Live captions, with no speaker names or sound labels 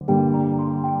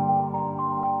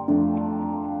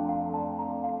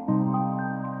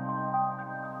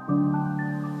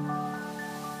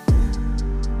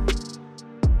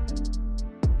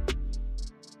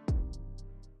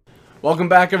Welcome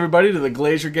back, everybody, to the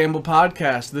Glacier Gamble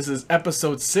Podcast. This is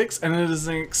episode 6, and it is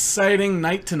an exciting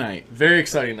night tonight. Very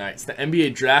exciting night. It's the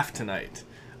NBA draft tonight.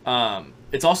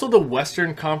 It's also the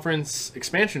Western Conference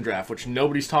expansion draft, which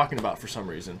nobody's talking about for some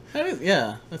reason.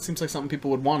 That seems like something people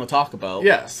would want to talk about.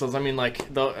 Yeah, so I mean,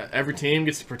 every team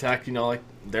gets to protect,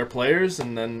 their players,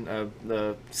 and then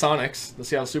the Sonics, the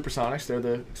Seattle Supersonics, they're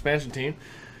the expansion team.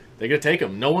 They get to take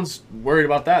them. No one's worried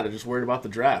about that. They're just worried about the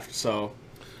draft. So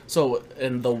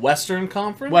in the Western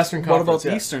Conference? Western Conference, what about the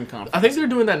yeah. Eastern Conference? I think they're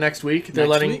doing that next week.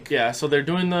 Week? Yeah, so they're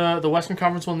doing the Western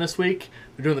Conference one this week.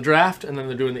 They're doing the draft, and then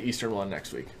they're doing the Eastern one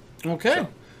next week. Okay. So.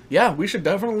 Yeah, we should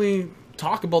definitely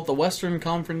talk about the Western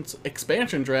Conference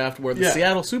expansion draft where the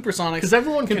Seattle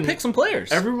Supersonics can pick some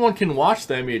players. Everyone can watch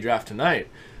the NBA draft tonight,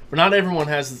 but not everyone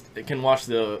can watch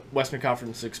the Western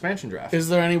Conference expansion draft. Is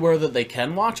there anywhere that they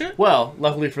can watch it? Well,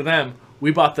 luckily for them,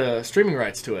 we bought the streaming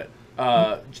rights to it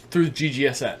through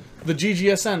GGSN. The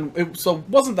GGSN,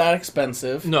 wasn't that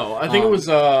expensive? No, I think it was,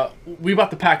 we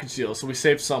bought the package deal, so we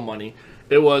saved some money.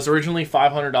 It was originally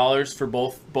 $500 for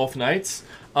both nights,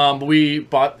 but we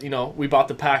bought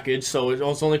the package, so it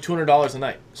was only $200 a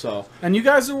night. So, and you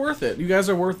guys are worth it. You guys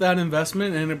are worth that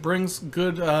investment, and it brings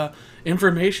good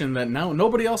information that now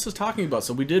nobody else is talking about.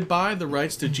 So we did buy the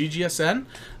rights to GGSN,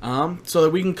 so that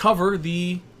we can cover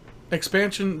the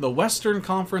Western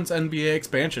Conference NBA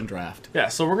expansion draft. Yeah,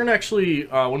 so we're gonna actually,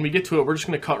 when we get to it, we're just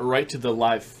gonna cut right to the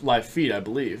live feed. I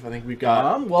believe. I think we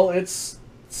got. It's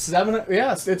 7.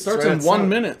 Yes, it starts right in 1 7.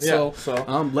 minute. Yeah,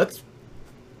 so let's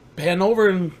pan over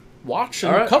and watch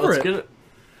and All right, cover let's get it.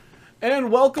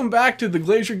 And welcome back to the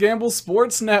Glacier Gamble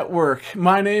Sports Network.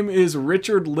 My name is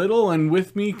Richard Little, and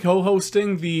with me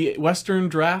co-hosting the Western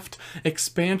Draft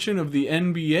expansion of the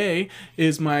NBA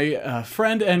is my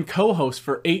friend and co-host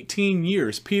for 18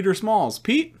 years, Peter Smalls.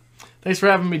 Pete? Thanks for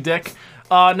having me, Dick.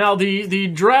 Now, the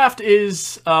draft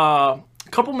is a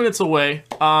couple minutes away,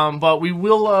 but we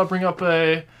will bring up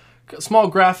a small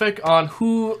graphic on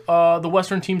who the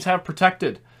Western teams have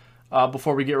protected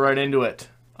before we get right into it.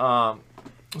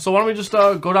 So why don't we just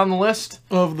go down the list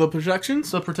of the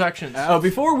protections? The protections.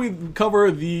 Before we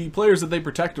cover the players that they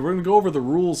protected, we're going to go over the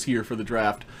rules here for the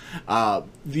draft.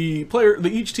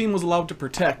 Each team was allowed to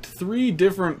protect 3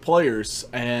 different players,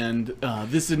 and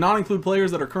this did not include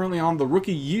players that are currently on the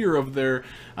rookie year of their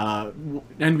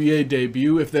NBA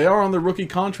debut. If they are on the rookie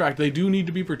contract, they do need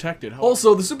to be protected.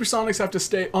 Also, the Supersonics have to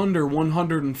stay under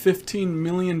 $115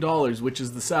 million, which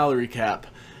is the salary cap.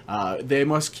 They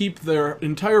must keep their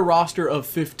entire roster of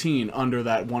 15 under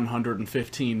that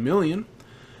 115 million.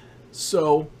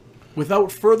 So,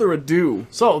 without further ado,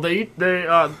 they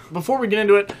before we get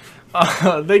into it,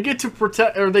 they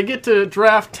get to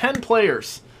draft 10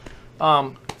 players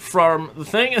from the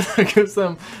thing that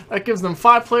gives them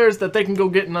 5 players that they can go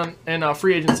get in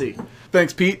free agency.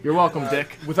 Thanks, Pete. You're welcome,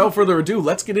 Dick. Without further ado,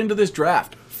 let's get into this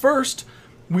draft. First,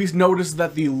 we noticed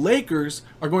that the Lakers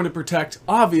are going to protect,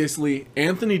 obviously,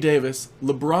 Anthony Davis,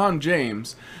 LeBron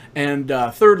James, and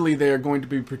thirdly, they are going to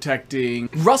be protecting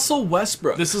Russell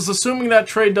Westbrook. This is assuming that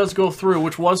trade does go through,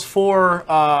 which was for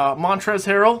Montrezl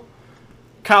Harrell,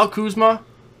 Kyle Kuzma,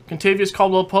 Kentavious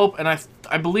Caldwell-Pope, and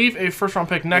I believe a first-round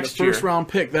pick next year. First-round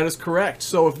pick, that is correct.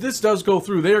 So if this does go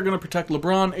through, they are going to protect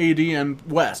LeBron, AD, and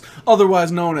West,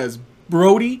 otherwise known as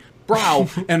Brody, Brow,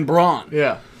 and Braun.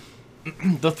 Yeah.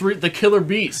 The killer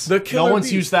bees. No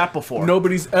one's used that before.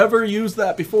 Nobody's ever used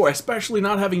that before, especially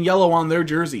not having yellow on their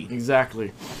jersey.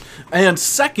 Exactly. And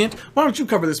second, why don't you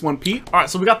cover this one, Pete? All right,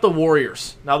 so we got the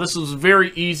Warriors. Now, this was a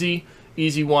very easy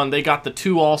one. They got the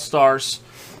 2 All-Stars,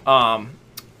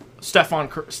 Stephen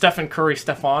Curry,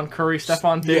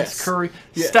 Stephen Diggs Curry,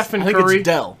 yes. Stephen Curry. I think it's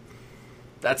Dell.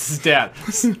 That's his dad.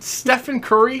 Stephen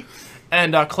Curry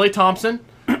and Klay Thompson.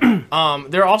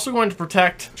 They're also going to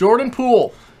protect Jordan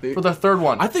Poole for the third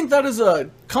one. I think that is a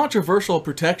controversial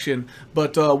protection,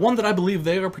 but one that I believe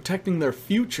they are protecting their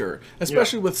future,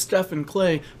 especially with Steph and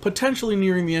Klay potentially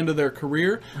nearing the end of their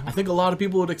career. I think a lot of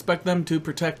people would expect them to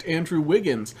protect Andrew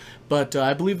Wiggins, but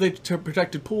I believe they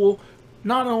protected Poole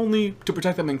not only to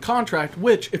protect them in contract,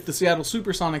 which, if the Seattle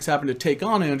Supersonics happen to take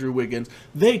on Andrew Wiggins,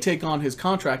 they take on his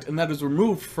contract, and that is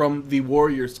removed from the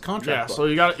Warriors' contract. Yeah, so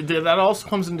that also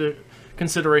comes into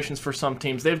considerations for some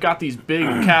teams. They've got these big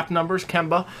cap numbers,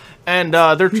 Kemba, and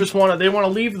they want to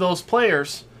leave those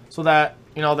players so that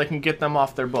they can get them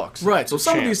off their books. Right. So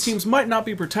some of these teams might not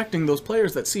be protecting those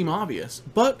players that seem obvious,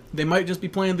 but they might just be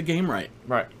playing the game right.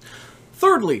 Right.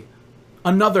 Thirdly,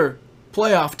 another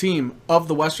playoff team of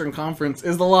the Western Conference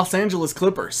is the Los Angeles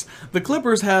Clippers. The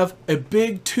Clippers have a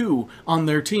big two on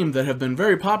their team that have been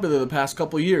very popular the past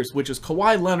couple of years, which is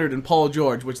Kawhi Leonard and Paul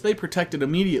George, which they protected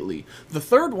immediately. The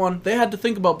third one they had to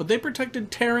think about, but they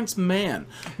protected Terrence Mann,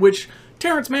 which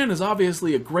Terrence Mann is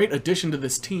obviously a great addition to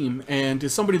this team and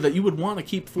is somebody that you would want to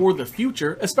keep for the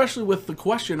future, especially with the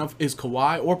question of, is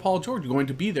Kawhi or Paul George going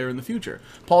to be there in the future?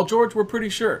 Paul George, we're pretty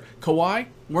sure. Kawhi,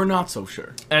 we're not so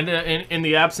sure. And in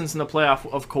the absence in the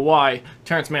playoff of Kawhi,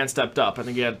 Terrence Mann stepped up. I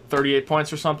think he had 38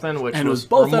 points or something, which was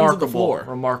both remarkable. ends of the floor.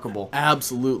 Remarkable.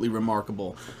 Absolutely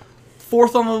remarkable.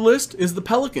 Fourth on the list is the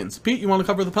Pelicans. Pete, you want to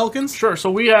cover the Pelicans? Sure.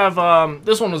 So we have,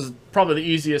 this one was probably the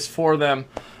easiest for them.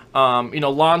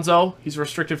 Lonzo, he's a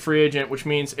restricted free agent, which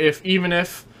means even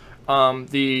if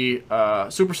the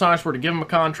Supersonics were to give him a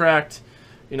contract,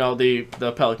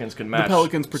 the Pelicans could match. The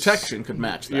Pelicans' protection could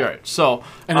match that. You're right. So,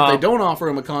 and if they don't offer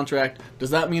him a contract, does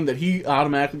that mean that he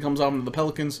automatically comes on to the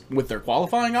Pelicans with their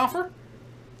qualifying offer?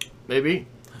 Maybe.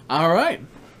 All right.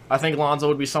 I think Lonzo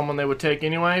would be someone they would take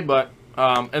anyway, but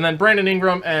and then Brandon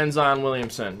Ingram and Zion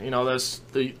Williamson. There's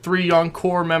the three young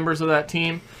core members of that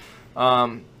team.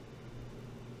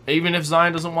 Even if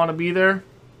Zion doesn't want to be there,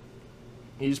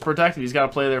 he's protected. He's got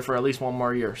to play there for at least one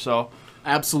more year. So,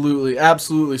 absolutely,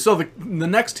 absolutely. So the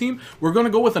next team, we're going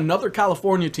to go with another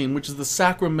California team, which is the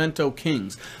Sacramento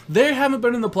Kings. They haven't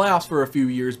been in the playoffs for a few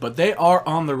years, but they are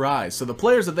on the rise. So the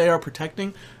players that they are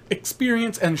protecting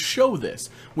experience and show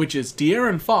this, which is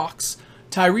De'Aaron Fox,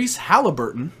 Tyrese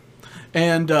Halliburton,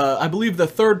 and I believe the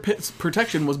third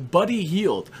protection was Buddy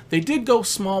Hield. They did go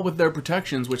small with their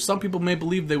protections, which some people may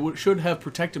believe they should have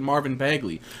protected Marvin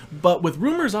Bagley. But with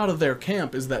rumors out of their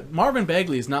camp is that Marvin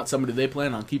Bagley is not somebody they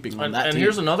plan on keeping on that team. And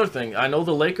here's another thing. I know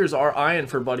the Lakers are eyeing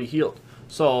for Buddy Hield.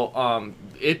 So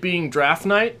it being draft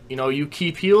night, you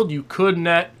keep Hield, you could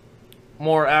net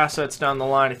more assets down the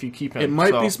line if you keep him. It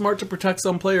might be smart to protect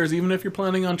some players, even if you're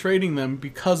planning on trading them,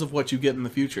 because of what you get in the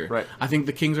future. Right. I think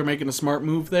the Kings are making a smart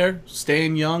move there,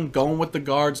 staying young, going with the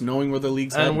guards, knowing where the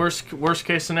league's heading. And worst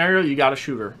case scenario, you got a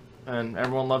shooter, and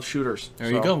everyone loves shooters.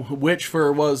 There you go. Which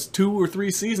for 2 or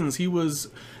 3 seasons he was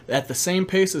at the same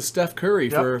pace as Steph Curry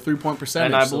for 3-point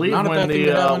percentage. And I believe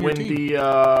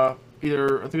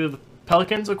the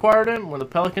Pelicans acquired him, when the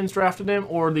Pelicans drafted him,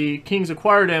 or the Kings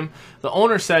acquired him, the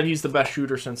owner said he's the best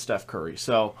shooter since Steph Curry.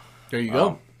 So there you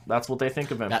go. That's what they think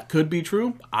of him. That could be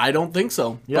true. I don't think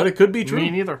so, but it could be true. Me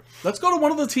neither. Let's go to one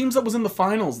of the teams that was in the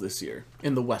finals this year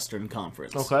in the Western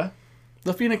Conference. Okay.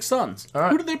 The Phoenix Suns. All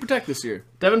right. Who did they protect this year?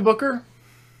 Devin Booker,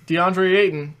 DeAndre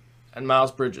Ayton, and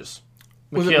Miles Bridges.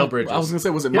 Mikal Bridges. I was going to say,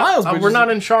 was it Miles Bridges? We're not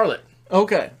in Charlotte.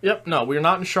 Okay. Yep, no, we're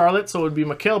not in Charlotte, so it would be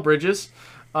Mikal Bridges.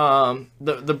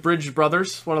 The Bridge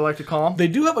brothers, what I like to call them. They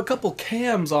do have a couple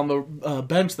cams on the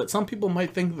bench that some people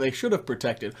might think they should have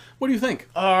protected. What do you think?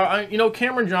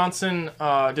 Cameron Johnson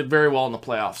did very well in the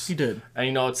playoffs. He did.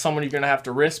 And, it's someone you're going to have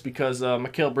to risk because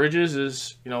Mikal Bridges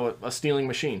is, a stealing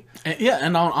machine.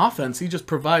 And on offense, he just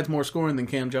provides more scoring than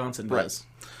Cam Johnson does. Right.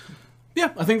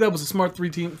 Yeah, I think that was a smart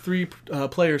three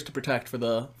players to protect for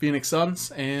the Phoenix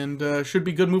Suns, and should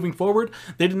be good moving forward.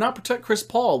 They did not protect Chris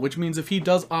Paul, which means if he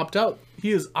does opt out,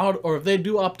 he is out, or if they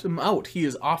do opt him out, he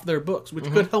is off their books, which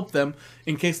could help them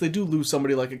in case they do lose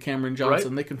somebody like a Cameron Johnson.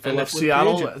 Right. They can fill and up if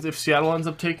with if Seattle ends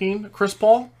up taking Chris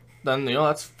Paul, then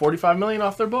that's $45 million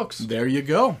off their books. There you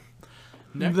go.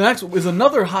 The next is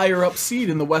another higher-up seed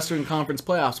in the Western Conference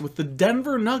playoffs with the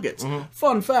Denver Nuggets.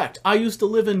 Fun fact, I used to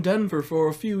live in Denver for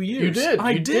a few years. You did?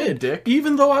 I You did, Dick.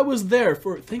 Even though I was there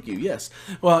for... Thank you, yes.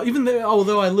 Well,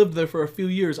 although I lived there for a few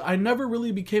years, I never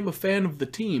really became a fan of the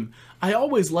team. I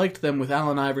always liked them with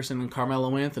Allen Iverson and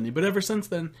Carmelo Anthony, but ever since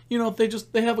then,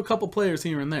 they have a couple players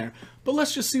here and there. But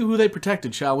let's just see who they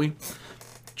protected, shall we?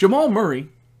 Jamal Murray,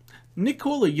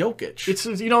 Nikola Jokic.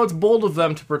 It's bold of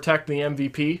them to protect the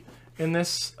MVP in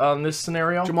this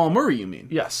scenario. Jamal Murray, you mean?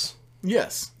 Yes.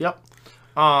 Yes. Yep.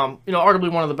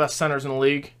 Arguably one of the best centers in the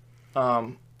league,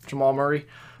 Jamal Murray.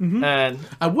 And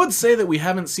I would say that we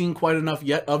haven't seen quite enough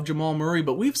yet of Jamal Murray,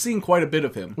 but we've seen quite a bit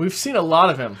of him. We've seen a lot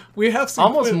of him. We have seen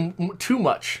almost too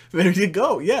much. There you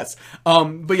go. Yes.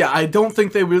 But yeah, I don't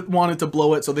think they wanted to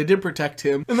blow it, so they did protect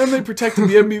him, and then they protected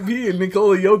the MVP and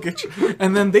Nikola Jokic,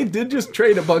 and then they did just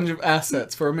trade a bunch of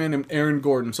assets for a man named Aaron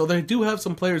Gordon. So they do have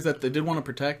some players that they did want to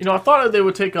protect. I thought they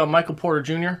would take Michael Porter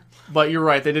Jr., but you're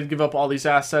right. They did give up all these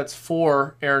assets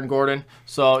for Aaron Gordon.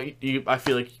 So I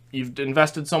feel like you've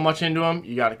invested so much into him,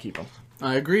 you got to keep him.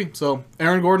 I agree. So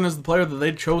Aaron Gordon is the player that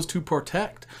they chose to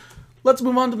protect. Let's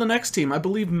move on to the next team. I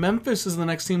believe Memphis is the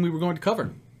next team we were going to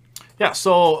cover. Yeah,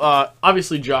 so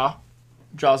obviously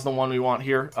Ja's the one we want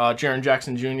here. Jaren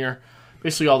Jackson Jr.,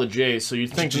 basically all the J's. So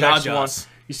you'd think the next one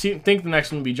think the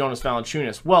next one would be Jonas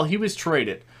Valanciunas. Well, he was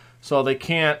traded, so they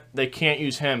can't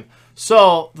use him.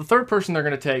 So the third person they're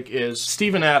going to take is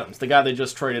Steven Adams, the guy they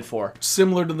just traded for.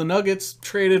 Similar to the Nuggets,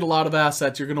 traded a lot of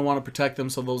assets. You're going to want to protect them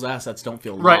so those assets don't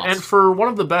feel lost. Right, and for one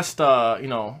of the best,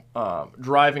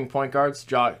 driving point guards,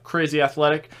 crazy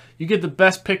athletic, you get the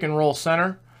best pick and roll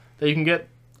center that you can get,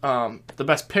 the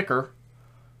best picker,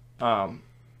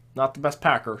 not the best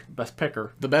packer, the best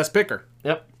picker. The best picker.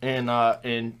 Yep,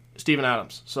 and Steven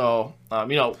Adams. So,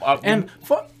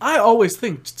 I always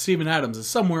think Steven Adams is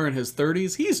somewhere in his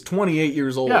 30s. He's 28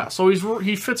 years old. Yeah, so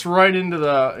he fits right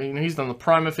into he's on the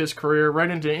prime of his career, right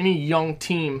into any young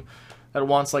team that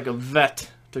wants like a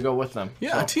vet to go with them.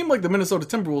 Yeah, a team like the Minnesota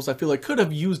Timberwolves, I feel like, could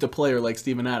have used a player like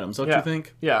Steven Adams, don't you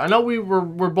think? Yeah, I know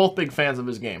we're both big fans of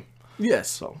his game.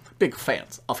 Yes, so big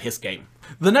fans of his game.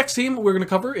 The next team we're going to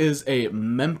cover is a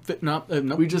Memphis. No,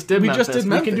 we just did Memphis.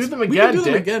 We can do them again. We can do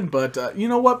them again, but you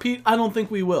know what, Pete? I don't think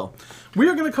we will. We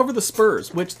are going to cover the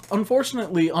Spurs, which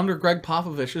unfortunately under Greg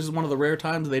Popovich is one of the rare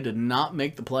times they did not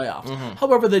make the playoffs. Mm-hmm.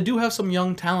 However, they do have some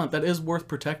young talent that is worth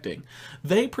protecting.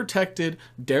 They protected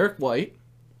Derek White,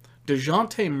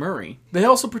 DeJounte Murray. They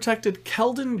also protected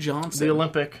Keldon Johnson. The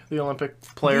Olympic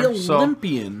player. The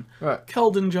Olympian, right.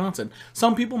 Keldon Johnson.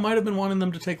 Some people might have been wanting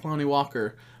them to take Lonnie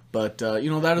Walker, but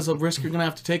that is a risk you're going to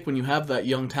have to take when you have that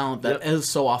young talent that is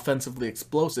so offensively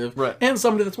explosive, right. And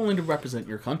somebody that's willing to represent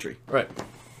your country. Right.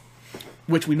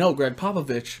 Which we know Greg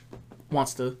Popovich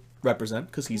wants to represent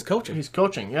because he's coaching. He's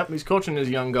coaching. Yep, he's coaching his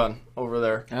young gun over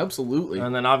there. Absolutely.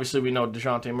 And then obviously we know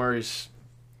DeJounte Murray's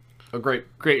a great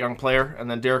young player, and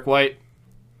then Derek White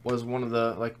was one of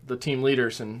the team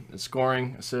leaders in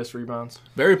scoring, assists, rebounds.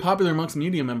 Very popular amongst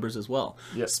media members as well.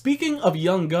 Yep. Speaking of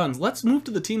young guns, let's move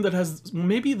to the team that has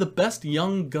maybe the best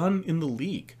young gun in the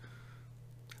league.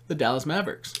 The Dallas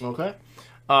Mavericks. Okay.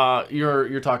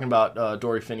 You're talking about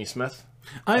Dory Finney-Smith?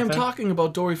 I am talking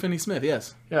about Dory Finney-Smith,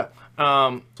 yes. Yeah.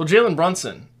 So Jalen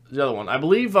Brunson is the other one. I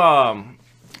believe, I'm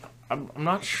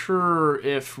not sure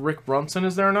if Rick Brunson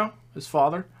is there now, his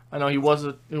father. I know he was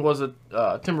a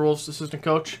Timberwolves assistant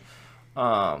coach.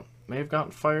 May have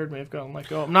gotten fired, may have gotten let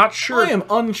go. I'm not sure. I am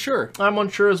unsure. I'm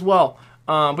unsure as well.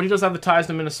 But he does have the ties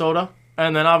to Minnesota.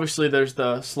 And then obviously there's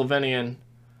the Slovenian,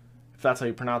 if that's how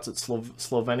you pronounce it,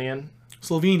 Slovenian.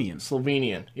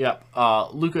 Yep.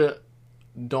 Luka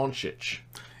Doncic.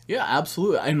 Yeah,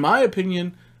 absolutely. In my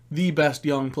opinion, the best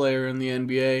young player in the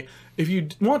NBA. If you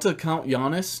want to count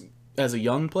Giannis as a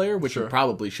young player, which you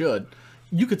probably should,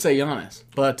 you could say Giannis.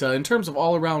 But in terms of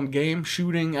all-around game,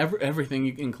 shooting,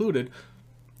 everything included,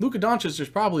 Luka Doncic is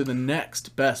probably the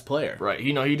next best player. Right.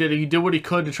 He did what he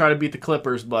could to try to beat the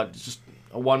Clippers, but just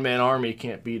a one-man army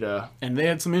can't beat a... And they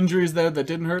had some injuries there that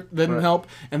didn't help.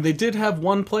 And they did have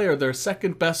one player, their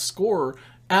second-best scorer,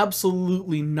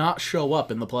 absolutely not show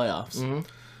up in the playoffs. Mm-hmm.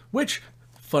 Which,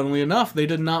 funnily enough, they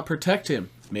did not protect him.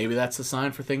 Maybe that's a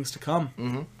sign for things to come.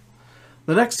 Mm-hmm.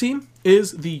 The next team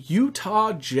is the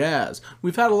Utah Jazz.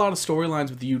 We've had a lot of storylines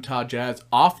with the Utah Jazz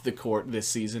off the court this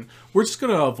season. We're just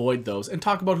going to avoid those and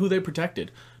talk about who they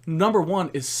protected. Number one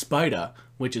is Spida,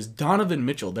 which is Donovan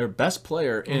Mitchell, their best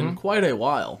player in quite a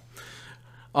while.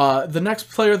 The next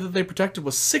player that they protected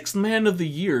was Sixth Man of the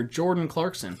Year, Jordan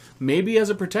Clarkson. Maybe as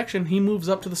a protection, he moves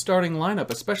up to the starting lineup,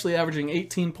 especially averaging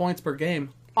 18 points per game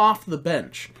off the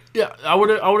bench. Yeah, I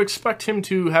would expect him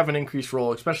to have an increased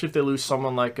role, especially if they lose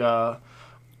someone like Bojan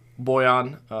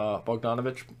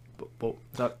Bogdanovic.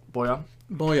 Is that Bojan?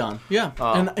 Bojan, yeah.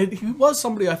 And he was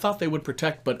somebody I thought they would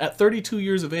protect, but at 32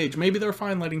 years of age, maybe they're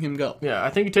fine letting him go. Yeah, I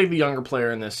think you take the younger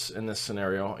player in this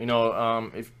scenario.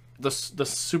 If the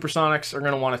Supersonics are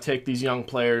going to want to take these young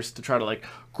players to try to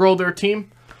grow their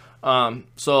team.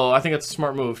 So I think it's a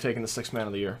smart move taking the Sixth Man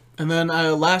of the Year. And then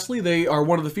lastly, they are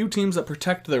one of the few teams that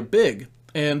protect their big,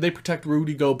 and they protect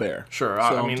Rudy Gobert. Sure, so,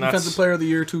 I mean Defensive Player of the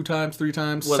Year 2 times, 3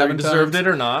 times, 7 times. Whether he deserved it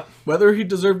or not. Whether he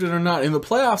deserved it or not. In the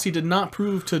playoffs, he did not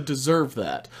prove to deserve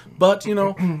that. But,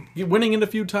 winning it a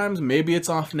few times, maybe it's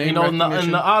off name recognition.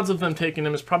 And the odds of them taking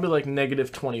him is probably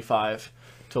negative 25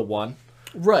 to 1.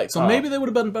 Right, so maybe they would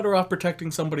have been better off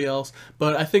protecting somebody else.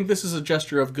 But I think this is a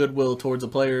gesture of goodwill towards a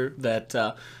player that...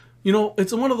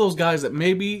 it's one of those guys that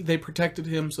maybe they protected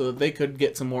him so that they could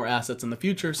get some more assets in the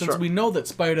future, since we know that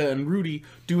Spida and Rudy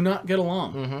do not get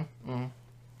along. Mm-hmm. Mm-hmm.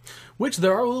 Which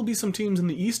will be some teams in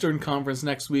the Eastern Conference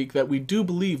next week that we do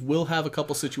believe will have a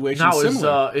couple situations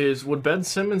similar. Would Ben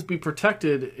Simmons be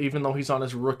protected even though he's on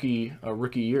his rookie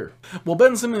year? Well,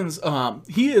 Ben Simmons,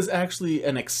 he is actually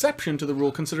an exception to the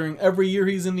rule, considering every year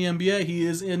he's in the NBA, he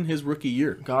is in his rookie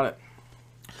year. Got it.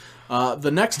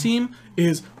 The next team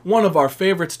is one of our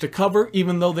favorites to cover,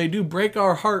 even though they do break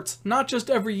our hearts, not just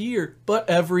every year, but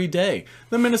every day.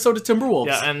 The Minnesota Timberwolves.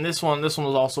 Yeah, and this one was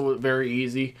also very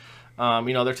easy.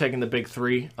 They're taking the big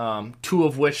three, two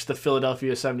of which the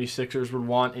Philadelphia 76ers would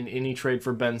want in any trade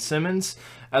for Ben Simmons,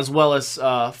 as well as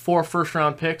 4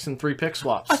 first-round picks and 3 pick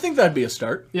swaps. I think that'd be a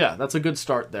start. Yeah, that's a good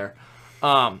start there.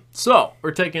 So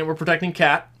we're protecting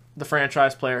Cat, the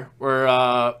franchise player.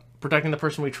 We're protecting the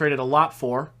person we traded a lot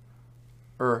for,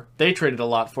 or they traded a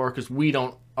lot for, because we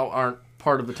aren't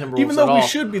part of the Timberwolves Even though at all. we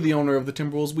should be the owner of the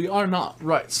Timberwolves, we are not.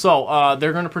 Right. So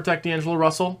they're going to protect D'Angelo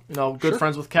Russell, good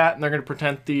friends with Cat, and they're going to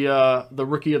protect the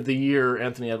Rookie of the Year,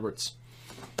 Anthony Edwards.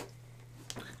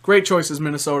 Great choices,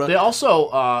 Minnesota. They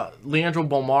also Leandro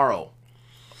Bolmaro.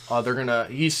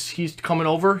 He's coming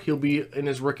over. He'll be in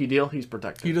his rookie deal. He's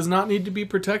protected. He does not need to be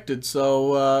protected,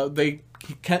 so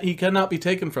he cannot be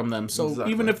taken from them. So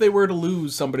Exactly. even if they were to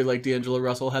lose somebody like D'Angelo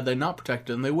Russell, had they not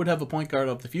protected him, they would have a point guard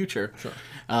of the future. Sure.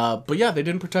 But yeah, they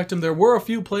didn't protect him. There were a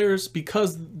few players,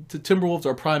 because the Timberwolves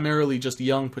are primarily just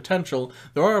young potential,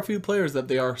 there are a few players that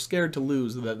they are scared to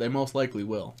lose that they most likely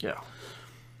will. Yeah.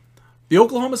 The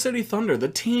Oklahoma City Thunder, the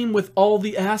team with all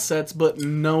the assets but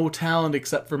no talent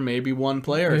except for maybe one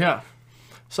player. Yeah.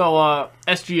 So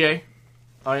SGA,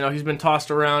 he's been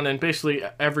tossed around in basically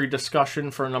every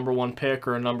discussion for a number 1 pick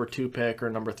or a number 2 pick or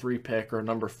a number 3 pick or a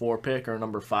number 4 pick or a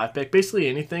number 5 pick. Basically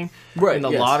anything in the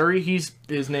lottery, his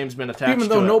name's been attached to it. Even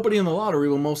though nobody in the lottery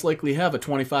will most likely have a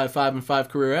 25-5-5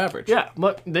 career average. Yeah,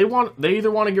 but they either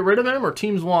want to get rid of him or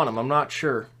teams want him. I'm not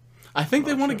sure. I think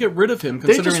they want to get rid of him,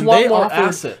 They considering just want more offered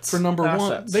assets. for number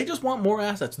 1. They just want more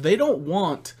assets. They don't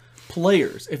want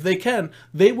players. If they can,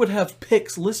 they would have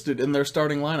picks listed in their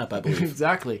starting lineup, I believe.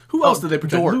 Exactly. Who else did they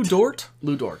protect? Dort. Lou Dort?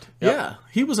 Lou Dort. Yep. Yeah,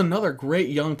 he was another great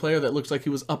young player that looks like he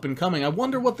was up and coming. I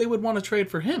wonder what they would want to trade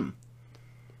for him.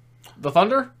 The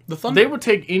Thunder? The Thunder. They would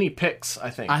take any picks,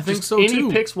 I think. I think Just so, any too.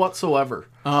 Any picks whatsoever.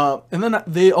 And then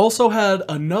they also had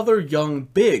another young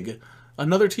big,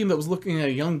 another team that was looking at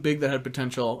a young big that had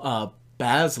potential,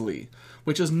 Basley,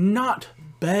 which is not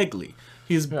Bagley.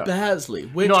 He's Basley.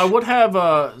 Which I would have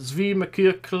Zvi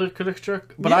Mikhailiuk,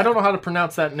 but I don't know how to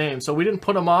pronounce that name, so we didn't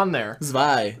put him on there.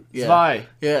 Zvi. Yeah. Zvi.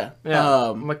 Yeah.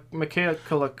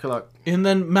 Mikhailiuk. And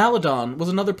then Maladon was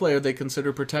another player they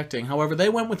considered protecting. However, they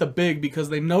went with a big because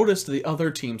they noticed the other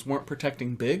teams weren't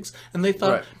protecting bigs, and they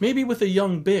thought maybe with a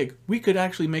young big we could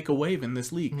actually make a wave in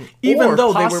this league. Even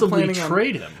though they were planning on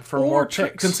trade him for more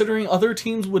picks. Considering other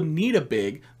teams would need a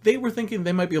big, they were thinking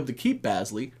they might be able to keep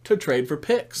Basley to trade for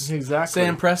picks. Exactly.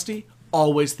 Sam Presti,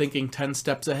 always thinking 10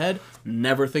 steps ahead,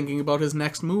 never thinking about his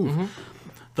next move.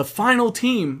 The final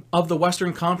team of the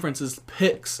Western Conference's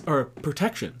picks or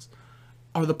protections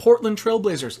are the Portland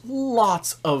Trailblazers.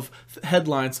 Lots of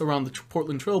headlines around the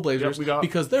Portland Trailblazers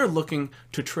because they're looking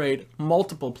to trade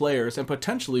multiple players and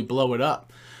potentially blow it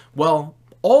up. Well,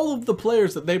 all of the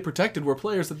players that they protected were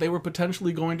players that they were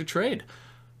potentially going to trade.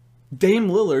 Dame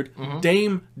Lillard,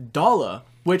 Dame Dalla,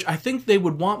 which I think they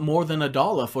would want more than a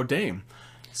Dalla for Dame.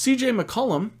 CJ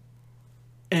McCollum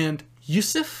and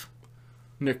Yusuf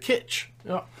Nurkic.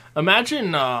 Yeah.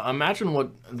 Imagine what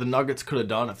the Nuggets could have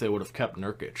done if they would have kept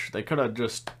Nurkic. They could have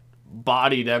just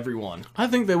bodied everyone. I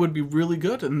think they would be really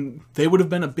good, and they would have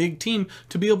been a big team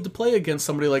to be able to play against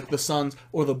somebody like the Suns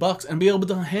or the Bucks and be able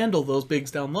to handle those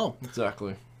bigs down low.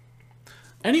 Exactly.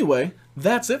 Anyway,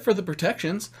 that's it for the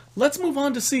protections. Let's move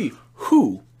on to see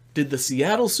who did the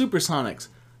Seattle Supersonics,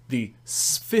 the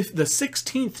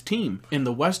 16th team in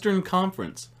the Western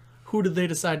Conference. Who did they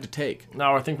decide to take?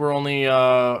 Now I think we're only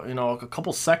a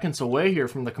couple seconds away here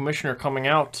from the commissioner coming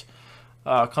out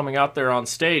there on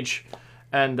stage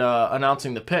and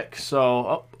announcing the pick.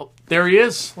 So there he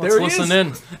is. Let's listen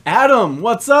in. Adam,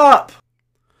 what's up?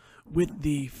 With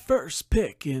the first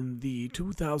pick in the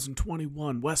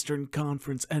 2021 Western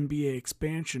Conference NBA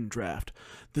expansion draft,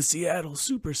 the Seattle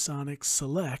Supersonics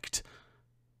select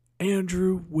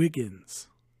Andrew Wiggins.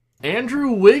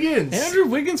 Andrew Wiggins. Andrew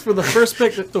Wiggins for the first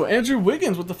pick. So Andrew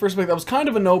Wiggins with the first pick. That was kind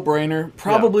of a no-brainer.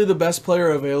 Probably the best player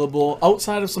available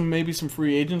outside of maybe some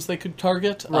free agents they could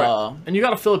target. Right. And you got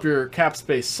to fill up your cap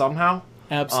space somehow.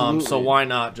 Absolutely. So why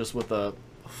not just with a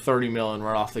 $30 million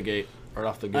right off the gate?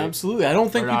 Absolutely. I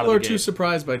don't think people are too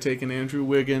surprised by taking Andrew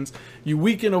Wiggins. You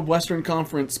weaken a Western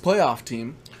Conference playoff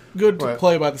team. Good to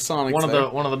play by the Sonics.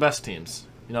 One of the best teams.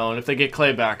 And if they get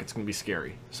Clay back, it's going to be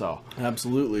scary. So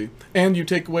absolutely. And you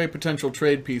take away a potential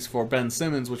trade piece for Ben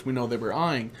Simmons, which we know they were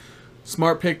eyeing.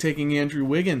 Smart pick taking Andrew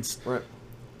Wiggins. Right.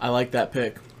 I like that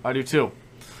pick. I do too.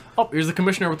 Oh, here's the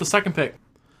commissioner with the second pick.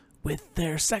 With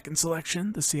their second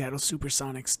selection, the Seattle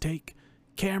Supersonics take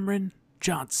Cameron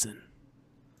Johnson.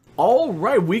 All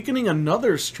right, weakening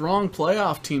another strong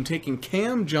playoff team, taking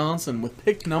Cam Johnson with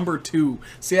pick number 2,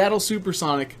 Seattle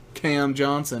Supersonic Cam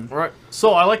Johnson. Right.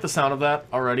 So I like the sound of that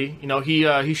already. You know,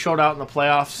 he showed out in the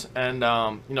playoffs, and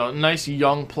you know, a nice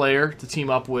young player to team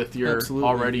up with your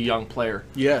already young player.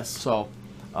 Yes. So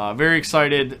very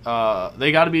excited.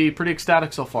 They got to be pretty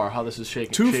ecstatic so far how this is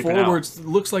shaping. Two forwards.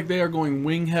 Looks like they are going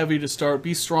wing heavy to start.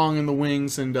 Be strong in the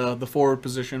wings and the forward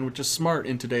position, which is smart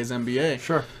in today's NBA.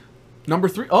 Sure. Number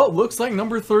 3. Oh, looks like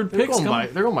number 3 picks.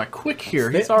 They're going by quick here.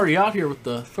 He's already out here with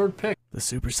the 3rd pick. The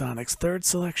Supersonics' 3rd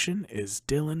selection is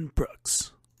Dylan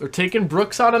Brooks. They're taking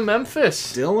Brooks out of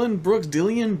Memphis. Dylan Brooks,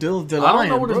 Dillian. I don't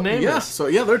know what his name is. So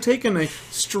yeah, they're taking a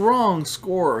strong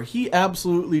scorer. He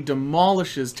absolutely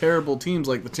demolishes terrible teams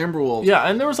like the Timberwolves. Yeah,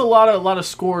 and there was a lot of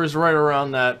scores right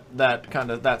around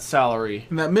that salary.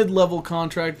 And that mid-level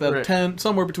contract, that Right. 10,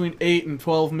 somewhere between 8 and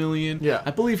 12 million. Yeah.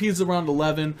 I believe he's around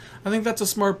 11. I think that's a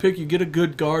smart pick. You get a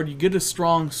good guard, you get a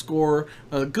strong scorer,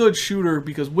 a good shooter,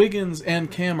 because Wiggins and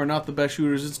Cam are not the best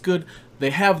shooters. It's good they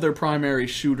have their primary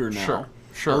shooter now. Sure.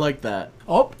 I like that.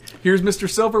 Oh, here's Mr.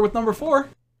 Silver with number 4.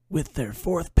 With their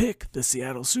 4th pick, the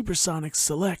Seattle Supersonics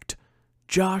select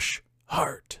Josh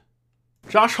Hart.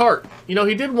 Josh Hart. You know,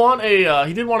 he did want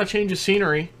a change of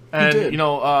scenery, and did. you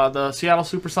know, the Seattle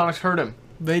Supersonics hurt him.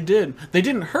 They did. They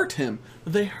didn't hurt him.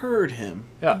 They heard him.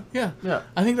 Yeah. Yeah.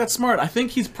 I think that's smart. I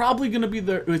think he's probably going to be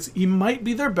he might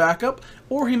be their backup,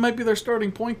 or he might be their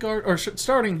starting point guard, or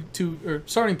starting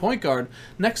point guard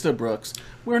next to Brooks.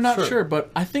 We're not sure, but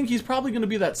I think he's probably going to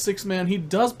be that 6-man. He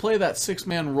does play that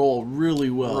 6-man role really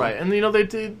well. Right, and you know, they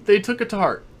took it to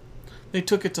heart. They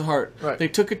took it to heart. Right. They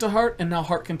took it to heart, and now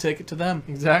Hart can take it to them.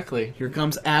 Exactly. Here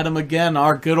comes Adam again,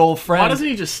 our good old friend. Why doesn't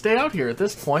he just stay out here at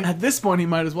this point? At this point, he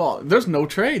might as well. There's no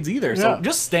trades either, so Yeah.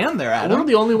 just stand there, Adam. We're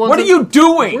the only ones. What are you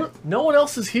doing? No one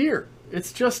else is here.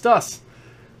 It's just us.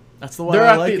 That's the way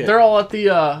I like it. They're all at the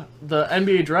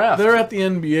NBA draft. They're at the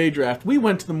NBA draft. We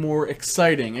went to the more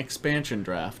exciting expansion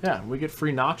draft. Yeah, we get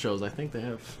free nachos. I think they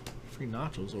have free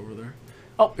nachos over there.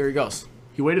 Oh, there he goes.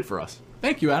 He waited for us.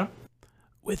 Thank you, Adam.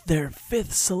 With their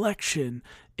 5th selection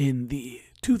in the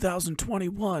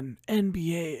 2021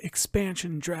 NBA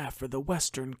expansion draft for the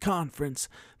Western Conference,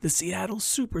 the Seattle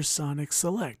Supersonics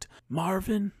select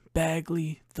Marvin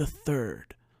Bagley III.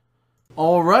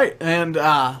 All right, and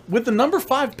with the number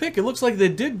 5 pick, it looks like they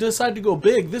did decide to go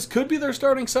big. This could be their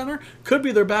starting center, could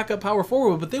be their backup power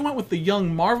forward, but they went with the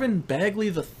young Marvin Bagley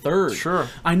III. Sure.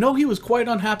 I know he was quite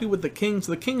unhappy with the Kings.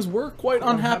 The Kings were quite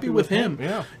unhappy with him.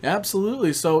 Yeah.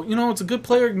 Absolutely. So, you know, it's a good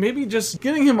player. Maybe just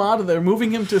getting him out of there,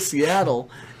 moving him to Seattle,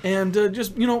 and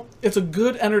just, you know, it's a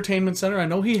good entertainment center. I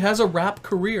know he has a rap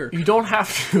career. You don't have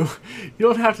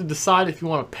to decide if you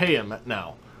want to pay him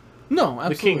now. No,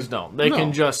 absolutely. The Kings don't. They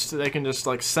can just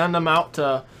like send him out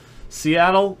to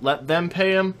Seattle, let them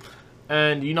pay him,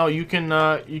 and you know, you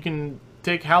can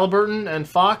take Halliburton and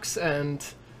Fox and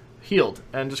Hield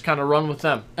and just kind of run with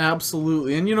them.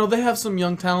 Absolutely. And you know, they have some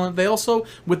young talent. They also,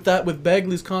 with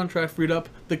Bagley's contract freed up,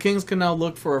 the Kings can now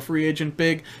look for a free agent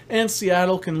big, and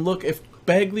Seattle can look, if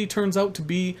Bagley turns out to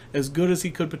be as good as he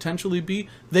could potentially be,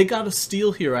 they got a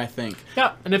steal here, I think.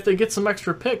 Yeah, and if they get some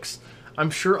extra picks, I'm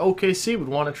sure OKC would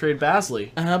want to trade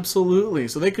Bagley. Absolutely.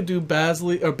 So they could do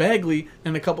Bagley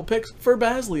and a couple picks for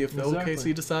Bagley if the Exactly.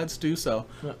 OKC decides to do so.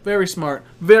 Yeah. Very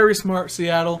smart,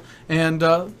 Seattle. And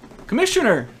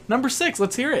Commissioner, number 6,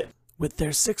 let's hear it. With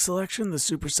their 6th selection, the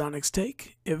Supersonics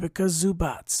take Ivica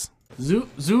Zubats.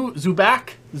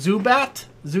 Zubat?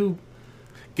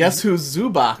 Guess who's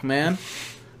Zubac, man?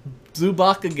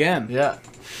 Zubac again. Yeah.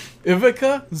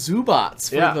 Ivica Zubats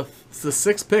for Yeah. the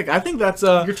 6th pick. I think that's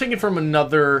You're taking from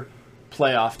another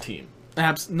playoff team.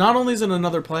 not only is it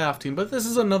another playoff team, but this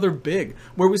is another big.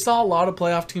 Where we saw a lot of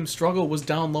playoff teams struggle was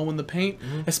down low in the paint,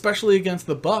 especially against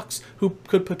the Bucks, who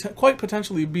could quite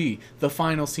potentially be the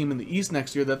finals team in the East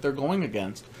next year that they're going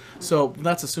against. So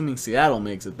that's assuming Seattle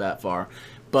makes it that far.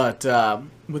 But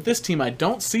with this team, I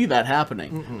don't see that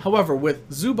happening. However, with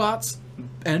Zubats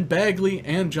and Bagley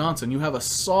and Johnson, you have a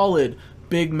solid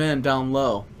big men down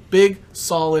low. Big,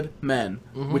 solid men,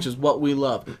 which is what we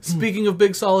love. Speaking of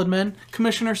big, solid men,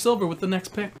 Commissioner Silver with the next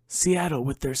pick. Seattle,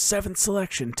 with their 7th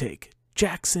selection, take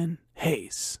Jackson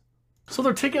Hayes. So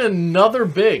they're taking another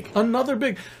big. Another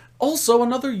big. Also,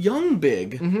 another young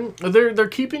big. They're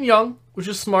keeping young. which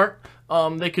is smart.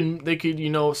 They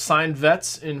could sign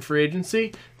vets in free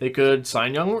agency. They could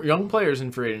sign young players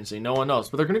in free agency. No one knows,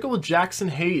 but they're going to go with Jackson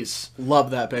Hayes.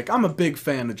 Love that pick. I'm a big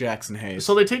fan of Jackson Hayes.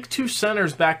 So they take 2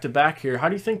 centers back to back here. How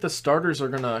do you think the starters are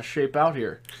going to shape out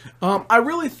here? I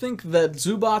really think that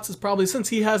Zubats is probably, since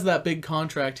he has that big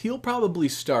contract, he'll probably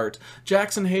start.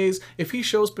 Jackson Hayes, if he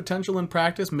shows potential in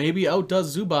practice, maybe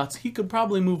outdoes Zubats, he could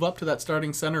probably move up to that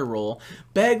starting center role.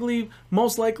 Bagley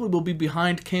most likely will be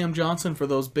behind Cam Johnson for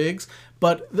those bigs,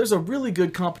 but there's a really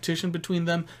good competition between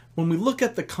them. When we look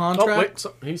at the contract... Oh, wait,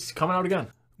 so he's coming out again.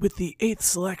 With the 8th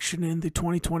selection in the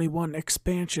 2021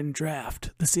 expansion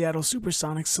draft, the Seattle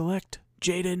Supersonics select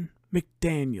Jaden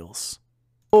McDaniels.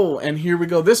 Oh, and here we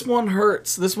go. This one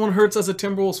hurts. This one hurts as a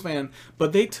Timberwolves fan,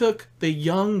 but they took the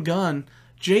young gun,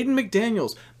 Jaden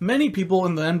McDaniels. Many people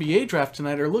in the NBA draft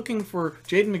tonight are looking for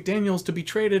Jaden McDaniels to be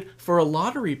traded for a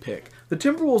lottery pick. The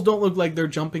Timberwolves don't look like they're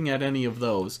jumping at any of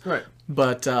those. Right.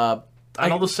 But I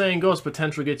know the saying goes,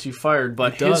 potential gets you fired,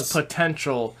 but his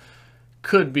potential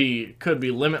could be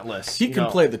limitless. He can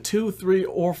play the 2, 3,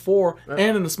 or 4,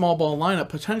 and in a small ball lineup,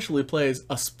 potentially plays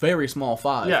a very small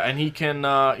 5. Yeah, and he can,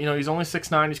 he's only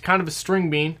 6'9". He's kind of a string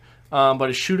bean, but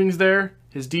his shooting's there.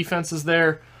 His defense is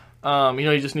there.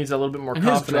 He just needs a little bit more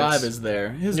confidence. His drive is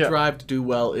there. His drive to do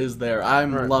well is there.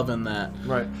 I'm loving that.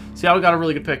 Right. Seattle got a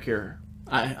really good pick here.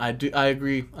 I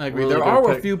agree. Really there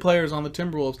are a few players on the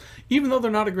Timberwolves. Even though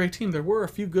they're not a great team, there were a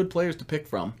few good players to pick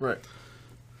from. Right.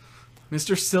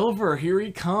 Mr. Silver, here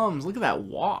he comes. Look at that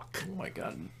walk. Oh my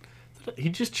God. He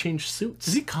just changed suits.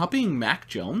 Is he copying Mac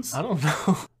Jones? I don't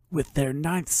know. With their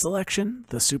 9th selection,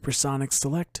 the Supersonics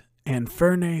select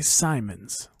Anfernee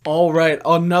Simons. All right,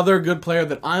 another good player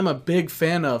that I'm a big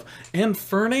fan of,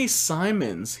 Anfernee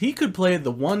Simons. He could play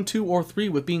the 1, 2, or 3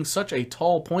 with being such a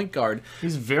tall point guard.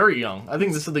 He's very young. I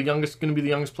think this is going to be the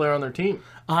youngest player on their team.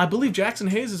 I believe Jackson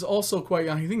Hayes is also quite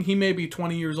young. I think he may be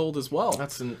 20 years old as well.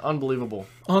 That's unbelievable.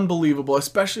 Unbelievable,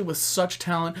 especially with such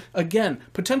talent. Again,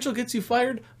 potential gets you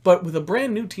fired, but with a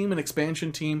brand new team, an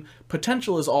expansion team,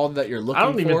 potential is all that you're looking for.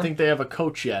 I don't even think they have a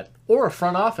coach yet or a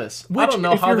front office. Which, I don't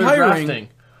know how they're hiring, drafting.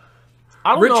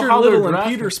 Richard Little and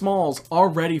Peter Smalls are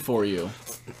ready for you.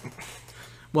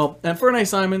 Well, Anfernee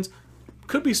Simons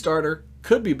could be starter,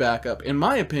 could be backup. In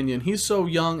my opinion, he's so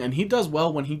young and he does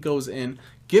well when he goes in.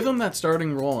 Give him that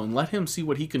starting role and let him see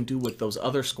what he can do with those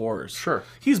other scorers. Sure.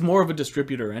 He's more of a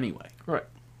distributor anyway. Right.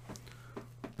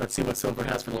 Let's see what Silver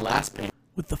has for the last pick.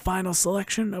 With the final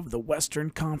selection of the Western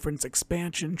Conference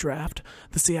expansion draft,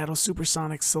 the Seattle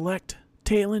Supersonics select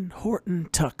Talen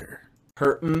Horton-Tucker.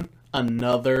 Horton,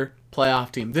 another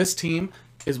playoff team. This team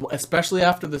is, especially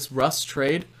after this Russ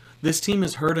trade, this team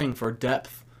is hurting for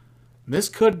depth. This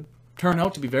could turn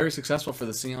out to be very successful for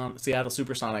the Seattle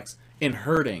Supersonics in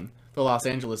hurting the Los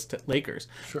Angeles Lakers.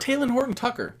 Sure. Talen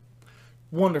Horton-Tucker,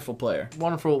 wonderful player.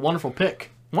 Wonderful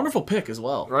pick. Wonderful pick as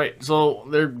well. Right. So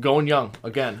they're going young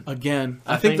again. I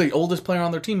think the oldest player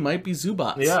on their team might be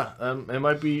Zubats. Yeah, it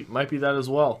might be that as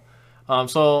well.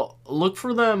 So look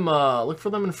for them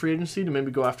in free agency to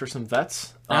maybe go after some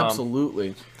vets.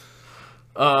 Absolutely.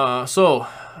 So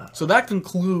that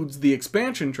concludes the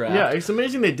expansion draft. Yeah, it's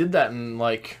amazing they did that in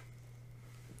like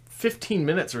 15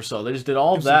 minutes or so. They just did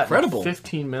all of that in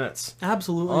 15 minutes.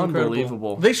 Absolutely unbelievable.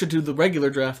 Incredible. They should do the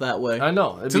regular draft that way. I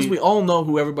know. Since we all know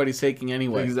who everybody's taking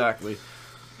anyway. Exactly.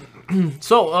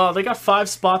 So, they got 5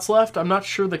 spots left. I'm not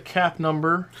sure the cap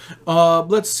number.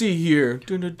 Let's see here.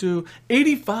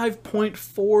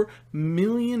 $85.4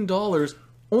 million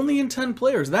only in 10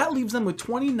 players. That leaves them with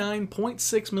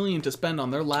 $29.6 million to spend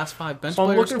on their last 5 bench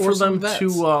players. So I'm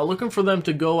looking for them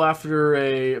to go after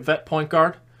a vet point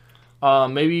guard.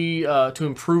 Maybe to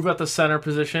improve at the center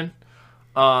position.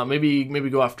 Maybe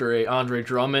go after a Andre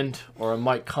Drummond or a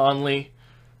Mike Conley.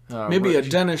 Maybe a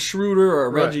Dennis Schroeder or a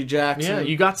Reggie Jackson. Yeah,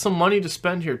 you got some money to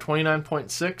spend here,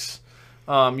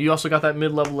 $29.6. You also got that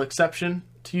mid-level exception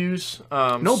to use.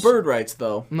 No bird rights,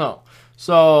 though. No.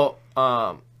 So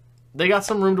they got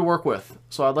some room to work with.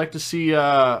 So I'd like to see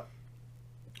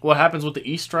what happens with the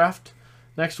East draft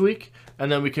next week, and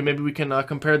then we can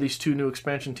compare these 2 new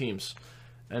expansion teams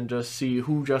and just see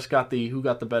who got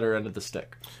the better end of the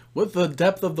stick. With the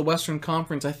depth of the Western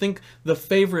Conference, I think the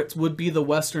favorites would be the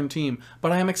Western team.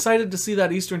 But I am excited to see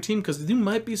that Eastern team because you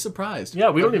might be surprised. Yeah,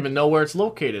 we don't even know where it's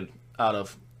located out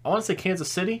of. I want to say Kansas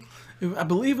City. I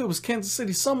believe it was Kansas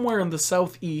City, somewhere in the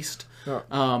southeast. Yeah.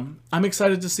 I'm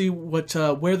excited to see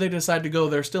where they decide to go.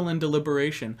 They're still in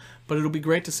deliberation, but it'll be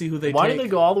great to see who they take. Why do they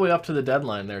go all the way up to the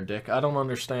deadline there, Dick? I don't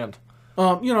understand.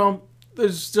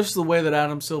 There's just the way that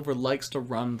Adam Silver likes to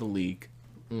run the league.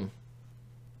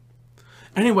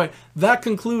 Anyway, that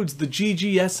concludes the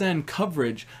GGSN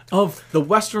coverage of the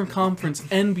Western Conference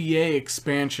NBA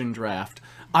expansion draft.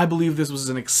 I believe this was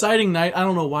an exciting night. I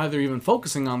don't know why they're even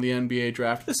focusing on the NBA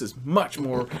draft. This is much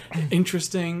more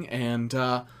interesting, and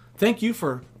thank you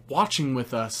for watching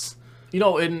with us. You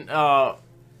know,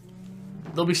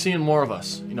 they'll be seeing more of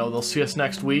us. You know, they'll see us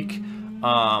next week.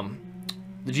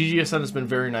 The GGSN has been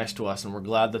very nice to us, and we're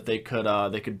glad that they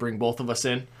could bring both of us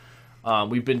in.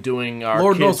 We've been doing our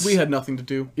Lord kids, knows we had nothing to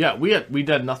do. Yeah, we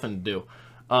had nothing to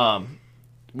do.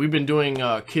 We've been doing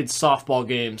kids softball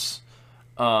games,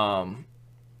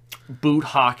 boot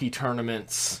hockey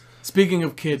tournaments. Speaking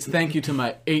of kids, thank you to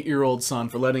my 8-year-old son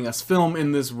for letting us film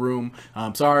in this room.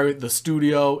 I'm sorry, the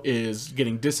studio is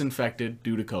getting disinfected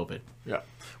due to COVID. Yeah,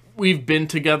 we've been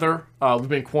together. We've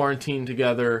been quarantined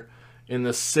together in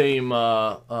the same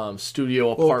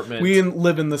studio apartment. We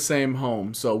live in the same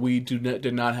home, so we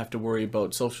did not have to worry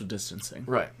about social distancing.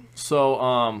 Right.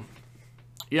 So,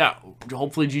 yeah,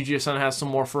 hopefully GGSN has some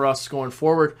more for us going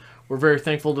forward. We're very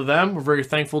thankful to them. We're very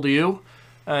thankful to you.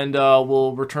 And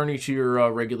we'll return you to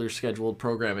your regular scheduled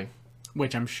programming.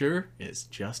 Which I'm sure is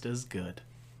just as good.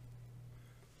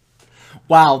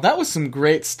 Wow, that was some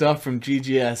great stuff from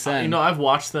GGSN. You know, I've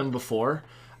watched them before.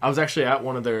 I was actually at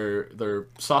one of their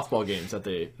softball games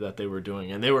that they were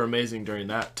doing, and they were amazing during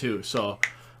that too. So,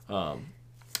 I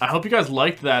hope you guys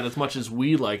liked that as much as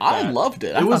we liked that. I loved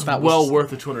it. It was well worth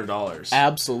the $200.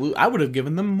 Absolutely, I would have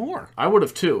given them more. I would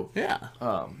have too. Yeah.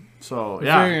 So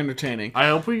yeah, Very entertaining. I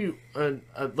hope we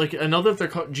like. I know that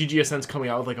GGSN's coming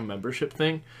out with like a membership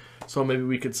thing, so maybe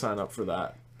we could sign up for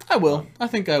that. I will. I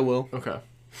think I will. Okay.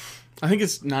 I think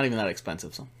it's not even that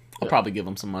expensive, so I'll probably give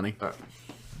them some money. All right.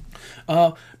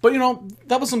 But, you know,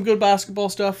 that was some good basketball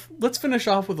stuff. Let's finish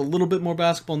off with a little bit more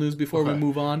basketball news before we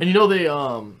move on. And, you know,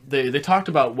 they talked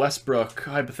about Westbrook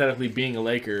hypothetically being a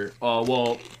Laker.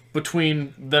 Well,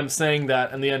 between them saying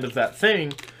that and the end of that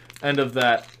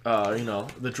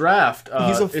the draft,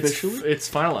 He's officially? it's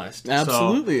finalized.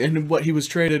 Absolutely. So, and what he was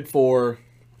traded for,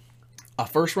 a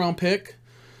first-round pick,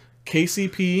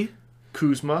 KCP,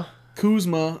 Kuzma,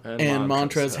 and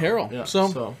Montrezl Harrell. Yeah,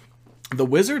 so the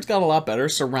Wizards got a lot better,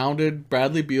 surrounded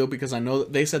Bradley Beal, because I know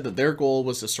that they said that their goal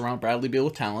was to surround Bradley Beal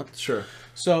with talent. Sure.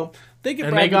 So they get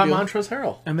and Bradley they got Beal, Montrezl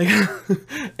Harrell. And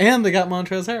they got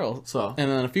Montrezl Harrell. So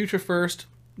and then a future first.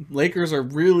 Lakers are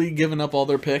really giving up all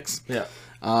their picks. Yeah.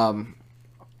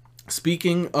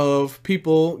 Speaking of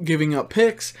people giving up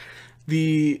picks,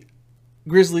 the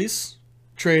Grizzlies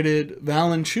traded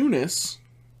Valanciunas,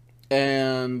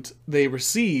 and they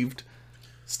received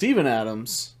Steven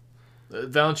Adams.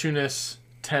 Valanciunas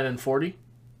 10 and 40.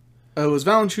 It was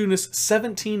Valanciunas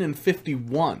 17 and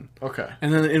 51. Okay.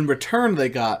 And then in return they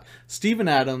got Steven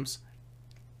Adams,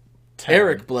 10,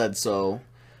 Eric Bledsoe,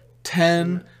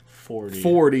 10,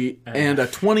 40, and a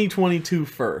 2022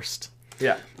 first.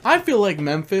 Yeah. I feel like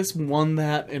Memphis won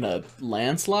that in a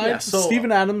landslide. Yeah, so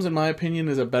Steven Adams, in my opinion,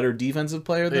 is a better defensive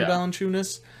player than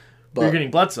Valanciunas. But you're getting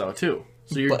Bledsoe, too.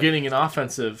 So you're getting an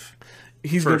offensive...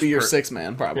 He's going to be your sixth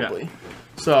man, probably. Yeah.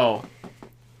 So...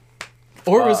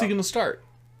 Or is he going to start?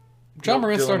 John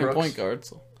Morant's starting Brooks. point guard.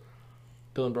 So.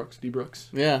 Dylan Brooks, D. Brooks.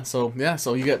 Yeah, so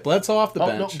you get Bledsoe off the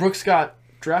bench. No, Brooks got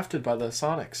drafted by the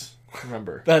Sonics,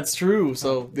 remember. That's true.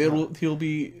 So he'll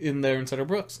be in there instead of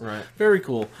Brooks. Right. Very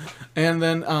cool. And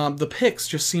then the picks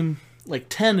just seem like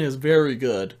 10 is very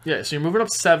good. Yeah, so you're moving up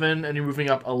 7 and you're moving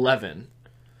up 11.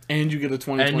 And you get a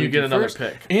 2022 and you get another first,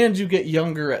 pick. And you get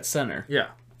younger at center. Yeah.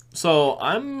 So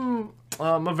I'm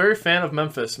a very fan of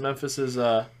Memphis. Memphis is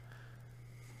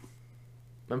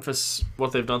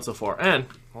what they've done so far. And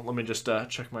let me just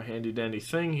check my handy dandy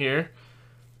thing here.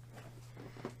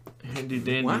 Handy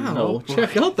dandy. Wow! Nope.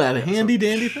 Check out that handy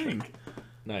dandy thing.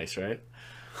 Nice, right?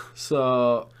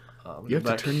 So you have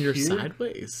to turn your here.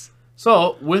 sideways.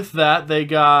 So with that, they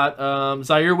got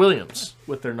Zaire Williams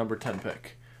with their number 10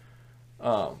 pick.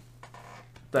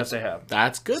 That they have.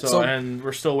 That's good. So and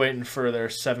we're still waiting for their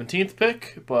 17th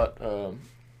pick, but they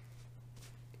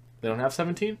don't have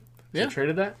 17. Yeah, they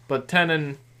traded that, but 10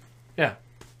 and they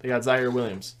got Zaire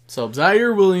Williams. So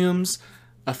Zaire Williams,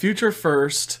 a future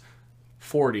first,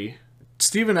 40.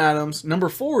 Steven Adams, number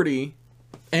 40,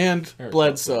 and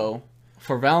Bledsoe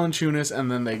for Valanciunas,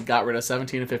 and then they got rid of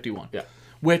 17 and 51. Yeah,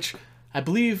 which I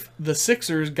believe the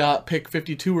Sixers got pick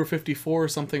 52 or 54 or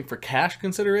something for cash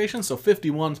consideration, so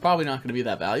 51 is probably not going to be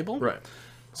that valuable. Right.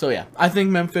 So yeah, I think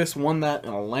Memphis won that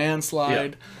in a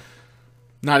landslide. Yeah.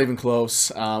 Not even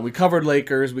close. We covered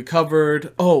Lakers. We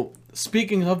covered... Oh,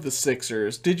 speaking of the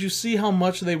Sixers, did you see how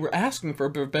much they were asking for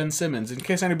Ben Simmons? In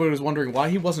case anybody was wondering why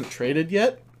he wasn't traded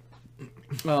yet,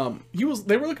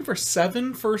 They were looking for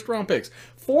 7 first-round picks,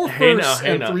 4 firsts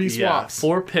and 3 swaps. Yeah,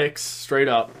 4 picks straight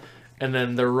up, and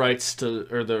then their rights to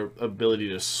or their ability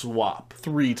to swap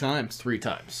 3 times. 3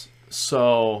 times.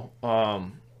 So,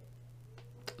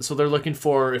 so they're looking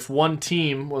for, if one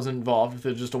team was involved, if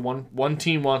there's just one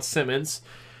team wants Simmons,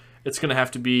 it's going to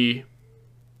have to be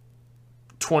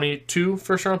 22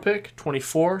 first-round pick,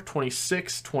 24,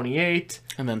 26, 28,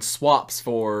 and then swaps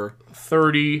for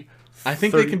 30. I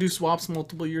think 30, they can do swaps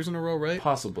multiple years in a row, right?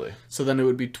 Possibly. So then it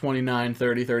would be 29,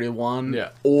 30, 31, Yeah.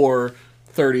 or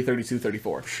 30, 32,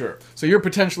 34. Sure. So you're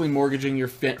potentially mortgaging your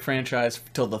franchise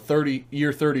till the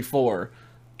year 34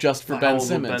 just for How Ben old will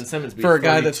Simmons. Ben Simmons be? For a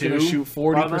guy that's going to 32 shoot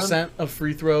 40% of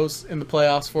free throws in the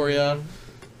playoffs for you,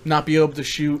 not be able to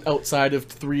shoot outside of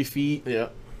 3 feet. Yeah.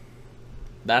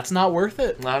 That's not worth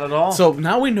it. Not at all. So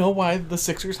now we know why the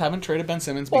Sixers haven't traded Ben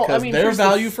Simmons, Well, because I mean, their here's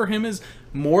value for him is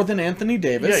more than Anthony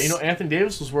Davis. yeah, Anthony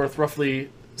Davis was worth roughly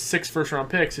 6 first-round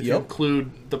picks if you Yep.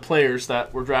 include the players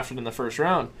that were drafted in the first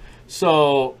round.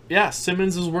 So, yeah,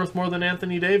 Simmons is worth more than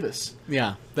Anthony Davis.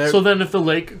 Yeah. So then if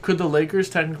could the Lakers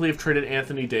technically have traded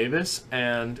Anthony Davis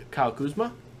and Kyle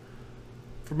Kuzma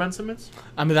for Ben Simmons?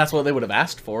 I mean, that's what they would have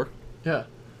asked for. Yeah.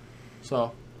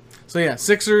 So Yeah,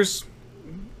 Sixers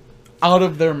out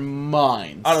of their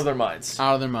minds. out of their minds.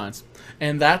 Out of their minds.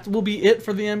 And that will be it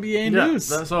for the NBA news.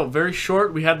 So very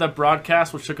short. We had that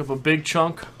broadcast, which took up a big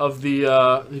chunk of the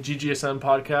GGSN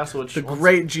podcast. Which The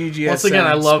great GGSN once again,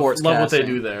 I love what they sportscasting.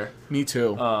 do there. Me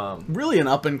too. Um, Really an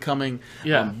up and coming,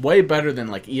 Yeah. way better than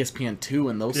like ESPN2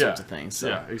 and those yeah, sorts of things. So.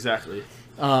 yeah, exactly.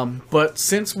 But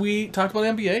since we talked about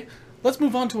NBA, let's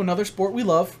move on to another sport we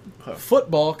love,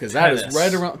 football, because that is Tennis.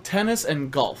 right around tennis and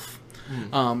golf.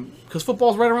 Because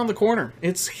football's right around the corner.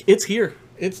 It's here.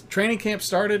 It's training camp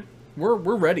started. We're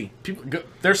ready.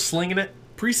 They're slinging it.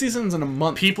 Preseason's in a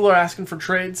month. People are asking for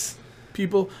trades.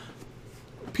 People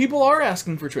are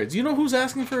asking for trades. You know who's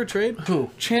asking for a trade?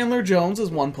 Who? Chandler Jones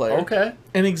is one player. Okay.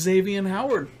 And Xavier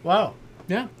Howard. Wow.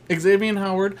 Yeah. Xavier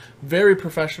Howard, very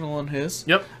professional in his.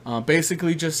 Yep.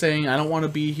 Basically just saying, I don't want to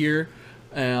be here.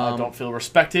 I don't feel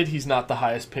respected. He's not the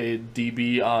highest paid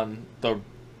DB on the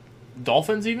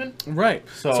Dolphins even. Right.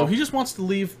 So- So he just wants to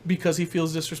leave because he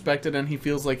feels disrespected and he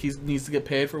feels like he needs to get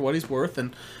paid for what he's worth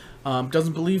and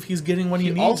doesn't believe he's getting what he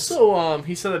needs. Also,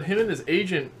 he said that him and his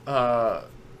agent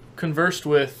conversed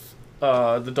with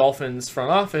the Dolphins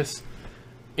front office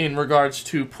in regards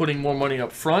to putting more money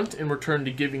up front in return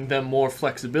to giving them more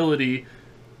flexibility.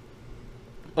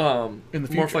 In the More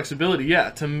future. flexibility, yeah,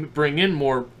 to bring in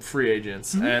more free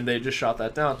agents, and they just shot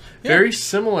that down. Yeah. Very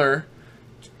similar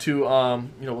to,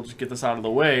 we'll just get this out of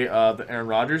the way, the Aaron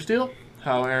Rodgers deal.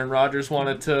 How Aaron Rodgers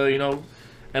wanted to,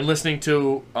 and listening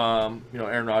to,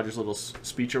 Aaron Rodgers' little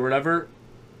speech or whatever.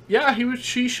 Yeah,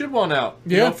 she should want out.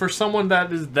 Yeah. For someone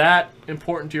that is that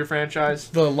important to your franchise.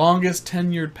 The longest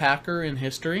tenured Packer in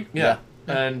history. Yeah.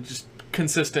 And just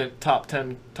consistent top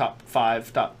 10, top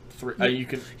 5, top 3. You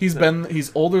can.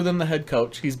 He's older than the head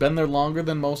coach. He's been there longer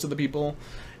than most of the people.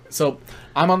 So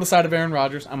I'm on the side of Aaron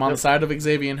Rodgers. I'm on the side of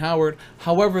Xavier Howard.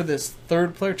 However, this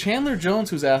third player, Chandler Jones,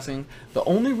 who's asking, the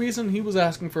only reason he was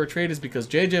asking for a trade is because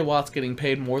J.J. Watt's getting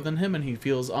paid more than him, and he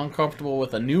feels uncomfortable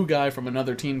with a new guy from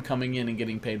another team coming in and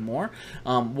getting paid more.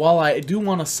 While I do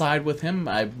want to side with him,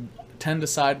 I tend to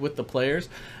side with the players.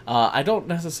 I don't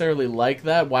necessarily like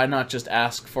that. Why not just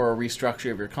ask for a restructure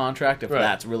of your contract if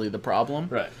that's really the problem?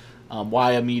 Right.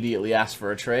 Why immediately ask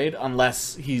for a trade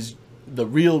unless the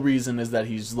real reason is that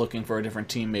he's looking for a different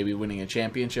team, maybe winning a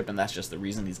championship, and that's just the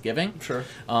reason he's giving. Sure.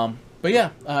 But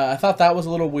yeah, I thought that was a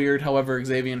little weird. However,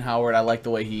 Xavier Howard, I like the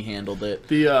way he handled it,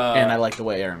 and I like the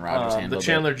way Aaron Rodgers handled it. The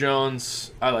Chandler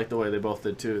Jones, I like the way they both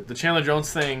did too. The Chandler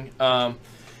Jones thing,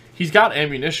 he's got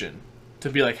ammunition to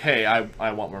be like, hey,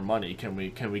 I want more money. Can we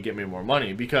get me more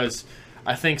money? Because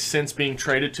I think since being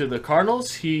traded to the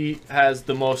Cardinals, he has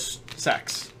the most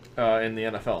sacks in the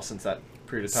NFL since that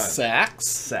period of time. Sacks?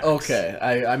 Sacks. Okay,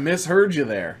 I misheard you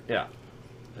there. Yeah.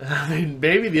 I mean,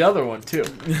 maybe the other one too.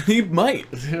 He might.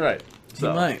 Right. He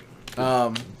might.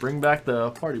 Bring back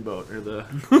the party boat or the.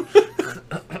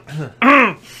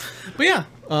 But yeah,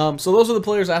 so those are the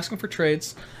players asking for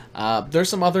trades. There's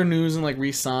some other news and like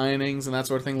re-signings and that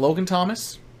sort of thing. Logan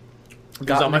Thomas.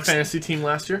 He was on my fantasy team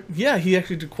last year. Yeah, he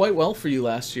actually did quite well for you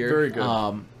last year. Very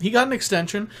good. He got an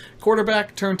extension.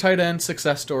 Quarterback turned tight end,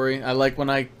 success story. I like when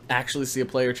I actually see a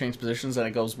player change positions and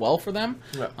it goes well for them.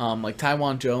 Yeah. Like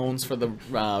Tywan Jones for the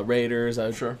Raiders. I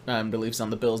believe he's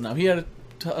on the Bills now. He had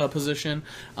a position.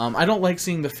 I don't like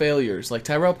seeing the failures. Like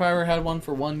Tyrell Pryor had one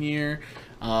for 1 year.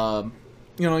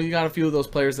 you know, you got a few of those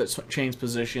players that change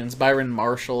positions. Byron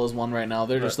Marshall is one right now.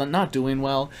 They're just not doing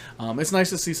well. It's nice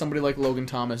to see somebody like Logan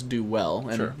Thomas do well.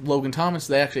 And Logan Thomas,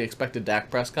 they actually expected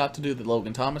Dak Prescott to do the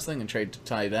Logan Thomas thing and trade to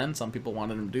tight end. Some people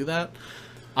wanted him to do that.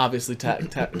 Obviously,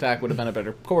 Dak would have been a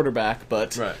better quarterback,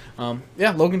 but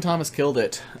yeah, Logan Thomas killed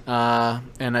it,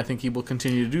 and I think he will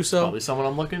continue to do so. Probably someone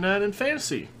I'm looking at in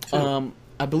fantasy, too.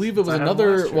 I believe it was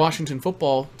another Washington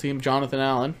football team, Jonathan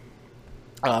Allen.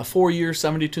 4 years,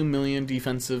 $72 million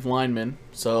defensive lineman.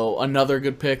 So another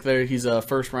good pick there. He's a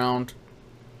first-round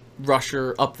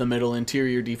rusher, up the middle,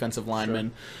 interior defensive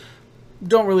lineman.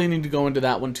 Don't really need to go into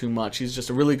that one too much. He's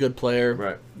just a really good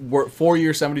player. 4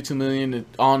 years, $72 million. It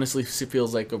honestly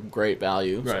feels like a great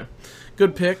value. So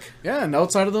good pick. Yeah, and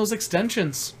outside of those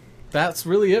extensions, that's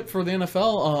really it for the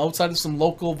NFL. Outside of some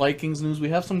local Vikings news, we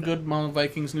have some good amount of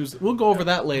Vikings news. We'll go over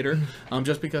that later,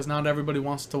 just because not everybody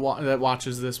wants to that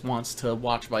watches this wants to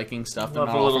watch Viking stuff. We'll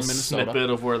have a little snippet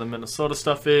of where the Minnesota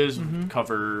stuff is.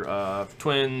 Cover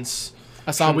Twins.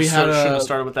 I saw shouldn't have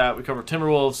started with that. We covered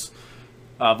Timberwolves,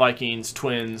 Vikings,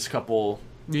 Twins, couple.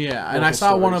 Yeah, and I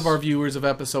saw one of our viewers of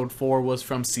episode 4 was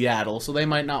from Seattle, so they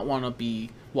might not want to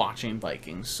be watching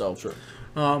Vikings. So.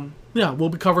 Yeah, we'll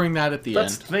be covering that at the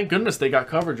end. Thank goodness they got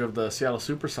coverage of the Seattle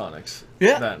Supersonics.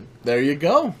 Yeah, then. There you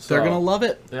go. So, they're going to love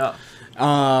it. Yeah.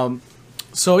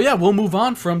 So, yeah, we'll move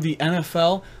on from the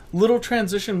NFL. Little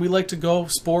transition. We like to go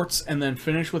sports and then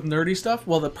finish with nerdy stuff.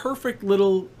 Well, the perfect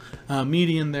little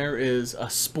median there is a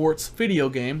sports video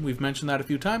game. We've mentioned that a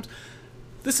few times.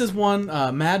 This is one,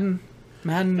 Madden.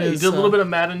 Madden you did a little bit of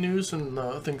Madden news in,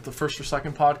 I think, the first or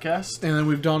second podcast. And then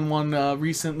we've done one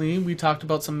recently. We talked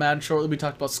about some Madden shortly. We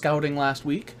talked about scouting last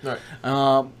week.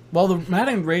 Well, the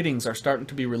Madden ratings are starting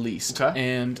to be released.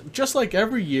 And just like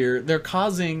every year, they're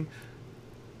causing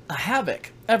a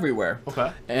havoc everywhere.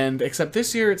 And except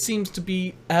this year, it seems to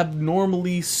be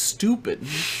abnormally stupid.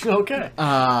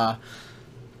 Yeah,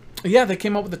 they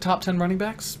came up with the top 10 running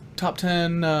backs, top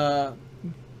 10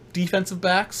 defensive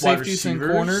backs, safeties and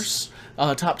corners.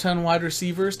 Top 10 wide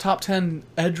receivers, top 10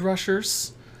 edge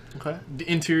rushers.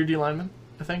 The interior D linemen,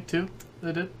 I think, too.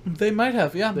 They did. They might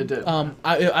have, yeah. They did.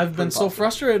 I've been so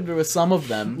frustrated with some of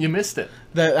them. You missed it.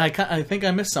 That I think I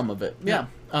missed some of it. Yeah.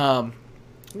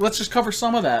 Let's just cover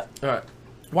some of that. All right.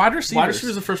 Wide receivers. Wide receiver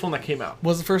was the first one that came out.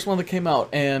 Was the first one that came out,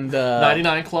 and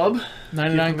 99 Club.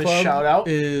 99 Club shout out.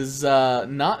 is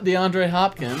not DeAndre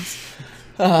Hopkins.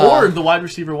 Or the wide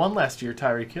receiver one last year,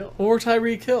 Tyreek Hill. Or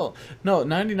Tyreek Hill. No,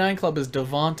 99 Club is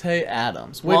Devontae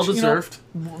Adams. Which, well-deserved.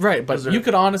 Right, but you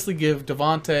could honestly give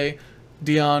Devontae,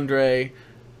 DeAndre,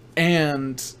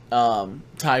 and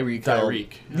Tyreek Hill. Yeah.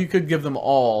 You could give them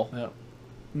all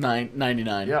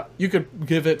 99. Yeah. You could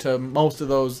give it to most of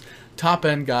those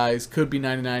top-end guys. Could be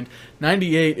 99.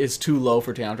 98 is too low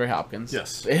for DeAndre Hopkins.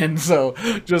 Yes. And so,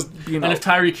 just, And if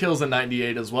Tyreek Hill's a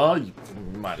 98 as well, you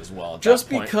might as well at just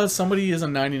that point. Because somebody is a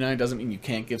 99 doesn't mean you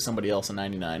can't give somebody else a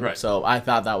 99. Right. So I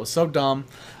thought that was so dumb.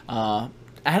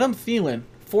 Adam Thielen,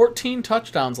 14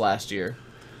 touchdowns last year.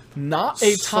 Not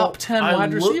a top 10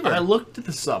 wide receiver. I looked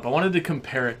this up. I wanted to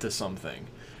compare it to something.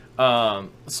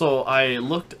 So I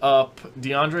looked up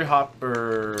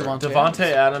Devontae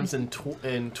Adams in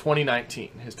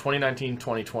 2019, his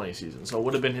 2019-2020 season. So it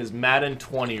would have been his Madden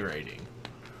 20 rating.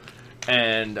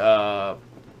 And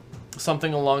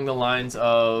something along the lines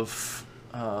of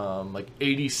like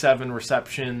 87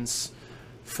 receptions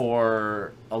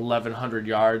for 1,100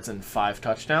 yards and 5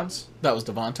 touchdowns. That was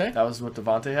Devontae? That was what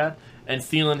Devontae had. And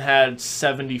Thielen had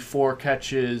 74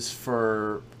 catches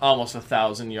for almost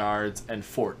 1,000 yards and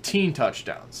 14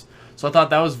 touchdowns. So I thought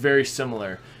that was very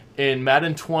similar. In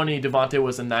Madden 20, Devontae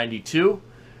was a 92,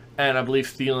 and I believe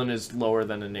Thielen is lower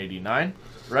than an 89,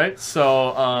 right?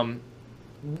 So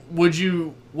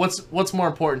what's more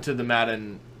important to the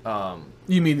Madden?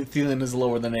 You mean that Thielen is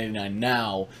lower than 89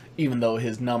 now, even though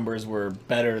his numbers were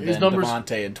better than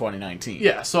Devontae in 2019?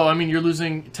 Yeah, so I mean you're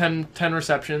losing 10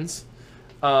 receptions.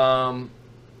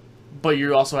 But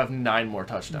you also have 9 more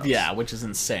touchdowns. Yeah, which is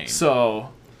insane. So,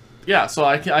 yeah, so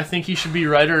I think he should be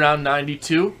right around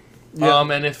 92. Yeah.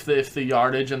 And if the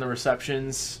yardage and the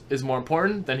receptions is more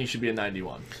important, then he should be a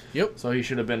 91. Yep. So he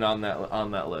should have been on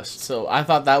that list. So I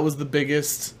thought that was the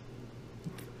biggest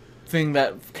thing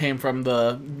that came from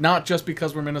not just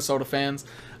because we're Minnesota fans.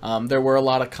 There were a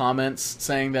lot of comments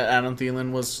saying that Adam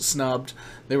Thielen was snubbed.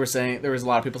 There was a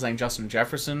lot of people saying Justin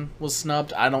Jefferson was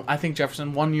snubbed. I think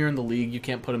Jefferson, 1 year in the league, you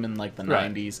can't put him in like the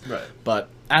 90s. Right. But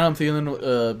Adam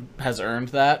Thielen has earned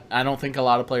that. I don't think a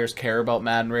lot of players care about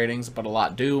Madden ratings, but a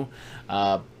lot do.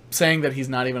 Saying that he's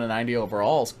not even a 90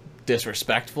 overall is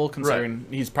disrespectful, considering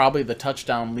he's probably the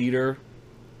touchdown leader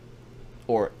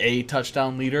or a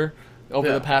touchdown leader over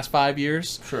Yeah. the past 5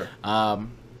 years. Sure.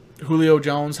 Julio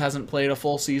Jones hasn't played a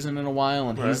full season in a while,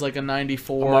 and Right. he's like a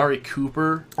 94. Amari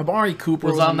Cooper Amari Cooper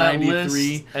was was on a that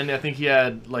 93. list, and I think he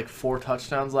had like 4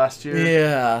 touchdowns last year.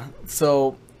 Yeah.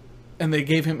 So, and they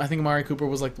gave him. I think Amari Cooper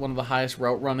was like one of the highest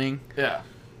route running. Yeah.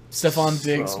 Stephon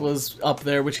Diggs So- was up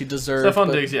there, which he deserved. Stephon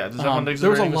but, Diggs, yeah. Stephon Diggs' there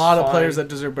was a rating was lot of fine. players that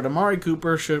deserved, but Amari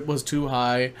Cooper was too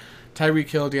high. Tyreek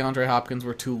Hill, DeAndre Hopkins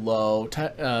were too low.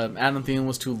 Adam Thielen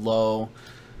was too low.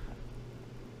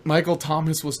 Michael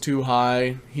Thomas was too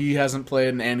high. He hasn't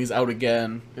played, and he's out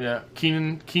again. Yeah.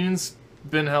 Keenan's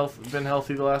been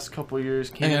healthy the last couple of years.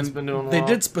 Keenan's And been doing well. they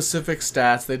did specific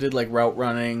stats. They did like route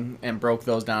running and broke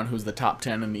those down. Who's the top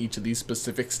 10 in each of these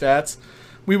specific stats?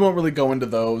 We won't really go into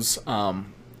those.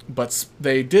 But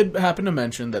they did happen to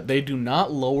mention that they do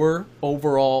not lower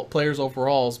players'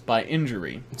 overalls by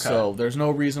injury. So there's no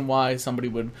reason why somebody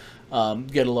would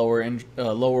get a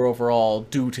lower overall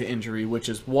due to injury, which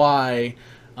is why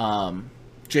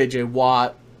J.J.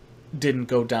 Watt didn't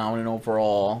go down in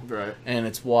overall. Right. And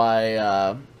it's why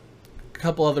a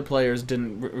couple other players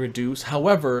didn't reduce.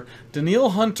 However,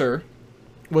 Danielle Hunter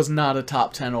was not a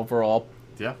top 10 overall,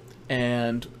 Yeah.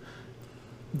 and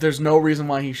there's no reason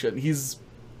why he should.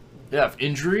 Yeah.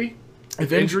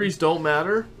 If injuries don't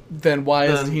matter. Then why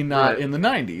is Then, he not right. in the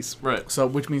 90s? Right. So,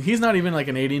 which means he's not even like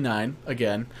an 89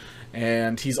 again,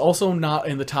 and he's also not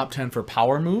in the top 10 for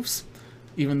power moves,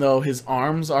 even though his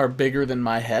arms are bigger than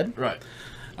my head. Right.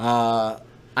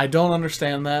 I don't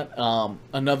understand that.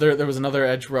 There was another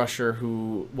edge rusher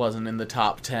who wasn't in the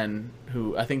top 10.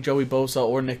 Who I think Joey Bosa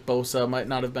or Nick Bosa might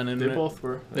not have been in They it both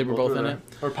were. They were both in there. it?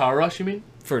 Or Power Rush, you mean?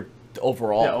 for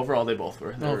overall. Yeah, overall they both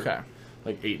were. They were Okay.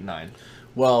 like 8 and 9.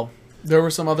 Well, there were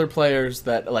some other players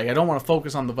that, like, I don't want to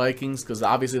focus on the Vikings because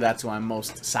obviously that's who I'm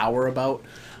most sour about.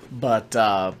 But,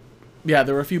 yeah,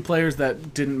 there were a few players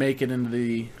that didn't make it into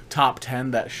the top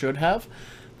 10 that should have.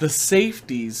 The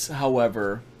safeties,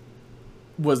 however,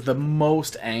 was the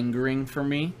most angering for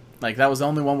me. Like, that was the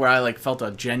only one where I, like, felt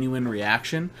a genuine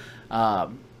reaction.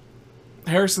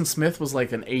 Harrison Smith was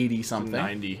like an 80-something.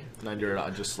 90 or I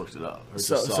just looked it up. Or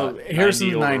So just saw it.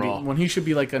 Harrison's 90 overall. when he should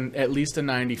be like at least a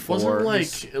 94.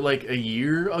 Wasn't like a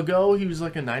year ago he was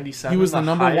like a 97. He was the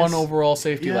number highest? one overall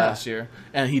safety Yeah. last year,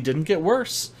 and he didn't get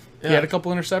worse. He Yeah. had a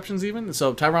couple interceptions even.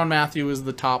 So Tyrann Mathieu is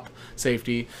the top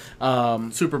safety.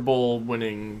 Super Bowl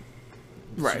winning.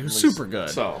 Right, who's super good.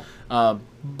 So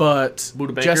But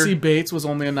Budda Baker? Jesse Bates was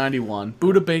only a 91.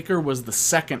 Budda Baker was the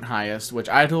second highest, which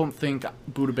I don't think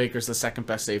Budda Baker's the second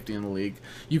best safety in the league.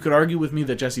 You could argue with me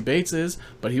that Jesse Bates is,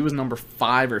 but he was number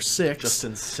 5 or 6.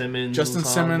 Justin Simmons. Justin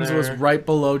Simmons was right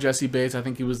below Jesse Bates. I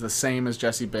think he was the same as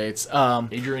Jesse Bates.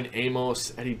 Adrian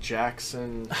Amos, Eddie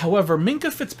Jackson. However,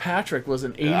 Minka Fitzpatrick was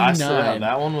an 89. I still have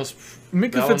that one was.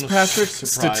 Minka that one was Fitzpatrick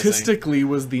surprising. statistically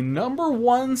was the number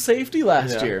 1 safety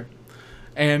last Yeah. year,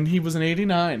 and he was an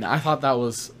 89. I thought that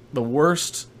was the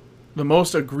worst, the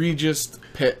most egregious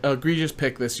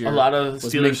pick this year. A lot of was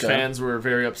Steelers Minka. fans were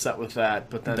very upset with that,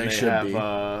 but then They they, should have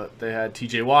be. they had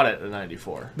T.J. Watt at a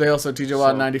 94. They also TJ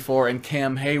Watt So- 94 and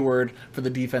Cam Hayward for the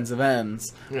defensive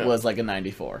ends Yeah. was like a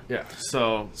 94. Yeah,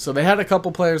 so So they had a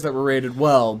couple players that were rated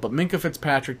well, but Minka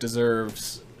Fitzpatrick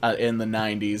deserves in the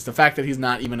 90s. The fact that he's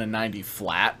not even a 90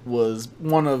 flat was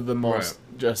one of the most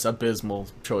just abysmal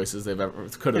choices they've ever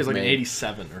could he have was like made. an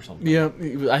 87 or something. Yeah,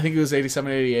 I think it was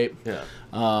 87, 88.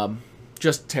 Yeah.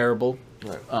 Just terrible.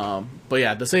 Right. But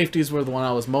yeah, the safeties were the one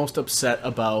I was most upset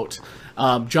about.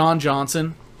 John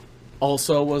Johnson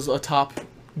also was a top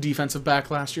defensive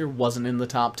back last year, wasn't in the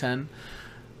top 10.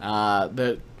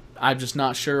 That I'm just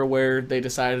not sure where they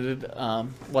decided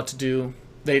what to do.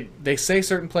 They say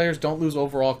certain players don't lose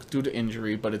overall due to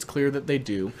injury, but it's clear that they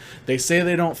do. They say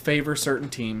they don't favor certain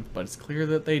teams, but it's clear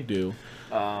that they do.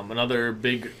 Another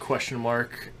big question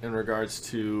mark in regards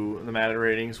to the Madden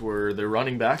ratings were their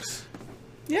running backs.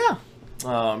 Yeah.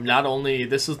 Not only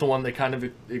this is the one that kind of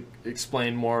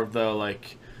explained more of the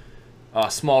like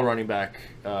small running back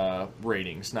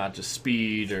ratings, not just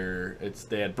speed or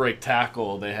they had break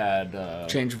tackle, they had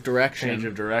Change of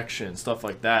direction. stuff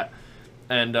like that,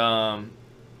 and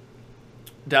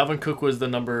Dalvin Cook was the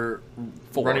number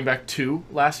 4 running back 2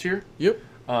 last year. Yep.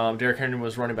 Derrick Henry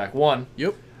was running back 1.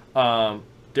 Yep.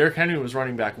 Derrick Henry was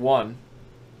running back 1.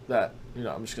 That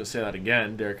I'm just gonna say that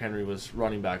again. Derrick Henry was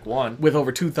running back 1 With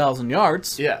over 2,000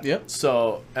 yards. Yeah. Yep.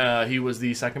 So he was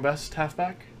the second best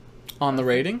halfback. On the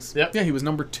ratings. Yep. Yeah, he was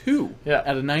number 2. Yeah.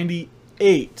 At a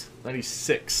 98.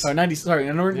 96. Or 90.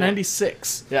 Sorry,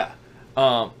 96. Yeah.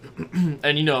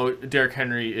 And Derrick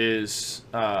Henry is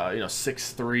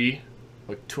 6'3",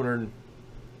 like 200.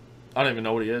 I don't even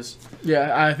know what he is.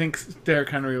 Yeah, I think Derrick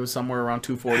Henry was somewhere around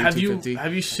 240, 250.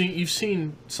 Have you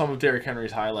seen some of Derrick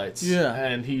Henry's highlights? Yeah.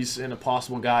 And he's an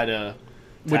impossible guy to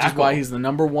Which is tackle. why he's the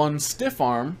 #1 stiff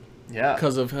arm. Yeah.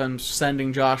 Because of him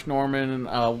sending Josh Norman and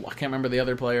I can't remember the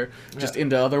other player just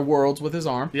into other worlds with his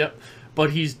arm. Yep.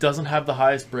 But he doesn't have the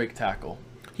highest break tackle.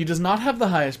 He does not have the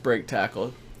highest break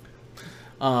tackle.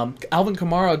 Alvin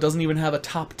Kamara doesn't even have a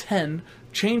top 10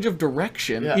 change of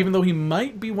direction, even though he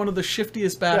might be one of the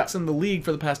shiftiest backs in the league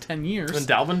for the past 10 years. And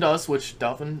Dalvin does, which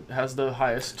Dalvin has the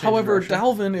highest change However, of direction.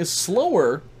 Dalvin is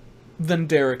slower than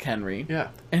Derrick Henry. Yeah.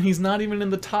 And he's not even in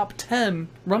the top 10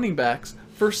 running backs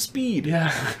for speed.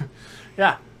 Yeah.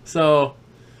 Yeah. So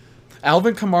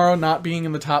Alvin Kamara not being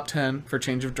in the top 10 for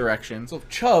change of direction. So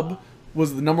Chubb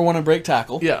was the #1 in break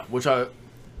tackle. yeah, which I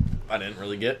didn't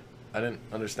really get. I didn't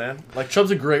understand. Like,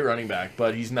 Chubb's a great running back,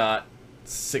 but he's not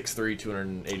 6'3",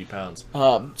 280 pounds.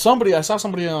 I saw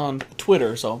somebody on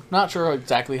Twitter, so not sure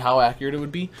exactly how accurate it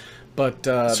would be, but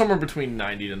Somewhere between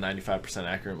 90 to 95%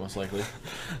 accurate, most likely.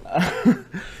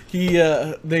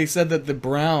 they said that the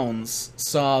Browns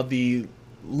saw the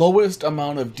lowest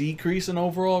amount of decrease in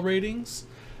overall ratings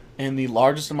and the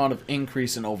largest amount of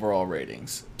increase in overall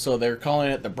ratings. So they're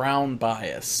calling it the Brown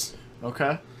bias.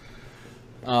 Okay.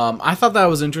 I thought that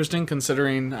was interesting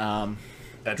considering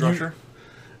Edge rusher?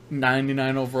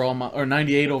 99 overall or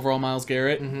 98 overall Myles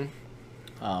Garrett.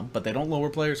 Mm-hmm. But they don't lower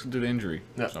players due to injury.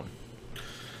 Yeah. So,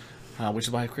 which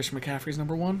is why Christian McCaffrey's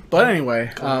 #1. But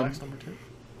anyway, Quarterback's number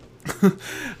 2.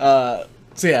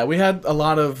 so yeah, we had a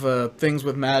lot of things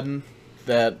with Madden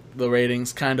that the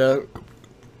ratings kind of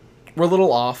were a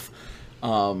little off.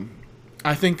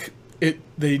 I think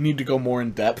they need to go more in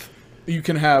depth. You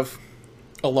can have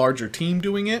a larger team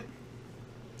doing it,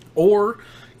 or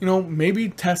maybe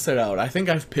test it out. I think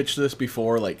I've pitched this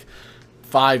before, like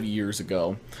 5 years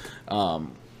ago. Poll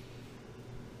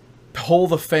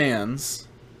the fans,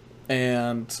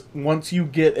 and once you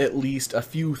get at least a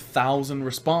few thousand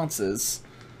responses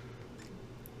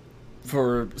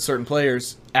for certain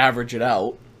players, average it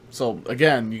out. So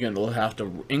again, you're going to have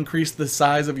to increase the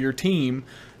size of your team.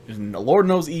 And Lord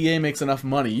knows EA makes enough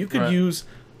money. You could use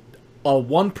a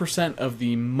 1% of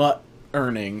the MUT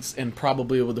earnings and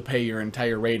probably able to pay your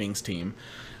entire ratings team.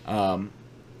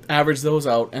 Average those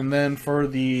out, and then for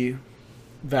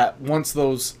once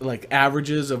those like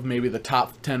averages of maybe the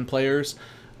top 10 players,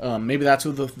 maybe that's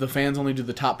who the fans only do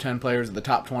the top 10 players or the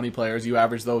top 20 players. You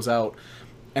average those out,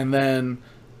 and then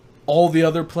all the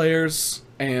other players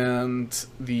and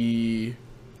the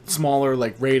smaller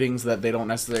like ratings that they don't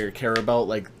necessarily care about,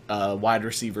 like wide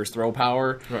receivers throw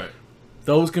power. Right.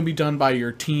 Those can be done by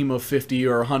your team of 50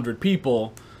 or 100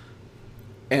 people,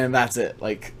 and that's it.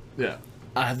 Like, Yeah.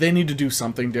 They need to do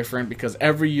something different because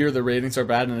every year the ratings are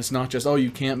bad, and it's not just, you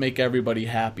can't make everybody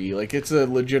happy. Like, it's a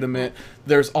legitimate...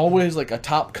 There's always, like, a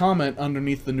top comment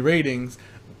underneath the ratings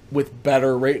with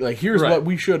better rate. Like, here's what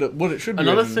it should be.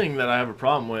 Another thing that I have a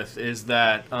problem with is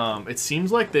that it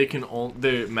seems like they can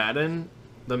the Madden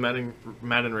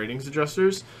ratings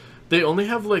adjusters, they only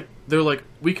have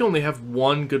we can only have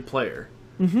one good player.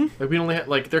 Mm-hmm. Like, we only have,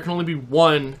 there can only be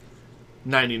one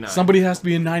 99. Somebody has to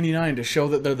be a 99 to show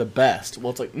that they're the best.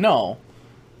 Well, it's like, no.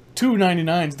 2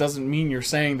 99s doesn't mean you're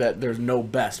saying that there's no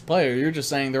best player. You're just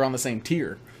saying they're on the same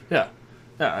tier. Yeah.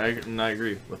 Yeah, I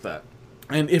agree with that.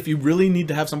 And if you really need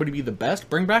to have somebody be the best,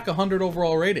 bring back 100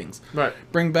 overall ratings. Right.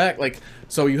 Bring back,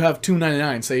 so you have 2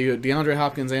 99. Say DeAndre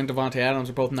Hopkins and Devontae Adams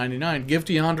are both 99. Give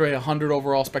DeAndre 100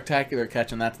 overall spectacular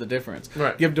catch, and that's the difference.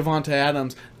 Right. Give Devontae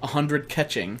Adams 100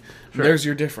 catching. Sure. There's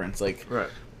your difference. Right.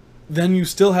 Then you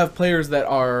still have players that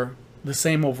are the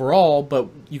same overall, but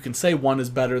you can say one is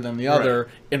better than the other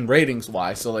in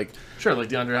ratings-wise. So, Sure,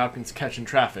 DeAndre Hopkins' catch in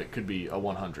traffic could be a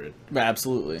 100.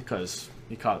 Absolutely. Because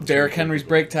he caught... Derrick Henry's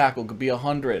break tackle could be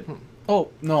 100. Oh,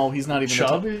 no, he's not even...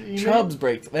 Chubb? Chubb's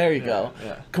break... There you go.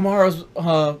 Yeah. Kamara's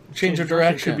change of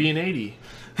direction could be an 80.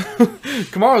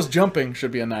 Kamara's jumping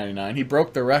should be a 99. He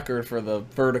broke the record for the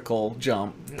vertical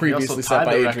jump previously set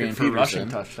by Adrian for rushing Peterson.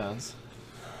 touchdowns.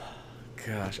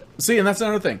 Gosh. See, and that's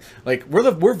another thing.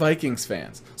 We're Vikings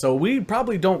fans, so we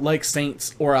probably don't like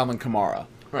Saints or Alvin Kamara.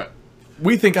 Right.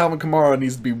 We think Alvin Kamara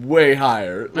needs to be way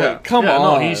higher. Come on.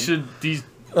 No, he's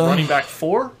running back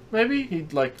 4, maybe?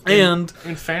 In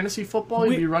fantasy football,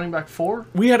 he'd be running back 4?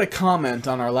 We had a comment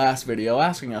on our last video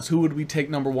asking us who would we take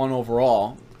 #1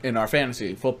 overall in our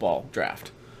fantasy football draft.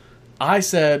 I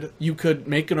said you could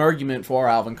make an argument for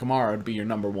Alvin Kamara to be your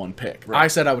number 1 pick. Right. I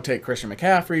said I would take Christian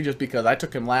McCaffrey just because I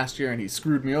took him last year and he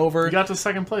screwed me over. You got to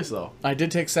second place, though. I did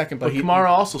take second, But Kamara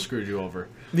also screwed you over.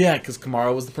 Yeah, because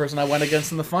Kamara was the person I went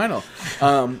against in the final.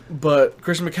 But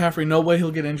Christian McCaffrey, no way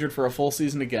he'll get injured for a full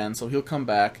season again, so he'll come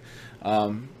back.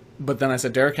 But then I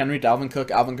said Derrick Henry, Dalvin Cook,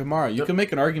 Alvin Kamara. You can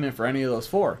make an argument for any of those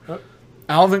 4. Yep.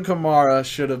 Alvin Kamara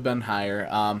should have been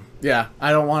higher. Yeah,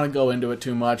 I don't want to go into it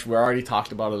too much. We already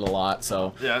talked about it a lot,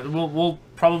 so... Yeah, we'll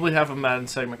probably have a Madden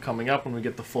segment coming up when we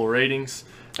get the full ratings.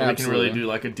 And we can really do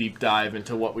like a deep dive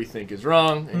into what we think is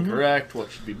wrong, incorrect,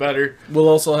 what should be better. We'll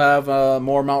also have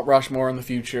more Mount Rushmore in the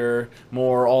future,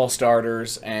 more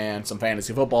All-Starters, and some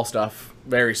fantasy football stuff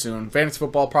very soon. Fantasy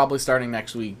football probably starting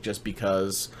next week just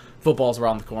because football's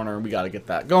around the corner and we got to get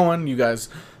that going. You guys,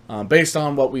 based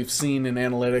on what we've seen in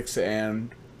analytics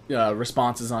and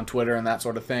responses on Twitter and that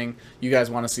sort of thing, you guys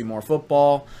want to see more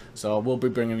football, so we'll be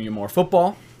bringing you more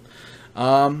football.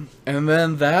 And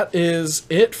then that is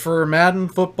it for Madden,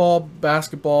 football,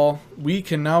 basketball. We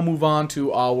can now move on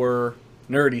to our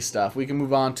nerdy stuff. We can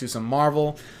move on to some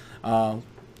Marvel.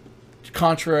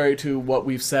 Contrary to what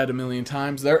we've said a million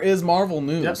times, there is Marvel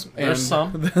news. Yep, there's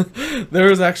some.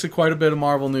 There is actually quite a bit of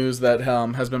Marvel news that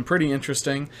has been pretty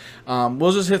interesting.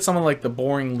 We'll just hit some of like the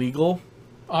boring legal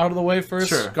out of the way first.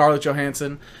 Sure. Scarlett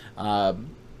Johansson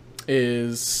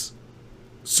is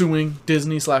suing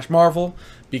Disney/Marvel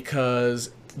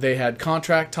because they had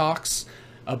contract talks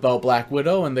about Black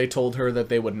Widow, and they told her that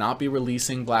they would not be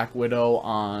releasing Black Widow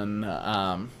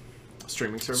on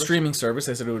Streaming service.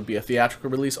 They said it would be a theatrical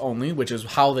release only, which is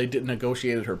how they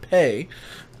negotiated her pay.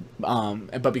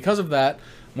 But because of that,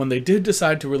 when they did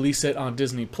decide to release it on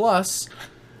Disney Plus,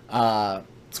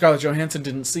 Scarlett Johansson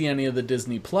didn't see any of the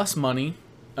Disney Plus money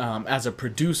as a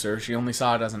producer. She only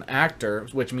saw it as an actor,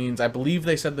 which means I believe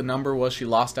they said the number was she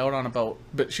lost out on about,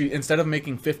 but she, instead of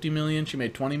making 50 million, she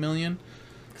made 20 million.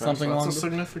 Something so along that's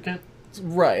significant.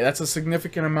 Right, that's a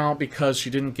significant amount because she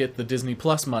didn't get the Disney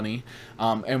Plus money.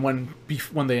 And when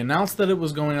they announced that it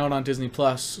was going out on Disney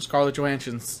Plus, Scarlett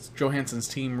Johansson's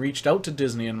team reached out to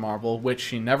Disney and Marvel, which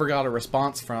she never got a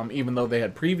response from, even though they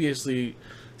had previously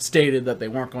stated that they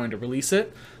weren't going to release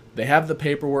it. They have the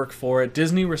paperwork for it.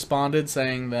 Disney responded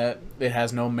saying that it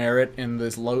has no merit in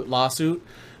this lawsuit,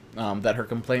 that her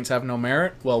complaints have no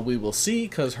merit. Well, we will see,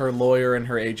 because her lawyer and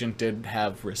her agent did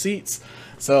have receipts.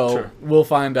 So Sure. We'll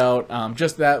find out.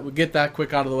 Just that, we'll get that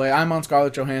quick out of the way. I'm on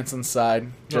Scarlett Johansson's side.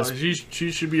 No, she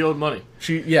should be owed money.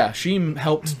 She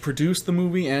helped produce the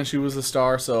movie and she was a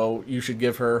star, so you should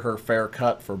give her her fair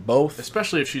cut for both.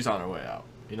 Especially if she's on her way out.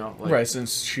 You know, like, Right,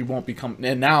 since she won't be coming.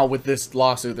 And now with this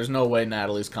lawsuit, there's no way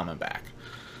Natalie's coming back.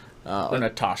 Or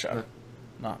Natasha.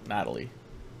 Not Natalie.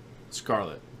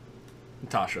 Scarlett.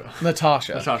 Natasha.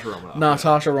 Natasha. Natasha Romanoff.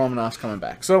 Natasha Romanoff's coming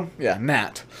back. So, yeah,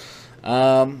 Nat.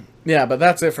 Yeah, but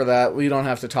that's it for that. We don't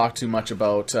have to talk too much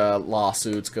about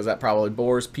lawsuits because that probably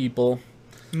bores people.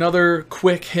 Another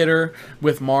quick hitter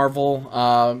with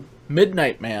Marvel.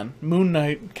 Midnight Man. Moon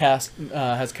Knight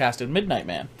has casted Midnight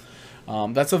Man.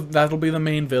 That'll be the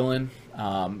main villain.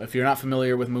 If you're not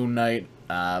familiar with Moon Knight,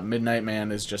 Midnight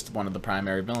Man is just one of the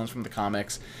primary villains from the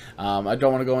comics. I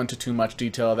don't want to go into too much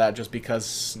detail of that just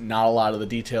because not a lot of the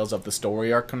details of the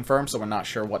story are confirmed, so we're not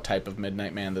sure what type of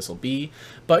Midnight Man this will be.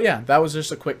 But yeah, that was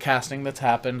just a quick casting that's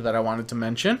happened that I wanted to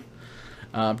mention.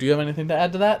 Do you have anything to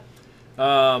add to that?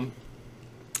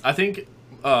 I think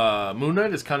Moon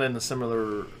Knight is kind of in the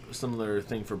similar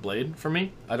thing for Blade for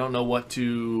me. I don't know what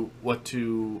to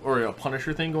or a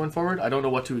Punisher thing going forward. I don't know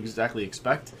what to exactly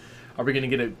expect. Are we going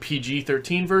to get a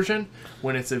PG-13 version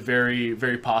when it's a very,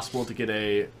 very possible to get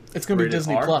a It's going to be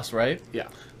Disney R? Plus, right? Yeah.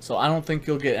 So I don't think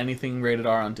you'll get anything rated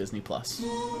R on Disney Plus.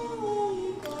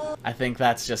 I think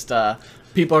that's just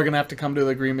people are going to have to come to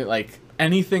the agreement. Like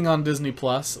anything on Disney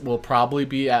Plus will probably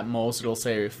be at most it'll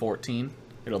say 14.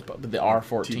 It'll the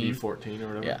R14. TV 14 or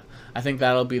whatever. Yeah. I think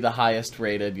that'll be the highest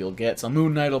rated you'll get. So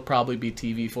Moon Knight will probably be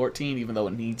TV 14, even though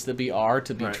it needs to be R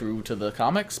to be Right. true to the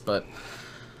comics. But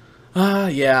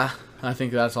yeah, I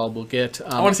think that's all we'll get.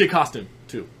 I want to see a costume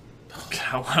too.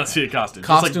 I want to see a costume. Just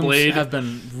Costumes like Blade. have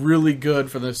been really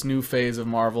good for this new phase of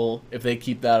Marvel. If they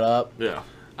keep that up, Yeah.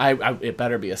 it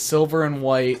better be a silver and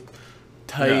white,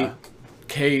 tight Yeah.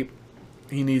 cape.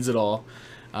 He needs it all.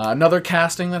 Another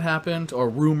casting that happened, or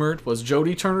rumored, was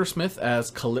Jodie Turner-Smith as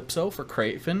Calypso for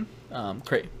Kraven.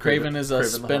 Kraven is a Kraven the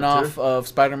spin-off Hunter. of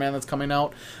Spider-Man that's coming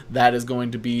out. That is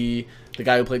going to be... The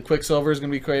guy who played Quicksilver is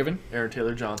going to be Kraven. Aaron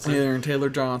Taylor Johnson. Aaron Taylor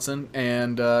Johnson.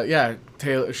 And,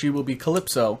 she will be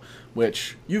Calypso,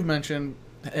 which you've mentioned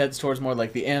heads towards more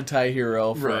like the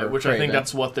anti-hero for Right, which I think Kraven.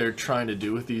 that's what they're trying to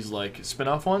do with these like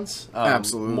spin-off ones.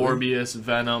 Absolutely. Morbius,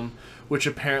 Venom, which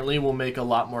apparently will make a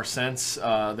lot more sense.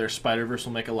 Their Spider-Verse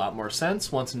will make a lot more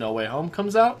sense once No Way Home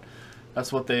comes out.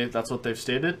 That's what they've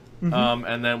stated.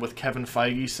 And then with Kevin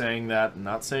Feige saying that,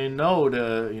 not saying no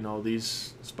to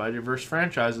these Spider-Verse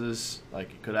franchises, like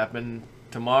it could happen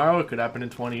tomorrow, it could happen in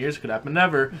 20 years, it could happen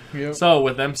never. Yep. So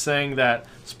with them saying that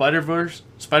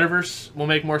Spider-Verse will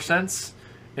make more sense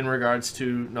in regards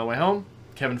to No Way Home,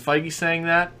 Kevin Feige saying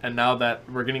that, and now that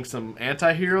we're getting some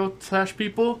anti-hero /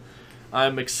 people,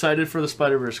 I'm excited for the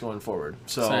Spider-Verse going forward.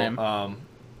 So Same.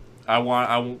 I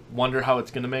wonder how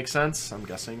it's going to make sense. I'm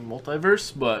guessing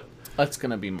multiverse, but That's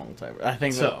gonna be multiverse. I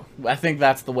think So- I think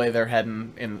that's the way they're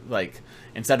heading. In like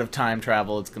instead of time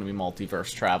travel, it's gonna be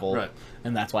multiverse travel, Right.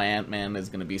 and that's why Ant-Man is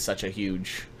gonna be such a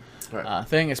huge Right.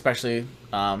 thing. Especially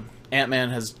Ant-Man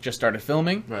has just started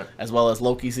filming, Right. as well as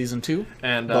Loki season 2.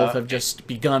 And Both have just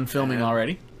begun filming and-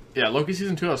 already. yeah, Loki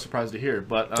season 2 I was surprised to hear,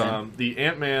 but Same. the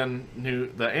Ant-Man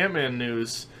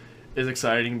news is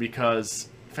exciting because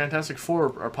Fantastic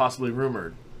Four are possibly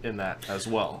rumored in that as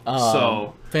well.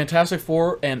 So Fantastic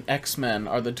Four and X-Men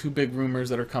are the two big rumors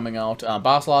that are coming out.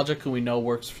 Boss Logic, who we know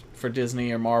works for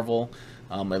Disney or Marvel,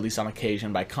 at least on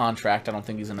occasion by contract. I don't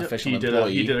think he's an official he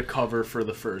employee. did a cover for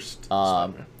the first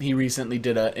Spider-Man. He recently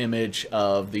did an image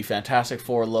of the Fantastic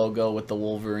Four logo with the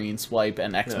Wolverine swipe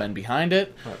and X-Men Yeah. behind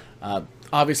it. Right.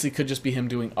 Obviously, could just be him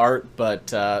doing art,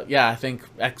 but yeah, I think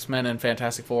X-Men and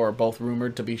Fantastic Four are both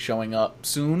rumored to be showing up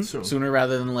sooner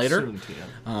rather than later. Soon,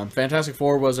 TM. Fantastic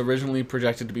Four was originally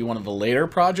projected to be one of the later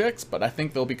projects, but I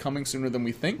think they'll be coming sooner than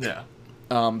we think. Yeah.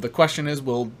 The question is,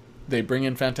 will they bring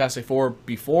in Fantastic Four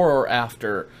before or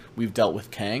after we've dealt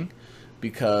with Kang?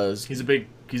 Because He's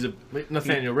a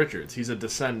Nathaniel Richards. He's a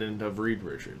descendant of Reed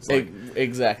Richards.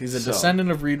 exactly, he's a So-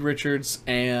 descendant of Reed Richards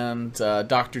and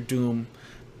Doctor Doom.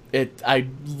 I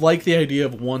like the idea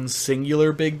of one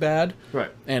singular big bad,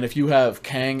 right. and if you have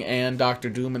Kang and Doctor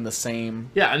Doom in the same,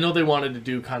 Yeah, I know they wanted to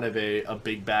do kind of a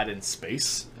big bad in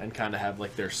space and kind of have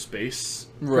like their space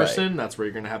Right. person. That's where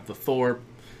you're going to have the Thor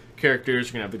characters,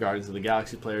 you're going to have the Guardians of the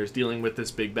Galaxy players dealing with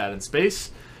this big bad in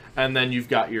space. And then you've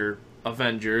got your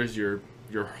Avengers, your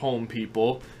home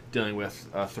people dealing with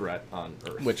a threat on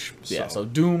Earth. which so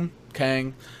Doom,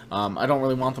 Kang. I don't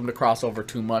really want them to cross over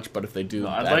too much, but if they do, No,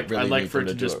 I'd I'd really like need for them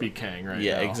it to do just be Kang right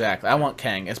Yeah, now. exactly. I want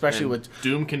Kang, especially And with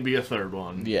Doom can be a third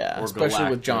one. or especially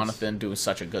with Galactus. Jonathan doing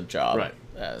such a good job Right.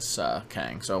 as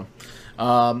Kang. So,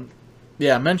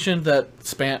 yeah, I mentioned that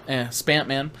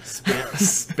Spankman.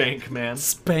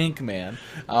 Spankman.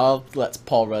 I'll let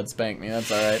Paul Rudd spank me.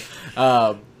 That's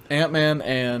all right. Ant-Man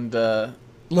and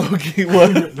Loki.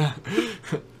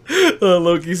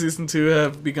 Loki season 2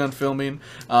 have begun filming.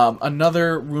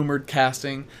 Another rumored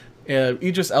casting.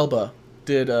 Idris Elba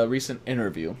did a recent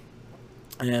interview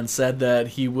and said that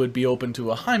he would be open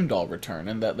to a Heimdall return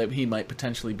and that he might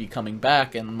potentially be coming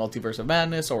back in Multiverse of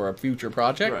Madness or a future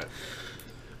project.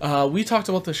 Right. We talked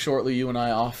about this shortly, you and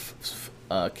I, off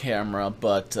camera,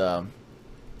 but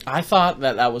I thought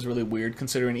that was really weird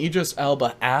considering Idris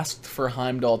Elba asked for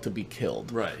Heimdall to be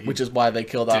killed. Right, he Which is why they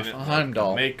killed off Didn't like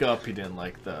Heimdall. the makeup. He didn't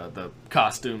like the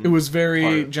costume. It was very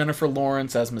part. Jennifer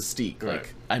Lawrence as Mystique. Right.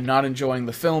 Like, I'm not enjoying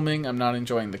the filming. I'm not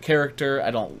enjoying the character.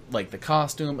 I don't like the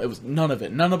costume. It was none of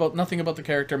it. Nothing about the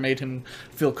character made him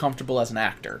feel comfortable as an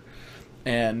actor.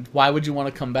 And why would you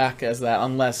want to come back as that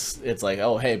unless it's like,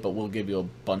 oh, hey, but we'll give you a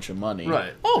bunch of money.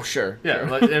 Right. Oh, sure. Yeah, sure.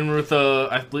 like, and with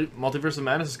I believe Multiverse of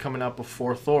Madness is coming out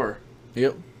before Thor.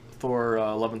 Yep. Thor: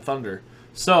 Love and Thunder.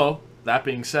 So that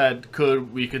being said,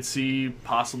 we could see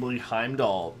possibly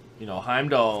Heimdall.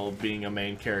 Heimdall being a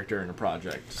main character in a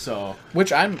project. So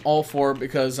Which I'm all for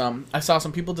because I saw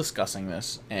some people discussing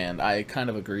this, and I kind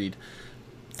of agreed.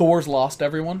 Thor's lost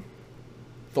everyone.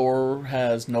 Thor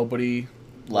has nobody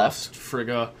left. lost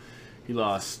Frigga, he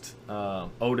lost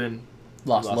Odin,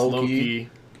 Lost he lost Loki.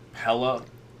 Hela.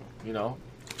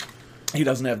 He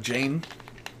doesn't have Jane.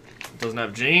 Doesn't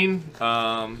have Jane.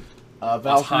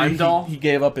 Valkyrie, Heimdall. he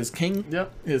gave up his king,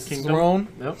 Yep. his Kingdom. throne.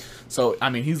 Yep. So, I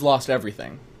mean, he's lost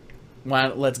everything.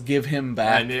 Let's give him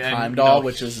back And, Heimdall,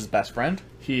 which is his best friend.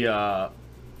 He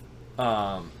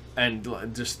and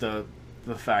just the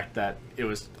fact that it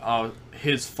was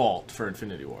his fault for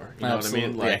Infinity War. You know what I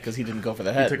mean? yeah, because he didn't go for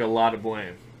the he head. took a lot of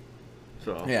blame.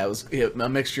 So Yeah, it was a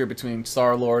mixture between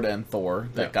Star-Lord and Thor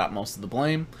that Yeah. got most of the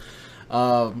blame.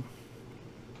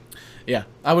 Yeah,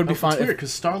 I would be fine. It's weird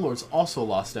because Star Lord's also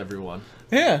lost everyone.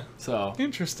 Yeah, So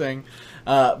interesting.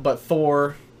 But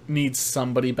Thor needs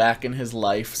somebody back in his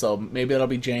life, so maybe that'll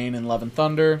be Jane in Love and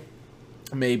Thunder.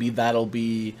 Maybe that'll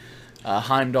be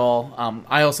Heimdall.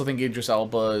 I also think Idris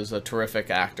Elba is a terrific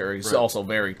actor. He's Right. also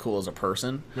very cool as a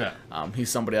person. Yeah. He's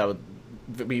somebody I would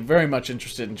be very much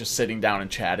interested in just sitting down and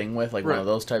chatting with, like one of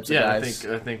those types of Yeah, guys.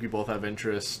 I think we both have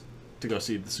interest to go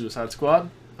see the Suicide Squad.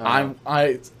 Uh,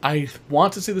 I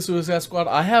want to see the Suicide Squad.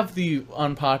 I have the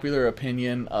unpopular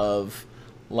opinion of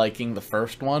liking the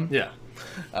first one. yeah.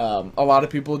 A lot of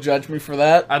people judge me for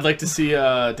that. I'd like to see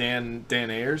Dan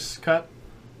Ayers cut.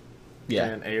 Yeah.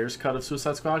 Dan Ayers cut of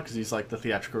Suicide Squad because he's like, the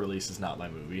theatrical release is not my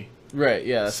movie. Right,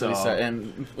 yeah, that's what he So- said.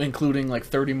 And including like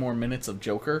 30 more minutes of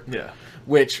Joker. Yeah.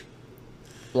 Which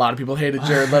a lot of people hated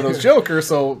Jared Leto's Joker,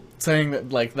 so saying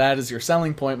that like that is your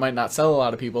selling point might not sell a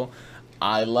lot of people.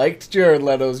 I liked Jared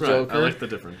Leto's Right. Joker. I like the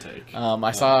different take.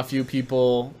 I saw a few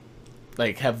people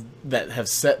like have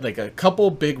set like a couple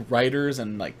big writers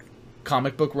and like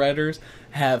comic book writers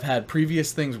have had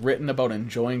previous things written about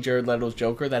enjoying Jared Leto's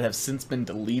Joker that have since been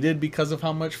deleted because of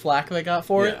how much flack they got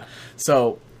for it. Yeah.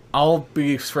 So I'll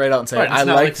be straight out and say Right, it's I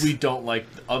not liked. like we don't like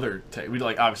the other take. We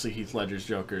like, obviously, Heath Ledger's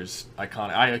Joker's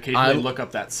iconic. I occasionally look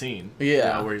up that scene.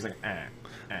 Yeah. Where he's like,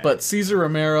 But Cesar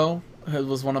Romero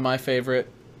was one of my favorite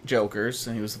Jokers,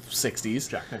 and he was 60s.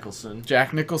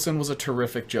 Jack Nicholson was a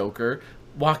terrific Joker.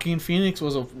 Joaquin Phoenix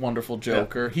was a wonderful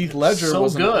Joker. Yeah. Heath Ledger so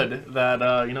was good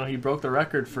that he broke the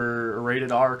record for a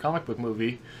rated R comic book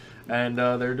movie, and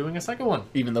they're doing a second one.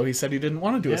 even though he said he didn't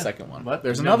want to do a second one. But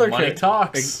there's you know, another money kid,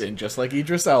 talks. and just like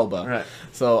Idris Elba. Right.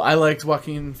 So I liked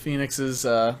Joaquin Phoenix's,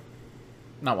 not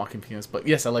Joaquin Phoenix, but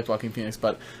yes, I liked Joaquin Phoenix.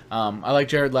 But I like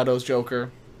Jared Leto's Joker.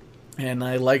 And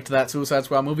I liked that Suicide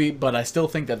Squad movie, but I still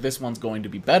think that this one's going to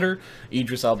be better.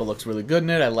 Idris Elba looks really good in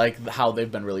it. I like how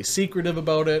they've been really secretive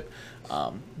about it.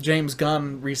 James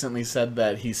Gunn recently said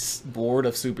that he's bored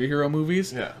of superhero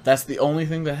movies. Yeah. That's the only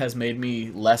thing that has made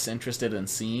me less interested in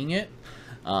seeing it.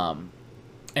 And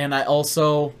I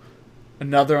also,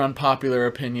 another unpopular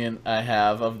opinion I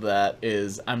have of that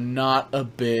is I'm not a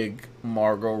big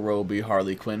Margot Robbie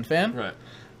Harley Quinn fan.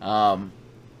 Right.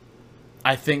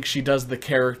 I think she does the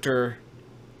character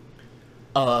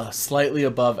slightly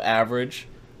above average,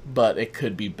 but it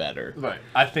could be better. Right.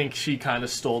 I think she kind of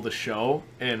stole the show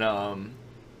in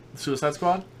Suicide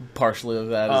Squad. Partially of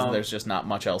that is there's just not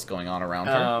much else going on around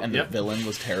her, and the villain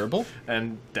was terrible.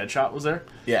 And Deadshot was there.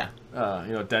 Yeah.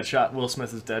 Deadshot. Will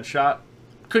Smith is Deadshot.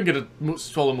 Could get a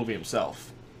solo movie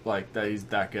himself. Like that, he's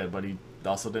that good, but he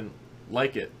also didn't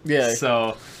like it. Yeah.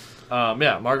 So,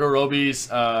 Margot Robbie's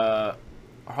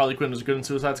Harley Quinn was good in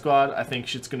Suicide Squad. I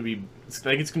think it's gonna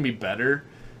be better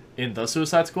in the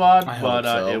Suicide Squad, I but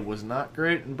hope so. it was not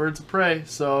great in Birds of Prey.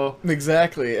 So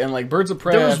Exactly, and like Birds of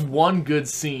Prey, there was one good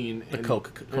scene. The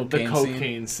in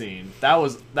cocaine scene. That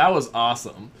was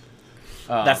awesome.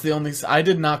 that's the only. I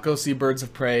did not go see Birds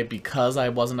of Prey because I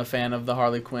wasn't a fan of the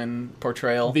Harley Quinn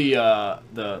portrayal.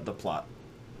 The plot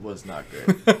was not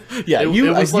great. Yeah, It was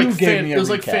you like gave me a it was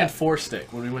like recap.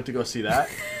 Fanforstic when we went to go see that.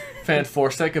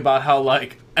 Fanforstic about how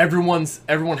like everyone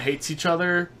hates each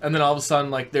other, and then all of a sudden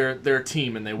like they're a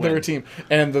team and they win. They're a team,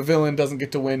 and the villain doesn't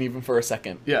get to win even for a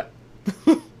second. Yeah,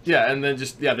 yeah, and then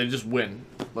they just win,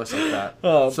 less like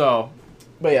that. So,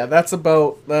 but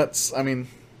yeah, I mean,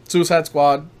 Suicide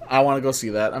Squad. I want to go see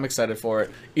that. I'm excited for it.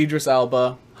 Idris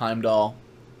Elba, Heimdall.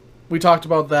 We talked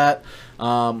about that.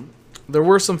 There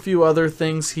were some few other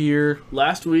things here.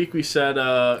 Last week we said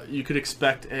you could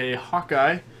expect a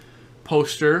Hawkeye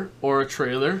poster or a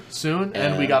trailer soon,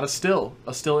 and we got a still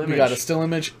image. We got a still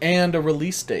image and a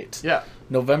release date. Yeah.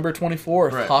 November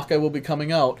 24th, Right. Hawkeye will be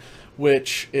coming out,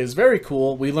 which is very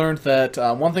cool. We learned that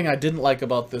one thing I didn't like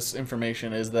about this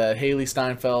information is that Haley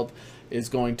Steinfeld is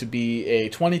going to be a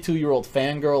 22-year-old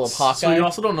fangirl of Hawkeye. So you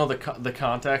also don't know the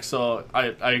context, so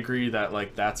I agree that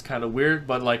like that's kind of weird,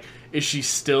 but like is she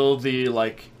still the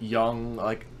like young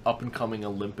like up and coming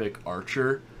Olympic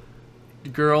archer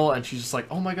girl, and she's just like,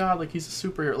 oh my god, like he's a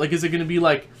superhero? Like is it gonna be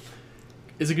like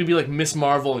Miss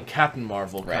Marvel and Captain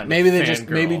Marvel kind Maybe of they fangirl?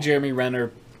 maybe Jeremy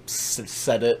Renner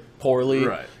said it poorly,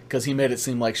 Right. because he made it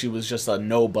seem like she was just a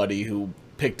nobody who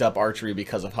picked up archery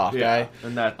because of Hawkeye. Yeah,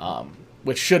 and that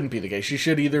Which shouldn't be the case. She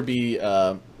should either be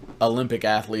Olympic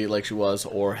athlete like she was,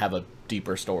 or have a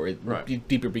deeper story, Right.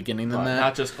 deeper beginning than that.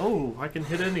 not just I can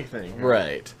hit anything.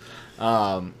 Right.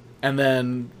 And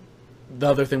then the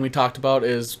other thing we talked about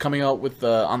is coming out with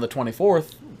on the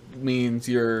 24th means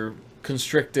you're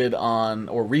constricted on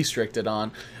or restricted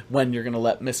on when you're going to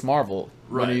let Miss Marvel.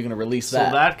 When are Right. you going to release So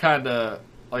that? that kind of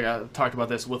like I talked about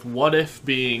this with What If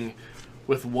being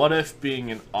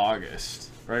in August,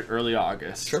 right? Early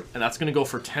August. Sure. And that's going to go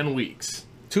for 10 weeks.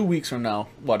 2 weeks from now,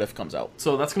 What If comes out.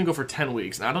 So that's going to go for 10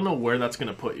 weeks. And I don't know where that's going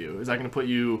to put you. Is that going to put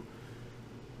you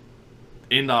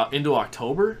into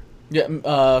October?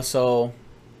 Yeah. So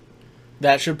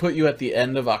That should put you at the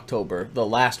end of October, the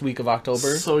last week of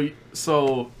October.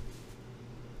 So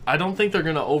I don't think they're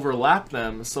gonna overlap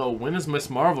them. So when is Miss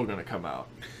Marvel gonna come out?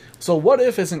 So What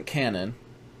If isn't canon,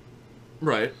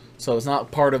 Right. so it's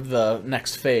not part of the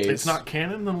next phase. It's not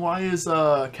canon. Then why is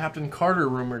Captain Carter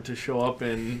rumored to show up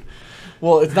in?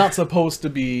 Well, it's not supposed to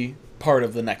be part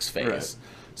of the next phase. Right.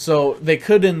 So they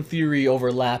could, in theory,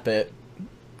 overlap it,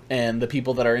 and the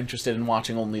people that are interested in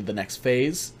watching only the next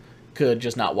phase could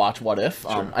just not watch What If.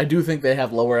 Sure. I do think they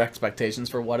have lower expectations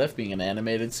for What If being an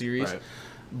animated series, Right.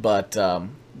 but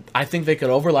I think they could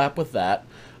overlap with that.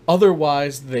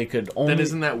 Otherwise, they could only... Then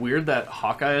isn't that weird that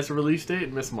Hawkeye has a release date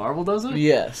and Miss Marvel doesn't?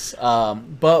 Yes,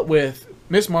 but with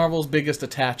Miss Marvel's biggest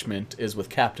attachment is with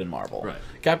Captain Marvel. Right.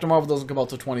 Captain Marvel doesn't come out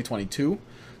till 2022,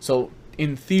 so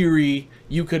in theory,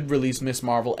 you could release Miss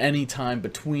Marvel anytime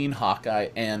between Hawkeye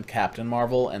and Captain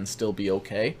Marvel and still be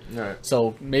okay. Right.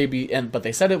 So maybe, but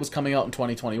they said it was coming out in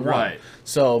 2021. Right.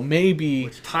 So maybe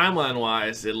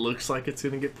Timeline-wise, it looks like it's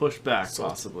going to get pushed back,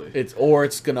 possibly. it's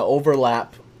going to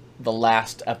overlap the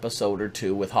last episode or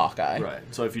two with Hawkeye. Right.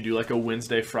 So if you do like a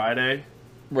Wednesday, Friday,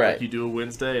 Right. like you do a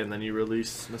Wednesday and then you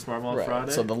release Miss Marvel on Right.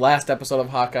 Friday. So the last episode of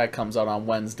Hawkeye comes out on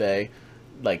Wednesday,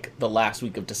 like the last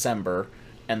week of December,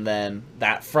 and then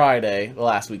that Friday, the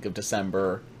last week of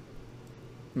December,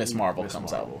 Miss Marvel Miss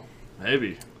comes Marvel.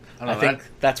 Maybe. I out. don't I know. think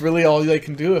that's really all they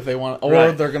can do if they want, or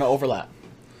Right. they're going to overlap.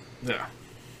 Yeah.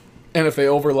 And if they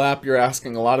overlap, you're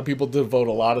asking a lot of people to devote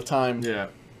a lot of time Yeah.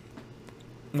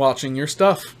 watching your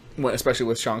stuff, especially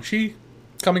with Shang-Chi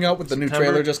coming out with the new September.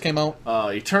 trailer just came out.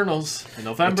 Eternals in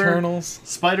November. Eternals.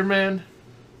 Spider-Man.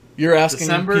 You're asking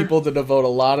December. people to devote a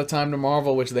lot of time to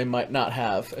Marvel, which they might not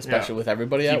have, especially Yeah. with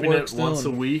everybody at Keeping work it still. once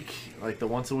a week. Like the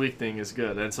once a week thing is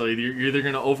good. And so you're either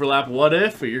going to overlap What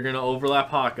If or you're going to overlap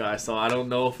Hawkeye. So I don't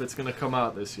know if it's going to come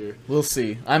out this year. We'll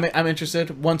see. I'm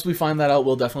interested. Once we find that out,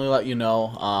 we'll definitely let you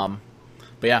know.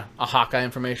 But yeah, a Hawkeye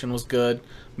information was good.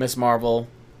 Miss Marvel,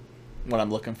 what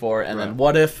I'm looking for, and then Right.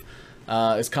 What If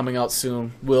is coming out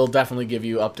soon. We'll definitely give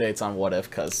you updates on What If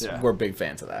because Yeah. we're big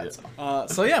fans of that.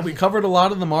 So yeah, we covered a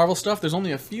lot of the Marvel stuff. There's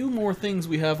only a few more things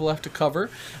we have left to cover.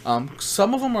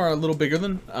 Some of them are a little bigger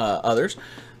than others.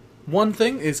 One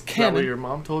thing is Is that what canon. your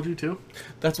mom told you too?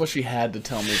 That's what she had to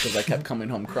tell me because I kept coming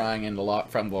home crying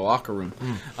from the locker room.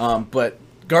 Hmm. But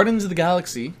Guardians of the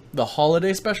Galaxy, the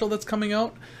holiday special that's coming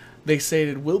out, they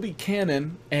stated will be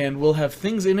canon and will have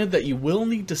things in it that you will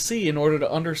need to see in order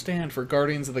to understand for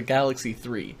Guardians of the Galaxy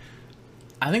 3.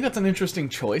 I think that's an interesting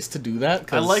choice to do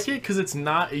that. I like it because it's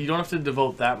not. You don't have to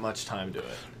devote that much time to it.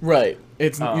 Right. You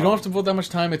don't have to devote that much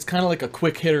time. It's kind of like a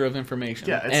quick hitter of information.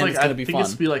 Yeah, it's and like it's gonna I be think fun.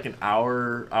 it's be like an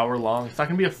hour long. It's not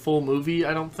gonna be a full movie,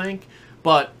 I don't think.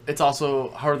 But it's also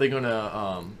how are they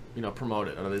gonna promote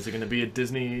it? Is it gonna be a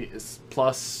Disney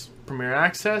Plus Premiere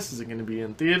Access? Is it gonna be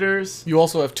in theaters? You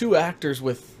also have two actors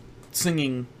with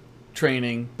singing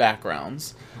training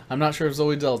backgrounds. I'm not sure if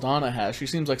Zoe Saldana has. She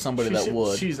seems like somebody that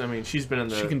would. She's been in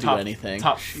the She can do top, anything.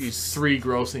 top She's- 3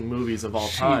 grossing movies of all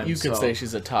time. You could so- say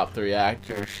she's a top 3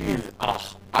 actor. She's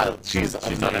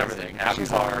done everything.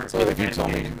 Avatar, So if you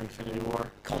told me Infinity War.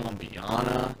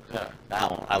 Columbiana, Yeah.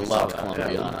 that one, I We saw love that,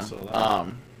 yeah, Columbiana. we saw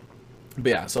that. But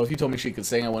yeah, so if you told me she could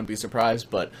sing, I wouldn't be surprised.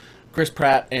 But Chris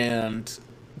Pratt and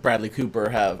Bradley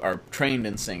Cooper are trained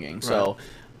in singing, so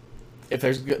if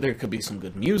there could be some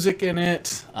good music in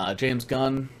it. James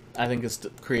Gunn, I think, is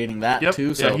creating that Yep.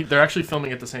 too. So Yeah, they're actually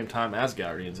filming at the same time as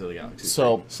Guardians of the Galaxy.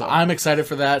 So I'm excited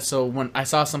for that. So when I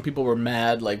saw some people were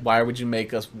mad, like, why would you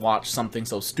make us watch something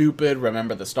so stupid?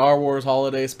 Remember the Star Wars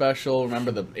holiday special?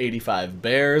 Remember the 85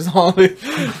 Bears holiday?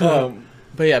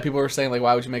 But yeah, people were saying, like,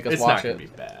 why would you make us It's watch not it? gonna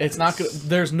be bad. It's not good.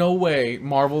 There's no way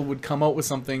Marvel would come out with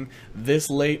something this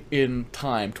late in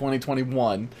time,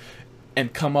 2021,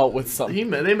 and come out with something.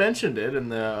 They mentioned it in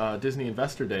the Disney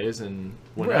Investor Days and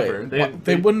whenever. Right.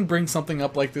 They wouldn't bring something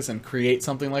up like this and create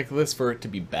something like this for it to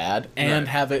be bad and Right.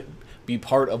 have it be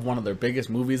part of one of their biggest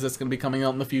movies that's going to be coming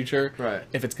out in the future. Right.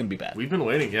 If it's going to be bad. We've been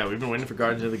waiting. Yeah, we've been waiting for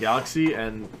Guardians of the Galaxy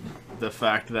and the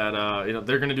fact that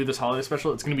they're going to do this holiday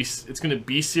special. It's going to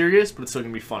be serious, but it's still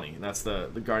going to be funny. And that's the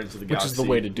Guardians of the Galaxy Which is the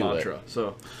way to do mantra. it.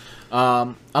 So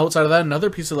Outside of that, another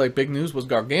piece of like big news was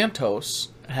Gargantos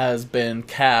has been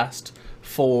cast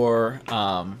for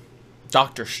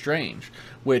Doctor Strange,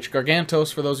 which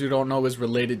Gargantos, for those who don't know, is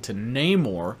related to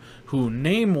Namor, who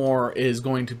Namor is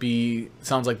going to be,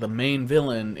 sounds like the main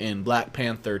villain in Black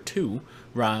Panther 2,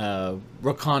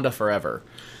 Wakanda Forever.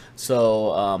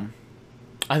 So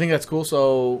I think that's cool.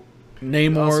 So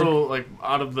Namor... also, like,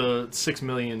 out of the 6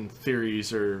 million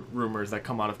theories or rumors that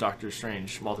come out of Doctor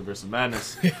Strange, Multiverse of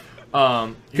Madness,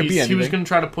 Could be he was anything. going to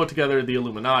try to put together the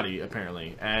Illuminati,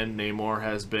 apparently, and Namor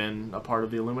has been a part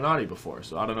of the Illuminati before,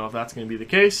 so I don't know if that's going to be the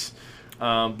case.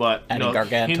 But Adding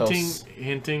Gargantos.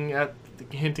 hinting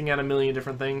at a million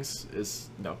different things is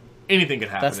anything could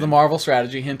happen. That's the Marvel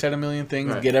strategy. Hint at a million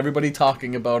things, Right. get everybody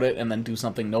talking about it, and then do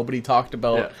something nobody talked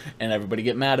about, Yeah. and everybody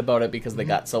get mad about it because they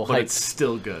got so but hyped. it's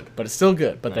still good. But it's still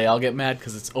good. But they all get mad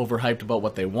because it's overhyped about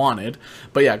what they wanted.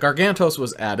 But yeah, Gargantos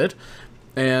was added,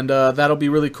 and that'll be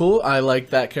really cool. I like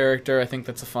that character. I think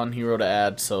that's a fun hero to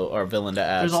add, or villain to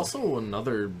add. There's so- also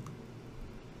another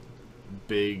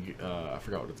big, I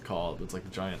forgot what it's called. It's like the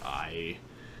giant eye,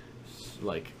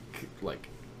 like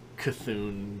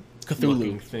Cthulhu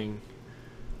looking thing.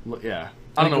 Yeah,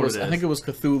 I don't know what it is. I think it was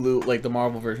Cthulhu, like the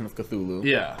Marvel version of Cthulhu.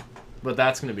 Yeah, but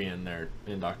that's going to be in there.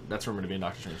 That's rumored to be in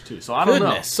Doctor Strange too. So I don't know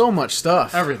Goodness, so much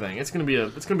stuff. everything. It's going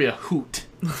to be a hoot.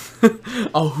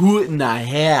 A hoot and a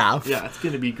half. Yeah, it's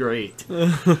going to be great.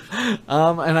 And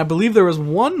I believe there was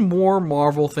one more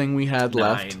Marvel thing we had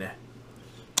left. 9.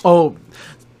 Oh,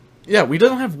 Yeah, we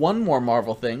don't have one more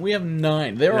Marvel thing. We have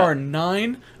 9. There Yeah. are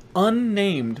 9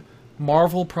 unnamed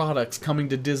Marvel products coming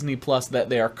to Disney Plus that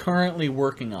they are currently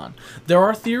working on. There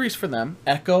are theories for them.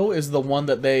 Echo is the one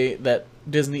that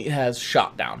Disney has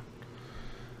shot down.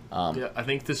 Yeah, I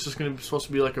think this is going to be supposed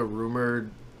to be like a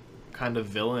rumored kind of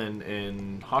villain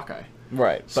in Hawkeye.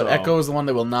 Right, So- but Echo is the one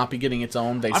that will not be getting its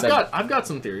own. They said I've got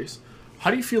some theories. How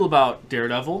do you feel about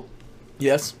Daredevil,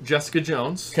 yes. Jessica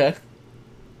Jones, Okay.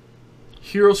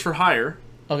 Heroes for Hire,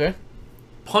 Okay.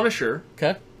 Punisher?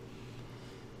 Okay.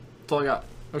 That's all I got.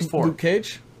 There's 4. Luke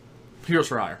Cage. Heroes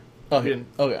for Hire. Okay. In-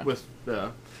 Okay. With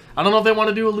I don't know if they want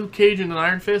to do a Luke Cage and an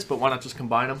Iron Fist, but why not just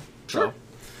combine them? Sure.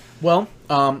 Well,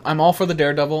 I'm all for the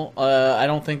Daredevil. I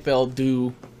don't think they'll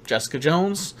do Jessica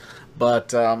Jones,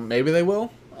 but maybe they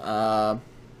will.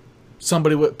 Some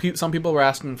people were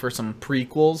asking for some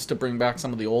prequels to bring back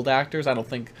some of the old actors. I don't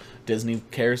think Disney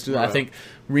cares to do that. I Right. think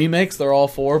remakes they're all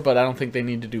for, but I don't think they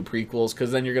need to do prequels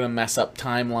because then you're gonna mess up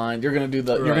timeline. You're gonna you're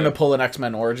gonna Right. pull an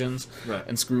X-Men Origins Right.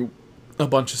 and screw a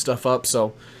bunch of stuff up.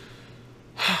 So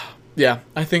yeah,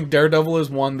 I think Daredevil is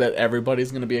one that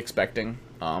everybody's gonna be expecting.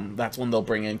 That's when they'll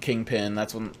bring in Kingpin.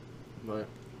 That's when But,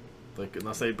 like,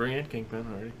 unless they bring in Kingpin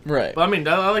already. right. But I mean,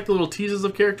 I like the little teases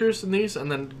of characters in these,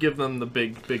 and then give them the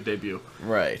big debut.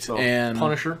 Right. So and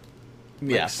Punisher.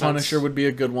 yeah, makes sense. Punisher would be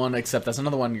a good one, except that's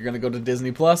another one. You're going to go to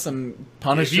Disney Plus and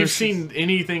Punisher. If you've seen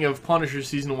anything of Punisher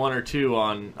season 1 or 2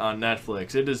 on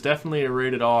Netflix, it is definitely a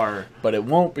rated R. But it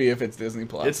won't be if it's Disney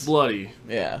Plus. It's bloody.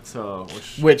 Yeah. So,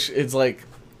 Which is like,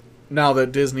 now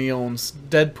that Disney owns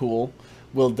Deadpool,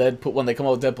 will Deadpool, when they come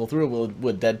out with Deadpool 3,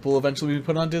 would Deadpool eventually be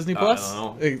put on Disney Plus?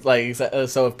 don't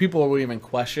So if people were even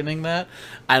questioning that,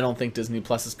 I don't think Disney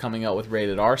Plus is coming out with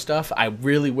rated R stuff. I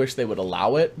really wish they would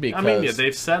allow it because I mean, yeah,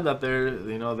 they've said that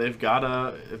they've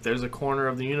got if there's a corner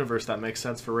of the universe that makes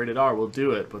sense for rated R, we'll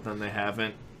do it. But then they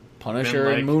haven't. Punisher been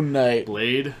and like Moon Knight,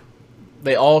 Blade.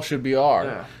 they all should be R.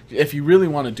 Yeah. If you really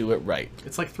want to do it right.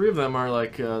 It's like 3 of them are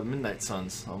like Midnight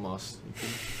Suns almost.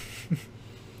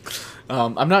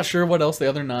 I'm not sure what else the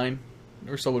other 9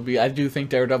 or so would be. I do think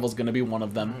Daredevil's going to be one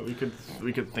of them.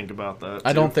 We could think about that.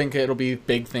 I too. don't think it'll be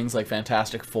big things like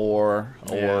Fantastic Four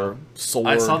or Yeah. Sword.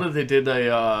 I saw that they did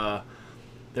a.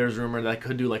 There's rumor that I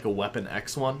could do like a Weapon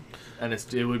X one, and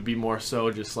it would be more so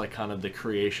just like kind of the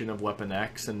creation of Weapon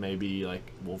X and maybe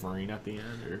like Wolverine at the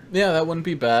end or. Yeah, that wouldn't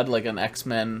be bad. Like an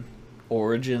X-Men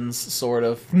Origins sort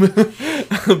of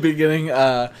beginning.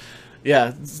 Could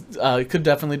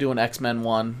definitely do an X-Men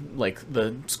one. Like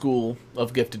the School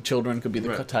of Gifted Children could be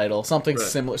the Right. title. Something Right.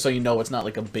 similar, so you know it's not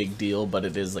like a big deal, but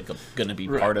it is like going to be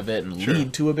Right. part of it and Sure.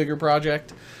 lead to a bigger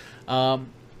project.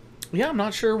 Yeah, I'm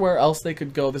not sure where else they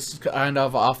could go. This is kind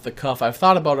of off the cuff. I've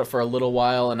thought about it for a little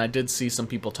while, and I did see some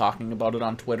people talking about it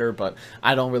on Twitter, but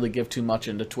I don't really give too much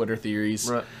into Twitter theories.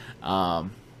 Right.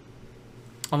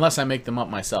 Unless I make them up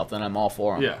myself, then I'm all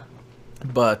for them. Yeah.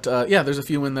 But, there's a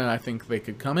few in there I think they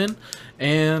could come in.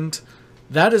 And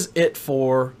that is it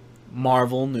for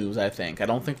Marvel news, I think. I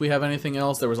don't think we have anything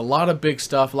else. There was a lot of big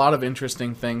stuff, a lot of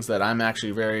interesting things that I'm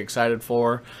actually very excited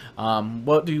for.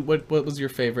 What was your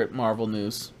favorite Marvel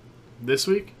news? This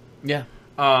week, Yeah.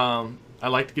 I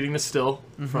liked getting the still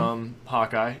Mm-hmm. from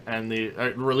Hawkeye and the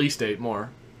release date more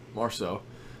so.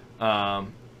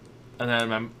 And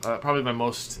then probably my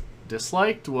most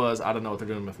disliked was I don't know what they're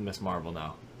doing with Miss Marvel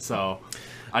now. So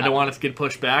I don't want it to get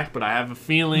pushed back, but I have a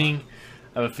feeling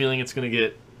it's going to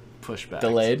get pushed back.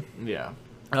 Delayed? Yeah.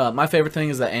 My favorite thing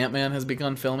is that Ant-Man has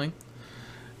begun filming.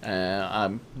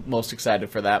 I'm most excited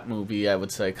for that movie, I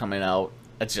would say, coming out.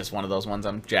 It's just one of those ones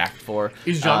I'm jacked for.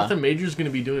 Is Jonathan Majors going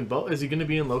to be doing both? Is he going to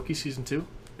be in Loki season 2?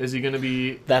 Is he going to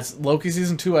be... That's Loki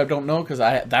season 2. I don't know because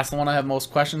that's the one I have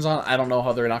most questions on. I don't know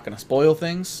how they're not going to spoil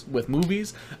things with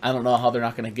movies. I don't know how they're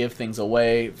not going to give things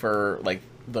away for like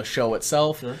the show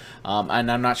itself. Sure.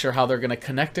 And I'm not sure how they're going to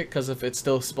connect it because if it's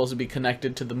still supposed to be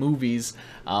connected to the movies,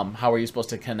 how are you supposed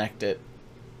to connect it?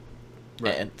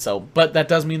 Right. And so, but that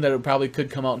does mean that it probably could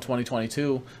come out in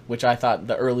 2022, which I thought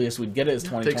the earliest we'd get it is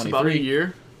 2023. Takes about a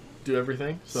year. Do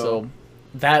everything. So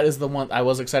that is the one I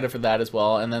was excited for that as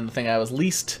well. And then the thing I was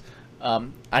least,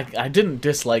 I didn't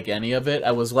dislike any of it.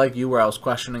 I was like you, where I was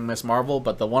questioning Miss Marvel,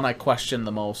 but the one I questioned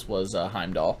the most was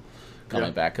Heimdall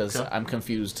coming back because I'm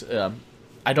confused.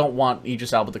 I don't want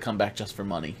Idris Elba to come back just for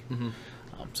money.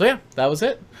 So yeah, that was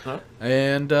it.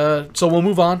 And so we'll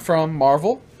move on from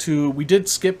Marvel to, we did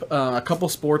skip a couple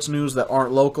sports news that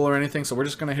aren't local or anything, so we're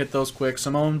just going to hit those quick.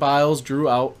 Simone Biles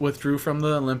withdrew from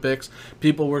the Olympics.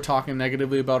 People were talking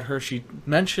negatively about her. She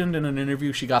mentioned in an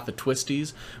interview she got the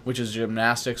twisties, which is a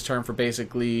gymnastics term for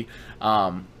basically...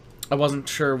 I wasn't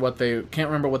sure can't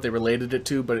remember what they related it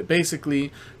to, but it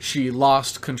basically, she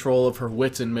lost control of her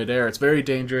wits in midair. It's very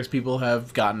dangerous. People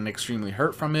have gotten extremely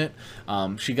hurt from it.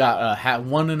 She got a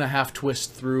 1.5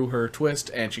 twist through her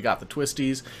twist, and she got the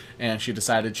twisties, and she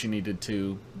decided she needed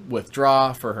to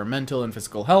withdraw for her mental and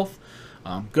physical health.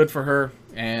 Good for her,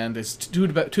 and it's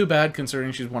too bad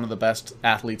considering she's one of the best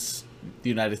athletes the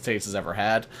United States has ever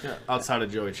had. Yeah, outside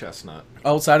of Joey Chestnut.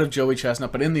 Outside of Joey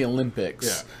Chestnut, but in the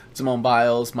Olympics, Simone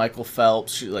Biles, Michael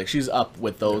Phelps, she's up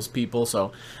with those people.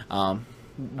 So,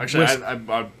 actually,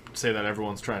 I'd say that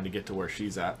everyone's trying to get to where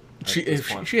she's at.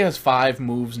 She has 5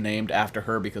 moves named after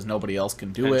her because nobody else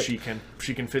can do it. She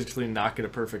can physically not get a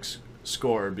perfect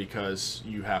score because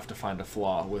you have to find a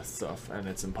flaw with stuff, and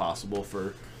it's impossible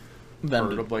for them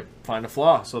to like find a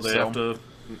flaw. So they have to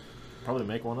probably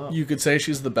make one up. You could say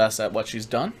she's the best at what she's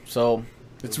done. So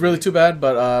it's really too bad,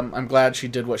 but I'm glad she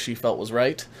did what she felt was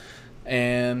right.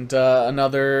 And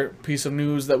another piece of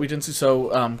news that we didn't see.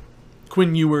 So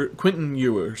Quentin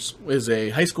Ewers is a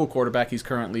high school quarterback. He's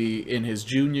currently in his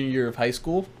junior year of high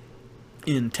school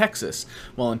in Texas.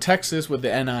 Well, in Texas, with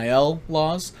the NIL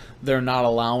laws, they're not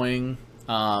allowing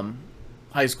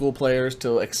high school players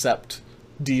to accept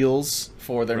deals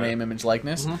for their name, image,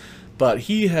 likeness. But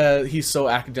he's so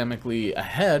academically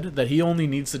ahead that he only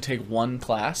needs to take 1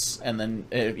 class, and then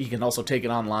he can also take it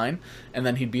online, and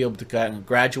then he'd be able to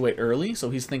graduate early. So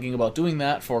he's thinking about doing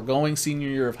that, foregoing senior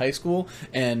year of high school,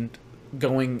 and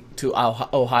going to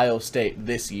Ohio State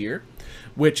this year.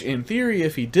 Which, in theory,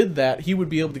 if he did that, he would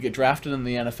be able to get drafted in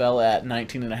the NFL at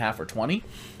 19.5 or 20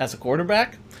 as a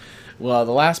quarterback. Well,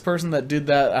 the last person that did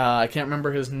that, I can't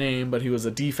remember his name, but he was a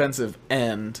defensive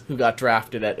end who got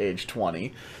drafted at age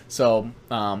 20. So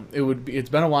it's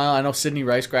been a while. I know Sidney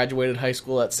Rice graduated high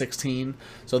school at 16.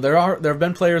 So there have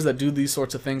been players that do these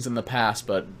sorts of things in the past,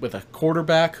 but with a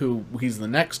quarterback he's the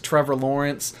next Trevor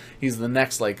Lawrence, he's the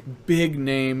next like big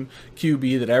name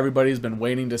QB that everybody's been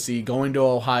waiting to see going to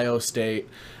Ohio State.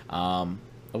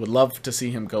 I would love to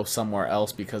see him go somewhere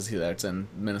else because that's in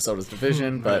Minnesota's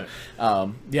division. But,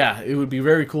 yeah, it would be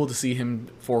very cool to see him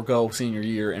forego senior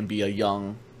year and be a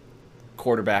young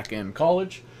quarterback in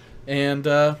college. And,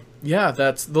 yeah,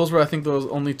 those were, I think, those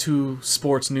only 2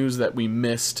 sports news that we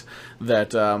missed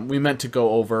that we meant to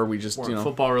go over. We just, weren't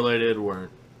football-related,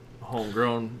 weren't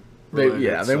homegrown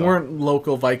related. They weren't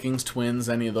local Vikings, Twins,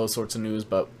 any of those sorts of news,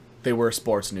 but they were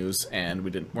sports news, and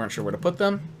weren't sure where to put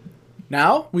them.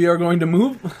 Now we're going to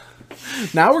move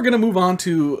on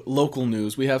to local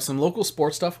news. We have some local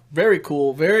sports stuff. Very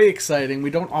cool, very exciting. We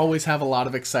don't always have a lot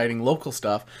of exciting local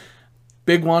stuff.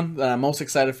 Big one that I'm most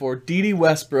excited for, Dede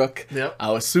Westbrook. Yep.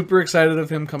 I was super excited of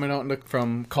him coming out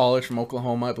from college from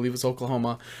Oklahoma. I believe it's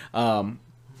Oklahoma.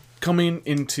 Coming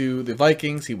into the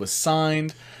Vikings, he was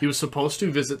signed. He was supposed to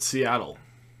visit Seattle.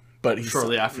 But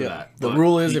shortly after that. The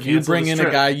rule is if you bring in a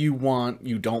guy you want,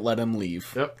 you don't let him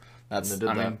leave. Yep.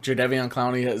 Jadeveon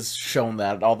Clowney has shown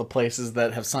that. All the places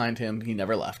that have signed him, he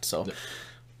never left. So,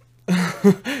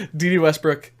 Dede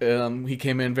Westbrook, he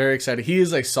came in very excited. He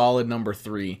is a solid number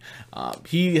 3.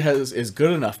 He is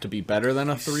good enough to be better than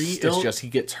a 3. It's just he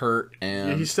gets hurt,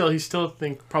 and he's still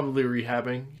think probably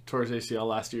rehabbing towards ACL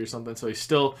last year or something. So he's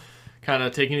still kind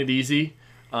of taking it easy.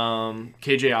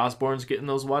 KJ Osborne's getting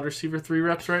those wide receiver 3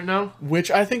 reps right now, which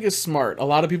I think is smart. A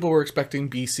lot of people were expecting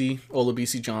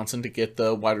Olabisi Johnson to get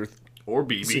the or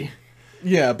BB.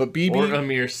 Yeah, but BB or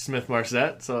Amir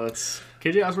Smith-Marset. So it's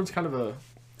KJ Osborne's kind of a.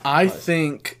 I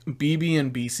think BB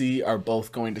and BC are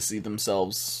both going to see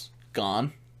themselves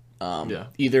gone.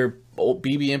 Either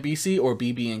BB and BC or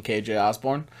BB and KJ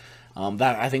Osborne.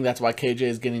 I think that's why KJ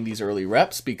is getting these early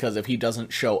reps, because if he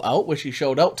doesn't show out, which he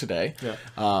showed out today,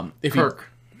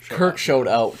 Kirk showed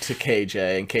out to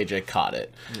KJ, and KJ caught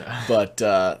it. Yeah.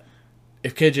 But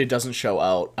if KJ doesn't show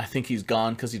out, I think he's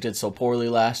gone because he did so poorly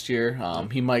last year.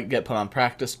 He might get put on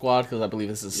practice squad because I believe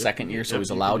this is his second year, so he's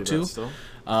allowed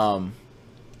to.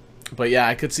 But yeah,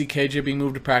 I could see KJ being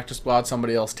moved to practice squad,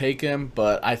 somebody else take him.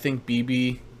 But I think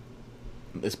BB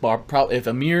is probably, if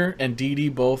Amir and Didi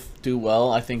both do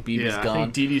well, I think BB's gone. I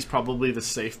think Didi's probably the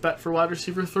safe bet for wide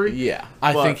receiver 3. Yeah,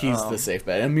 I think he's the safe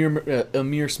bet.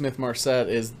 Amir Smith-Marset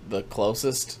is the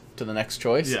closest to the next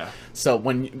choice. Yeah. So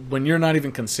when you're not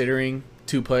even considering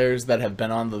two players that have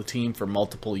been on the team for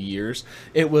multiple years,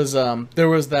 it was there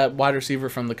was that wide receiver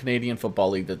from the Canadian Football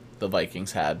League that the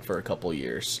Vikings had for a couple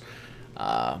years.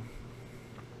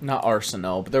 Not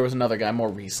Arsenault, but there was another guy more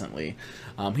recently.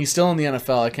 He's still in the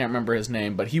NFL. I can't remember his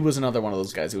name, but he was another one of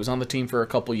those guys. He was on the team for a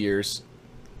couple years,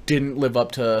 didn't live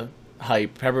up to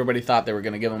hype. Everybody thought they were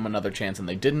going to give him another chance, and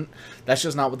they didn't. That's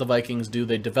just not what the Vikings do.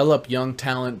 They develop young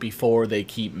talent before they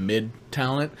keep mid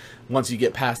talent. Once you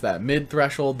get past that mid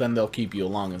threshold, then they'll keep you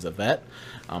along as a vet.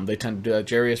 They tend to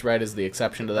Jarius Wright is the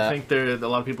exception to that. I think a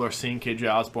lot of people are seeing KJ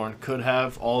Osborne could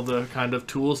have all the kind of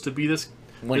tools to be this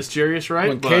Jarius Wright.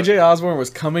 When KJ Osborne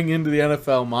was coming into the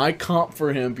NFL, my comp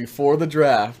for him before the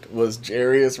draft was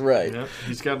Jarius Wright. Yep.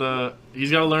 He's got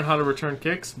to learn how to return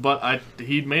kicks, but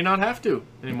he may not have to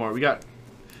anymore. We got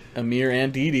Amir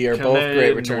and Didi are Kene, both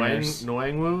great returners.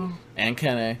 Nwangwu. And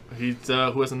Kene. He's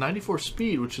who has a 94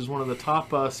 speed, which is one of the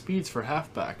top speeds for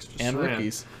halfbacks. And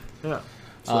rookies. Yeah.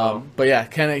 So, but yeah,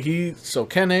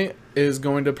 Kene is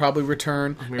going to probably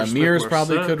return. Amir's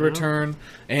probably could return,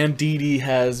 and Didi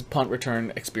has punt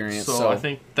return experience. So I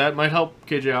think that might help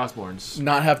KJ Osborne's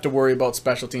not have to worry about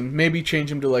special team. Maybe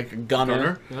change him to like a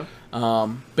gunner.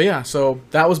 Yeah. But yeah, so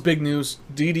that was big news.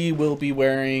 Didi will be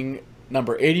wearing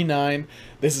number 89.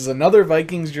 This is another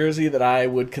Vikings jersey that I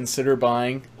would consider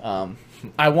buying.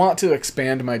 I want to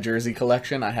expand my jersey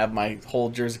collection. I have my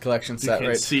whole jersey collection set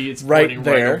right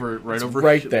there.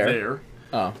 Right there.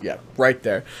 Oh, yeah, right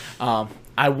there.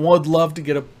 I would love to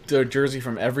get a jersey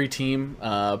from every team.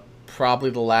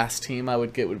 Probably the last team I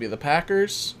would get would be the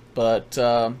Packers. But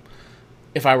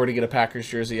if I were to get a Packers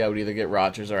jersey, I would either get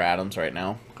Rodgers or Adams right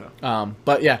now. Okay.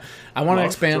 But yeah, I want to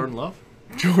expand.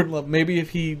 Jordan Love. Maybe if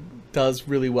he does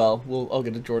really well, I'll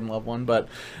get a Jordan Love one. But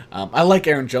I like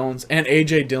Aaron Jones, and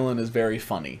A.J. Dillon is very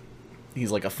funny.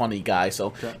 He's like a funny guy.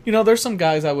 So, there's some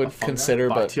guys I would consider.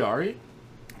 Bakhtiari?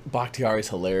 Bakhtiari's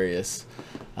hilarious.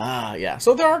 Yeah.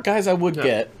 So there are guys I would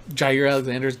get. Jair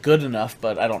Alexander's good enough,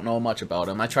 but I don't know much about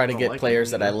him. I try to get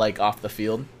players that I like off the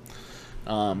field.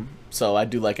 So I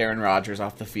do like Aaron Rodgers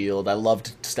off the field. I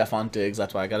loved Stephon Diggs.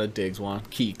 That's why I got a Diggs one.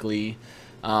 Kuechly.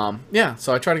 Yeah,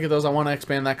 so I try to get those. I want to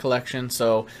expand that collection.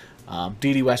 So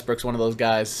Dede Westbrook's one of those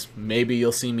guys. Maybe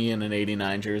you'll see me in an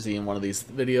 89 jersey in one of these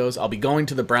videos. I'll be going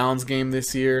to the Browns game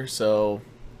this year, so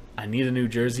I need a new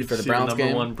jersey for the Browns game.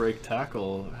 Number one break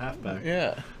tackle halfback.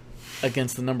 Yeah,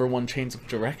 against the number one change of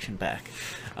direction back.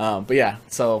 But yeah,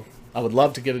 so I would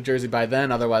love to get a jersey by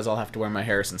then. Otherwise, I'll have to wear my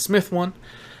Harrison Smith one.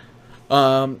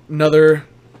 Another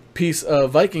piece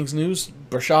of Vikings news,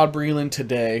 Bashaud Breeland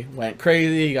today went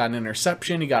crazy. He got an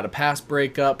interception. He got a pass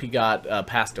breakup. He got a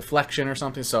pass deflection or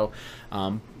something. So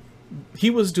he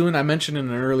was doing, I mentioned in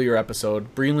an earlier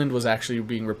episode, Breeland was actually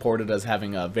being reported as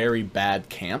having a very bad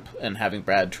camp and having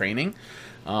bad training.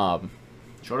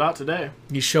 Showed out today.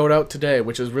 He showed out today,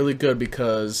 which is really good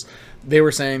because they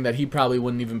were saying that he probably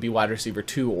wouldn't even be wide receiver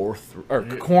 2 or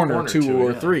corner 2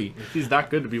 or 3. If he's that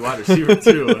good to be wide receiver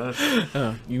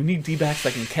 2. You need D-backs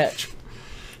that can catch.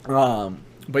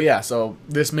 But yeah, so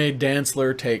this made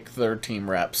Dantzler take third team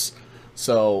reps.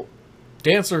 So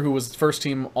Dantzler, who was first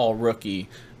team all rookie,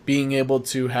 being able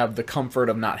to have the comfort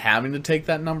of not having to take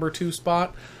that number 2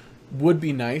 spot would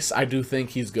be nice. I do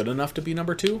think he's good enough to be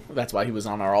number 2. That's why he was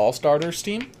on our all-starters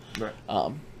team. Right.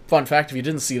 Fun fact, if you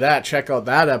didn't see that, check out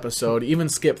that episode. Even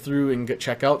skip through and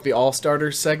check out the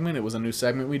all-starters segment. It was a new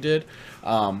segment we did.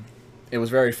 It was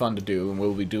very fun to do, and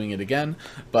we'll be doing it again.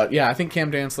 But yeah, I think Cam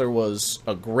Dantzler was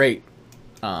a great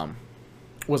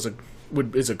is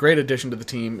a great addition to the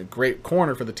team, a great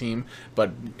corner for the team.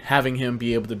 But having him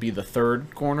be able to be the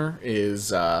third corner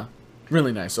is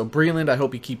really nice. So Breeland, I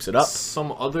hope he keeps it up.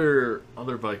 Some other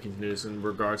Vikings news in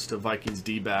regards to Vikings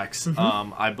D-backs.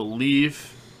 I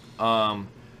believe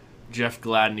Jeff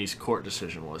Gladney's court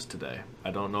decision was today.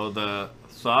 I don't know the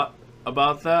thought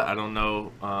about that. I don't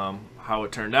know how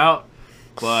it turned out,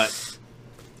 but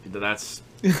that's...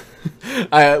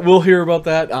 We'll hear about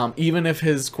that. Even if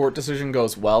his court decision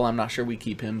goes well, I'm not sure we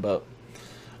keep him, but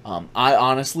I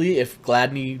honestly, if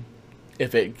Gladney,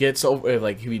 if it gets over,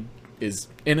 if he is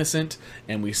innocent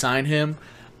and we sign him,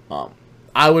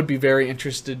 I would be very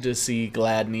interested to see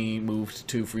Gladney moved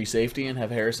to free safety and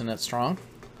have Harrison at strong.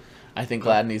 I think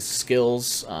Gladney's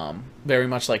skills, very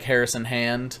much like Harrison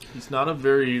Hand. He's not a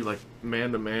very like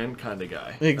man-to-man kind of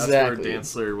guy. Exactly.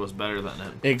 That's where Dantzler was better than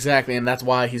him. Exactly, and that's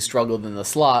why he struggled in the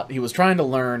slot. He was trying to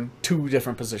learn two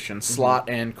different positions, slot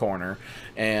and corner,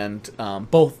 and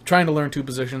both trying to learn two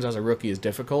positions as a rookie is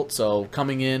difficult. So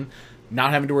coming in,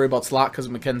 not having to worry about slot because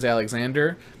of Mackenzie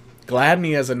Alexander,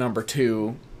 Gladney as a number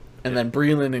 2, and then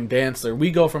Breland and Dantzler.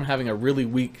 We go from having a really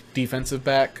weak defensive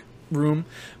back room.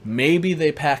 Maybe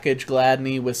they package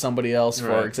Gladney with somebody else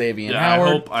for Xavier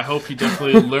Howard. I hope he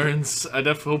definitely learns.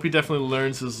 Hope he definitely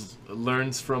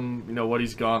learns from what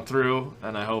he's gone through,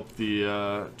 and I hope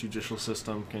the judicial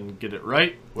system can get it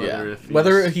right.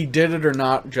 Whether he did it or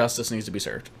not, justice needs to be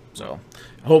served. So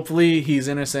hopefully he's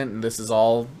innocent, and this is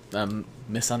all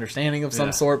misunderstanding of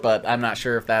some sort, but I'm not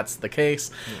sure if that's the case.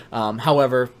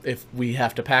 However, if we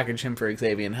have to package him for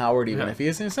Xavier Howard, even if he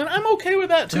is innocent, I'm okay with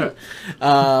that too.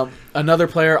 Another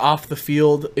player off the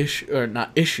field an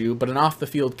off the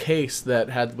field case that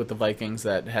had with the Vikings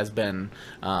that has been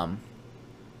gone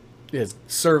its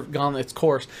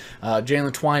course.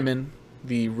 Jalen Twyman,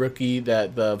 the rookie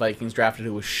that the Vikings drafted,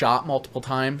 who was shot multiple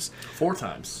times. 4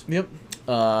 times. Yep.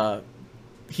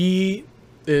 He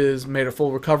is made a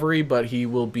full recovery, but he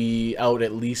will be out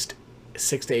at least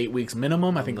 6 to 8 weeks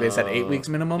minimum. I think they said 8 weeks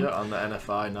minimum. Yeah, on the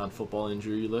NFI non-football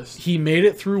injury list. He made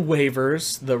it through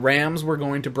waivers. The Rams were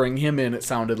going to bring him in, it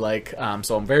sounded like.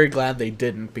 So I'm very glad they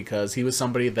didn't, because he was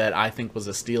somebody that I think was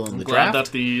a steal in the draft. Glad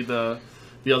that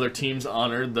the other teams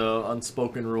honored the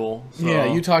unspoken rule. So. Yeah,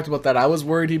 you talked about that. I was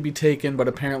worried he'd be taken, but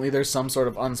apparently there's some sort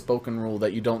of unspoken rule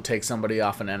that you don't take somebody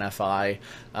off an NFI,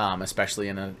 especially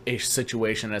in a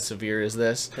situation as severe as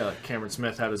this. Yeah, like Cameron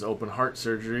Smith had his open heart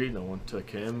surgery. No one took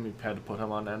him. You had to put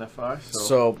him on NFI.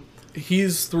 So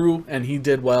he's through, and he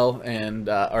did well, and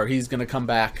or he's going to come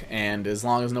back, and as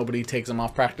long as nobody takes him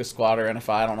off practice squad or NFI,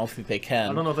 I don't know if they can.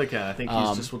 I don't know if they can. I think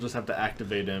we'll just have to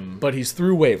activate him. But he's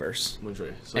through waivers.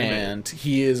 So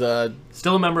he is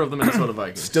still a member of the Minnesota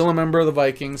Vikings. Still a member of the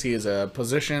Vikings. He is a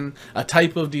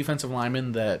type of defensive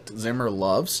lineman that Zimmer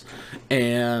loves,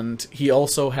 and he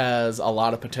also has a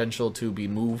lot of potential to be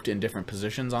moved in different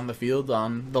positions on the field,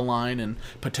 on the line, and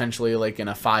potentially like in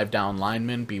a 5-down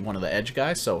lineman, be one of the edge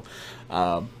guys. So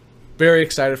very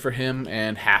excited for him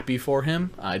and happy for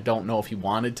him. I don't know if he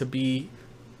wanted to be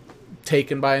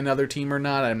taken by another team or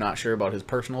not. I'm not sure about his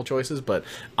personal choices, but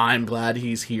I'm glad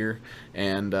he's here.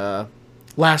 And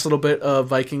last little bit of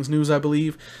Vikings news, I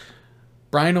believe.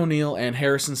 Brian O'Neill and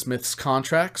Harrison Smith's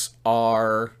contracts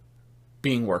are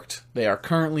being worked. They are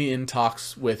currently in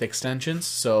talks with extensions,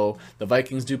 so the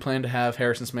Vikings do plan to have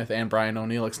Harrison Smith and Brian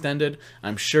O'Neill extended.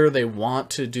 I'm sure they want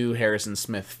to do Harrison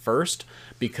Smith first,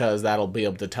 because that'll be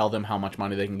able to tell them how much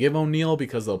money they can give O'Neill,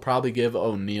 because they'll probably give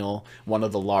O'Neill one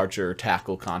of the larger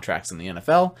tackle contracts in the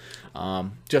NFL,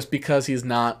 just because he's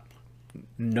not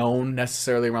known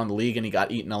necessarily around the league, and he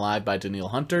got eaten alive by Danielle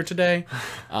Hunter today.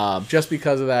 Just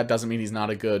because of that doesn't mean he's not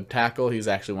a good tackle. He's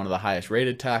actually one of the highest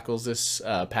rated tackles this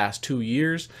past 2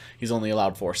 years. He's only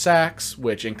allowed 4 sacks,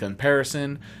 which in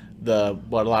comparison,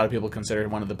 what a lot of people consider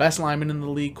one of the best linemen in the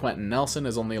league, Quentin Nelson,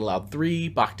 is only allowed 3.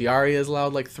 Bakhtiari has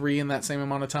allowed like 3 in that same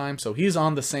amount of time. So he's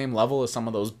on the same level as some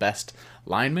of those best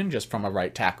linemen, just from a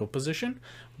right tackle position.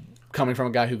 Coming from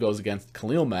a guy who goes against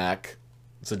Khalil Mack,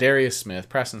 Zadarius Smith,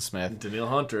 Preston Smith. Danielle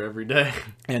Hunter every day.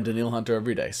 And Danielle Hunter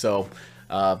every day. So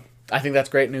I think that's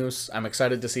great news. I'm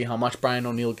excited to see how much Brian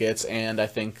O'Neill gets, and I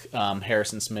think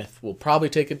Harrison Smith will probably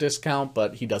take a discount,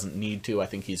 but he doesn't need to. I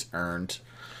think he's earned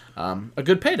a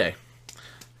good payday.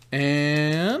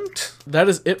 And that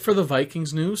is it for the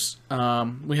Vikings news.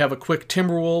 We have a quick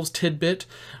Timberwolves tidbit.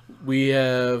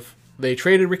 They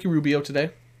traded Ricky Rubio today.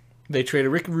 They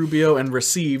traded Ricky Rubio and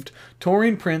received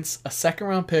Taurean Prince, a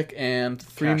second-round pick, and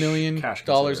 $3 million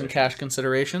in cash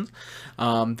considerations.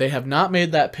 They have not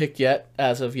made that pick yet,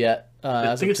 as of yet.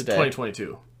 I think it's today.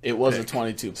 2022. It was a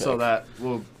 22 pick. So that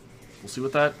we'll see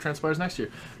what that transpires next year.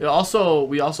 We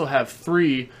also have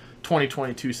 3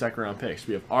 2022 second-round picks.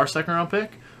 We have our second-round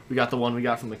pick. We got the one we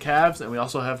got from the Cavs, and we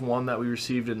also have one that we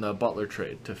received in the Butler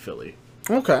trade to Philly.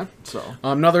 Okay. So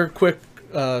another quick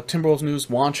Timberwolves news.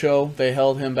 Wancho, they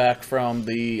held him back from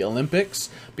the Olympics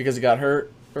because he got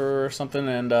hurt or something,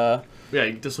 and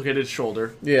he dislocated his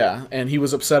shoulder. Yeah, and he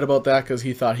was upset about that because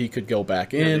he thought he could go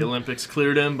back in. The Olympics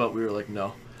cleared him, but we were like,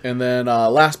 no. And then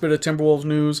last bit of Timberwolves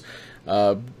news,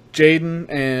 Jaden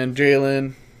and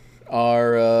Jalen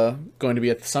are going to be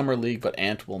at the Summer League, but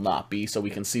Ant will not be, so we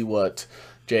can see what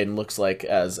Jaden looks like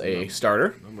as a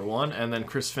starter. Number 1. And then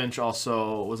Chris Finch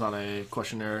also was on a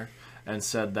questionnaire and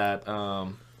said that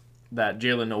that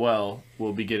Jalen Noel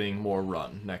will be getting more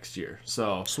run next year.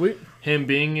 So Sweet. him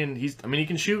being in, he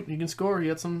can shoot, he can score. He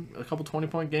had a couple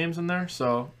 20-point games in there.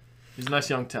 So he's a nice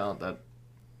young talent that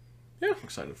I'm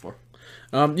excited for.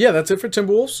 Yeah, that's it for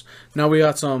Timberwolves. Now we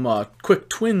got some quick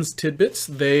Twins tidbits.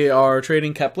 They are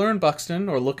trading Kepler and Buxton,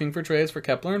 or looking for trades for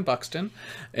Kepler and Buxton.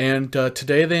 And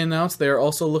today they announced they are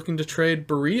also looking to trade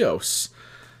Barrios.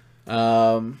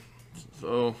 So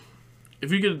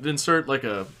if you could insert like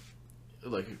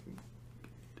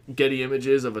Getty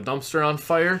images of a dumpster on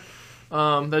fire,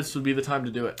 this would be the time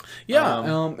to do it.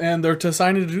 Yeah, and they're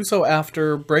deciding to do so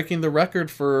after breaking the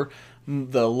record for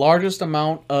the largest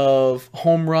amount of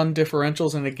home run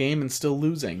differentials in a game and still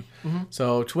losing.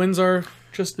 So Twins are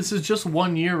just... This is just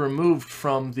 1 year removed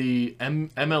from the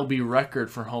MLB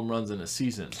record for home runs in a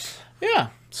season. Yeah.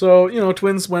 So,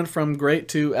 Twins went from great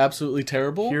to absolutely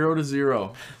terrible. 0 to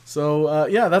 0. So,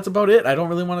 yeah, that's about it. I don't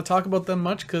really want to talk about them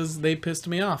much because they pissed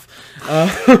me off.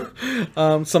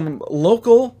 Some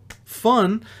local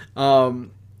fun...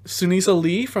 Sunisa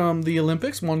Lee from the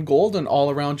Olympics won gold in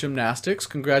all-around gymnastics.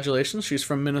 Congratulations. She's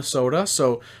from Minnesota,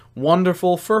 so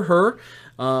wonderful for her.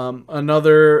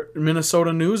 Another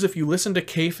Minnesota news, if you listen to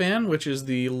K-Fan, which is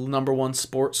the #1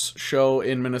 sports show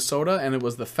in Minnesota, and it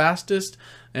was the fastest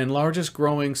and largest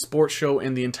growing sports show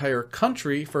in the entire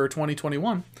country for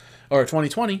 2021, or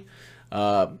 2020,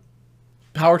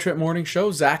 Power Trip Morning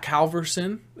Show, Zach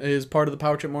Halverson is part of the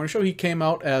Power Trip Morning Show. He came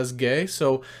out as gay,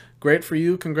 so... Great for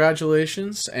you,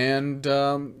 congratulations, and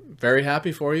very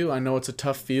happy for you. I know it's a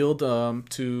tough field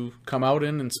to come out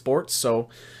in sports, so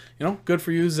good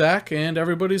for you, Zach, and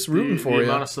everybody's rooting for you. The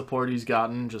amount of support he's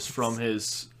gotten just from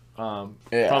his from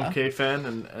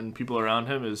K-Fan and people around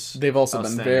him is they've also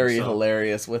been very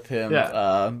hilarious with him.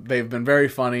 Yeah. They've been very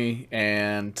funny,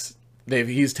 and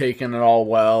he's taken it all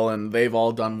well, and they've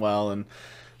all done well, and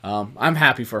I'm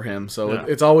happy for him. So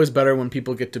it's always better when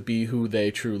people get to be who they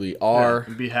truly are.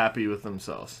 And be happy with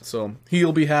themselves. So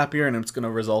he'll be happier, and it's going to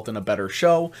result in a better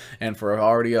show. And for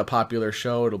already a popular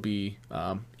show, it'll be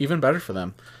even better for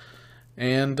them.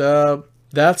 And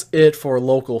that's it for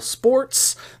local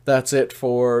sports. That's it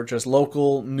for just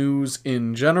local news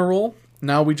in general.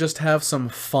 Now we just have some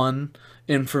fun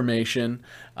information.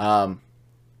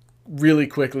 Really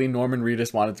quickly, Norman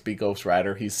Reedus wanted to be Ghost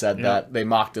Rider. He said that. They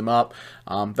mocked him up.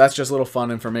 That's just a little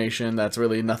fun information. That's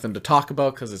really nothing to talk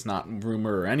about because it's not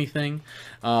rumor or anything.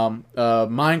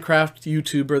 Minecraft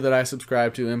YouTuber that I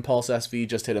subscribe to, Impulse SV,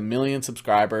 just hit 1 million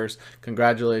subscribers.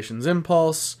 Congratulations,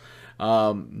 Impulse.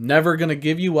 Never Gonna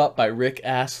Give You Up by Rick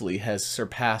Astley has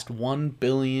surpassed 1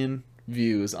 billion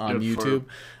views on YouTube.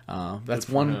 That's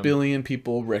 1 billion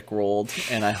people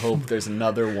rickrolled, and I hope there's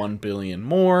another 1 billion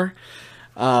more.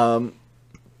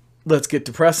 Let's get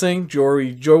depressing.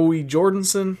 Joey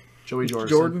Jordison,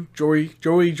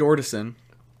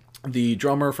 the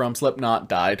drummer from Slipknot,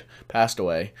 passed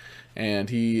away, and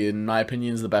he, in my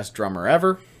opinion, is the best drummer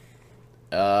ever.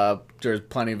 There's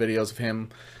plenty of videos of him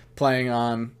playing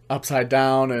on upside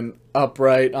down and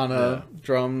upright on a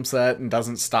drum set and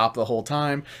doesn't stop the whole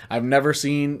time. I've never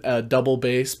seen a double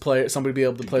bass player, somebody be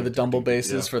able to play the double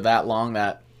basses for that long,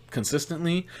 that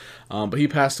consistently. But he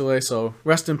passed away, so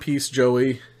rest in peace,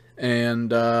 Joey.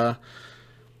 And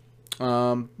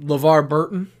LeVar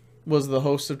Burton was the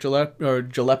host of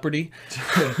Jeopardy.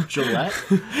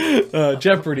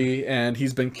 Jeopardy, and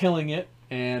he's been killing it.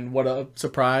 And what a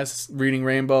surprise! Reading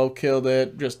Rainbow killed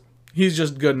it. He's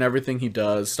just good in everything he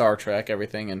does, Star Trek,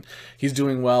 everything, and he's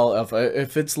doing well.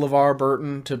 If it's LeVar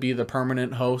Burton to be the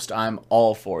permanent host, I'm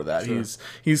all for that. Sure.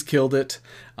 He's killed it.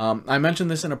 I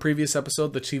mentioned this in a previous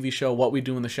episode, the TV show What We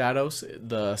Do in the Shadows.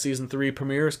 The Season 3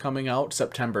 premiere is coming out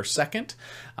September 2nd.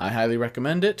 I highly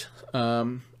recommend it.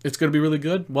 It's going to be really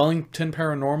good. Wellington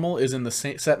Paranormal is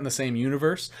set in the same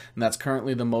universe, and that's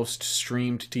currently the most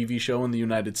streamed TV show in the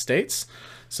United States.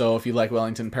 So if you like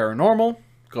Wellington Paranormal,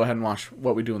 go ahead and watch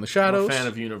What We Do in the Shadows. I'm a fan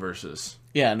of universes.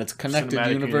 Yeah, and it's a connected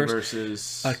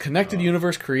universes. A connected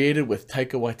universe created with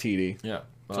Taika Waititi. Yeah.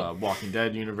 Walking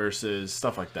Dead universes,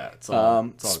 stuff like that.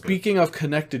 It's speaking of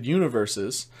connected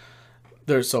universes,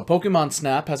 Pokemon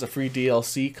Snap has a free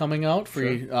DLC coming out,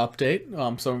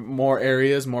 update. Some more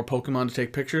areas, more Pokemon to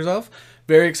take pictures of.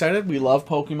 Very excited. We love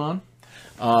Pokemon.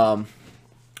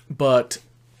 But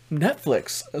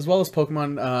Netflix, as well as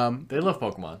Pokemon... they love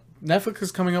Pokemon. Netflix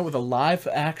is coming out with a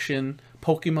live-action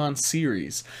Pokemon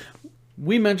series.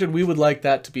 We mentioned we would like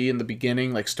that to be in the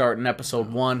beginning, like start in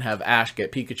episode 1, have Ash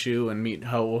get Pikachu and meet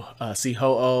see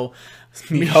Ho-Oh.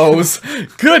 Meet Ho's.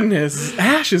 Goodness,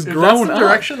 Ash is grown that's the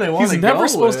direction they want He's to never go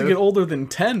supposed with. to get older than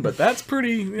 10, but that's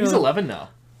pretty... He's 11 now.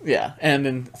 Yeah, and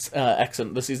in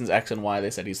the season's X and Y,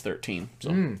 they said he's 13.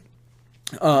 So.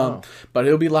 But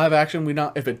it'll be live action. We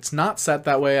not if it's not set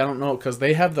that way, I don't know, because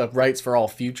they have the rights for all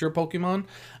future Pokemon,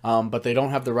 but they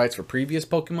don't have the rights for previous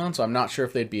Pokemon. So I'm not sure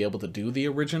if they'd be able to do the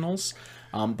originals.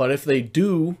 But if they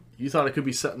do, You thought it could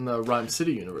be set in the Rhyme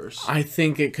City universe. I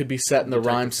think it could be set in the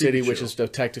Detective Rhyme City, which Pikachu. is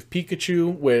Detective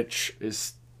Pikachu, which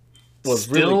Is was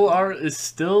still really is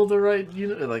still the right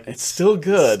like it's still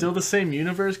good. still the same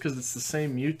universe because it's the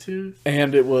same Mewtwo.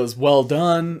 And it was well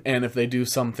done. And if they do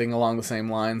something along the same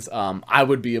lines, I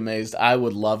would be amazed. I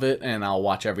would love it, and I'll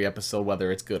watch every episode,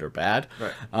 whether it's good or bad.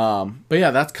 Right. But yeah,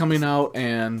 that's coming out,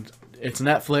 and it's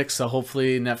Netflix, so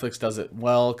hopefully Netflix does it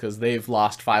well, because they've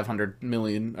lost 500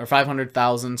 million or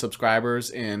 500,000 subscribers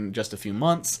in just a few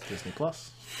months. Disney Plus.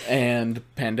 And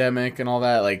pandemic and all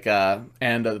that,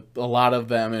 and a lot of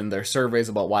them in their surveys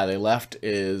about why they left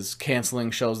is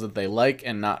canceling shows that they like,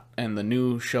 and the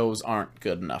new shows aren't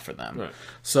good enough for them. Right.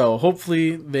 So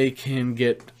hopefully they can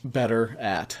get better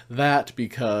at that,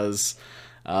 because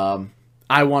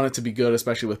I want it to be good,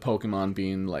 especially with Pokemon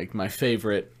being like my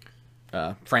favorite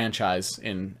franchise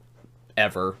in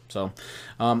ever. So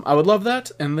I would love that.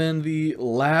 And then the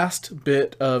last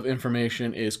bit of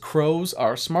information is crows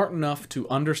are smart enough to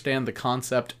understand the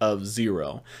concept of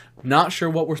zero. Not sure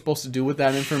what we're supposed to do with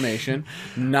that information.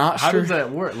 Not How sure. does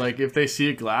that work? Like, if they see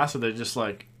a glass, are they just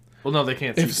like, well, no, they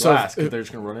can't see If so, glass because if- they're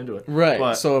just gonna run into it. Right.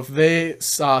 But So if they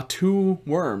saw 2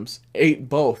 worms, ate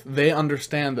both, they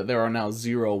understand that there are now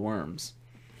 0 worms.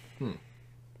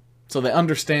 So they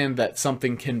understand that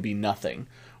something can be nothing,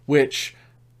 which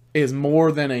is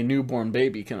more than a newborn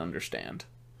baby can understand.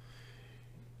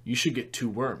 you should get 2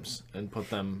 worms and put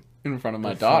them In front of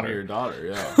my in front of daughter. your daughter.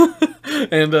 Yeah.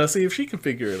 And see if she can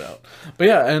figure it out. But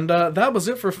yeah, and that was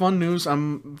it for fun news.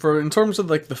 In terms of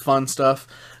like the fun stuff,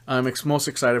 I'm most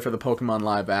excited for the Pokemon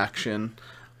live action.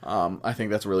 I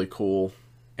think that's really cool.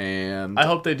 And I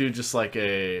hope they do just like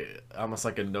almost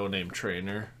like a no-name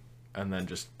trainer, and then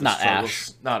just the Not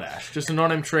struggles- Not Ash, just a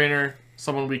no-name trainer,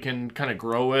 someone we can kind of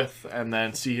grow with, and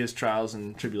then see his trials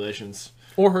and tribulations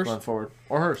or hers. going forward,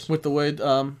 or hers. With the way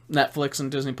Netflix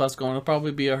and Disney Plus going, it'll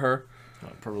probably be a her.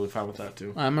 I'm probably fine with that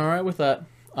too. I'm alright with that.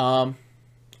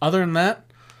 Other than that,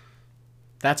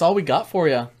 that's all we got for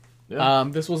you. Yeah.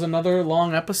 This was another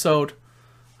long episode.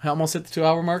 I almost hit the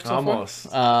 2-hour mark so far.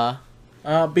 Almost.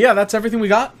 But yeah, that's everything we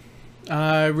got.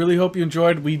 I really hope you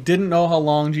enjoyed. We didn't know how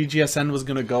long GGSN was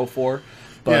going to go for,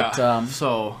 but yeah.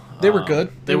 So they were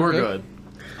good. They were good.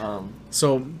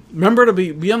 So remember to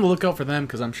be on the lookout for them,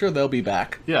 because I'm sure they'll be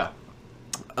back. Yeah.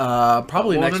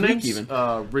 Probably What were next their week names?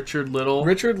 even. Richard Little.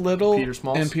 Richard Little Peter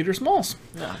Smalls? and Peter Smalls.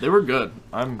 Yeah, they were good.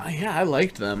 Yeah, I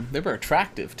liked them. They were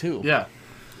attractive too. Yeah.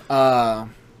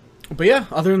 But yeah,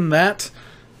 other than that,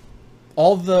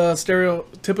 all the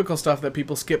stereotypical stuff that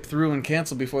people skip through and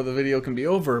cancel before the video can be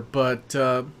over. But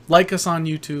like us on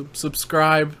YouTube,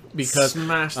 subscribe, because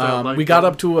Smash that like we got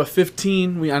button. up to a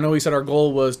 15. I know we said our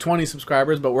goal was 20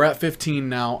 subscribers, but we're at 15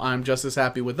 now. I'm just as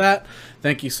happy with that.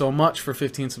 Thank you so much for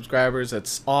 15 subscribers.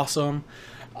 That's awesome.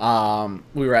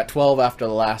 We were at 12 after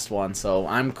the last one, so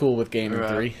I'm cool with Gaming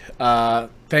Right. 3.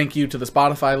 Thank you to the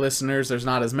Spotify listeners. There's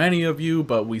not as many of you,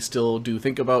 but we still do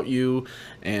think about you.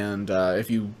 And if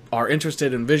you are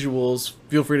interested in visuals,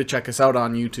 feel free to check us out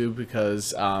on YouTube,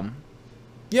 because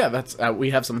yeah, that's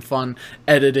we have some fun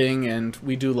editing, and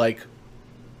we do like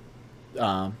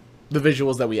the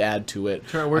visuals that we add to it.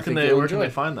 Sure, where I can think you'll they enjoy.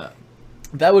 find that?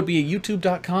 That would be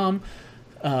youtube.com.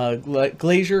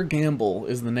 Glacier Gamble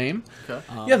is the name. Okay.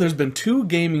 Yeah, there's been 2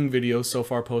 gaming videos so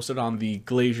far posted on the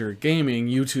Glacier Gaming,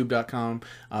 youtube.com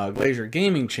Glacier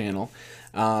Gaming channel.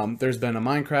 There's been a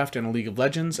Minecraft and a League of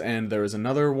Legends, and there is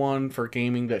another one for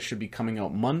gaming that should be coming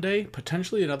out Monday,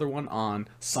 potentially another one on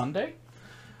Sunday.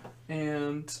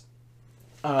 And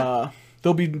there'll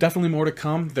be definitely more to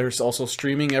come. There's also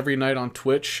streaming every night on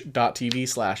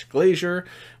twitch.tv/Glacier,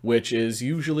 which is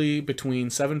usually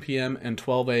between 7 p.m. and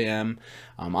 12 a.m.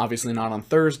 Obviously not on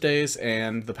Thursdays,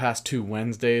 and the past 2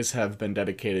 Wednesdays have been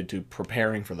dedicated to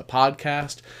preparing for the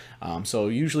podcast. So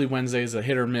usually Wednesdays a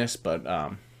hit or miss, but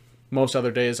most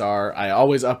other days are. I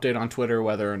always update on Twitter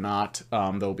whether or not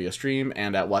there'll be a stream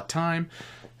and at what time.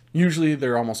 Usually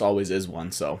there almost always is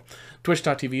one, so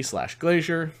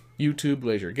twitch.tv/Glacier, YouTube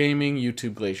Glacier Gaming,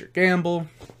 YouTube Glacier Gamble,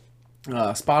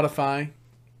 Spotify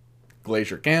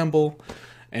Glacier Gamble,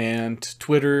 and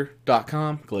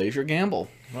twitter.com Glacier Gamble.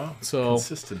 Wow. So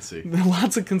Consistency.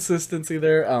 lots of consistency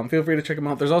there. Feel free to check them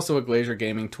out. There's also a Glacier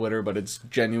Gaming Twitter, but it's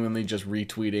genuinely just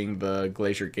retweeting the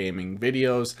Glacier Gaming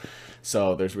videos,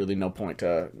 so there's really no point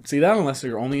to see that unless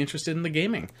you're only interested in the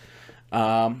gaming.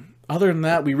 Other than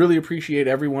that, we really appreciate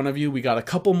every one of you. We got a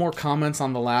couple more comments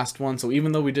on the last one, so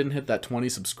even though we didn't hit that 20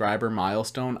 subscriber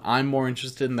milestone, I'm more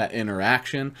interested in that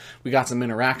interaction. We got some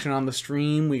interaction on the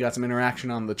stream. We got some interaction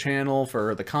on the channel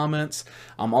for the comments.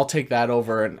 I'll take that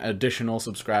over an additional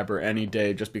subscriber any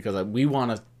day, just because we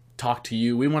want to talk to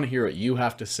you. We want to hear what you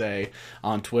have to say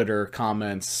on Twitter,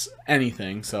 comments,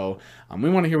 anything. So we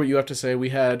want to hear what you have to say. We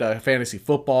had a fantasy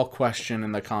football question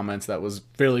in the comments that was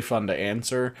fairly fun to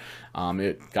answer.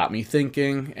 It got me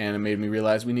thinking, and it made me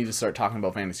realize we need to start talking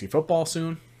about fantasy football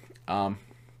soon. Other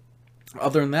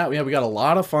than that, we got a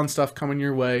lot of fun stuff coming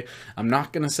your way. I'm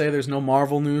not going to say there's no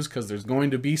Marvel news, because there's going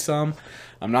to be some.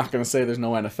 I'm not going to say there's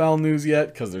no NFL news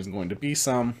yet, because there's going to be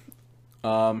some.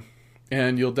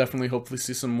 And you'll definitely hopefully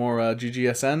see some more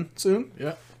GGSN soon.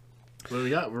 Yeah. What do we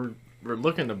got? We're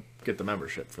looking to get the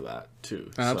membership for that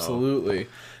too. Absolutely.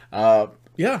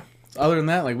 Yeah. Other than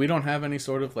that, like, we don't have any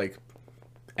sort of like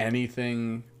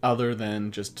anything other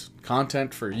than just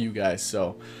content for you guys,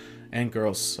 so, and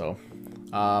girls. So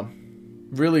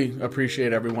really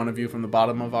appreciate every one of you from the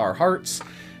bottom of our hearts.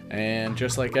 And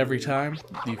just like every time,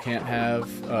 you can't have,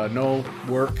 no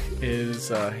work is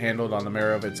handled on the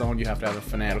merit of its own. You have to have a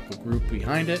fanatical group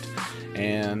behind it.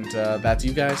 And that's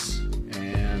you guys.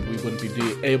 And we wouldn't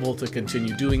be able to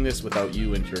continue doing this without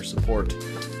you and your support.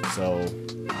 So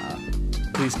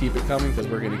please keep it coming, because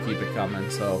we're going to keep it coming.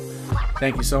 So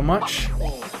thank you so much.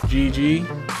 GG.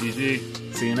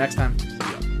 GG. See you next time.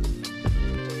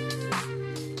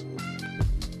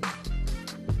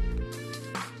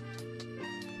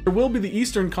 There will be the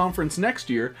Eastern Conference next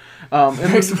year.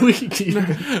 Next week.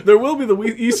 There will be the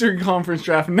Eastern Conference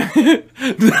draft.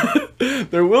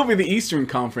 There will be the Eastern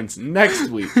Conference next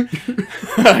week.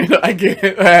 I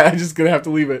can't. I'm just gonna have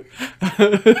to leave it.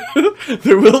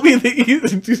 There will be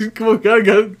the come on,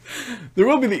 go. There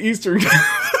will be the Eastern.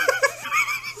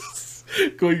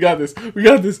 Cool, we got this. We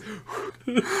got this.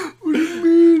 What do you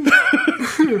mean?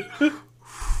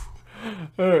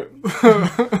 All right.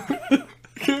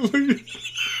 Can't look at.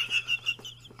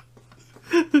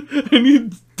 I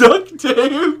need duct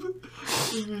tape.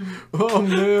 Oh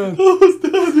man. Oh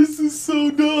no, this is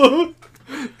so dumb.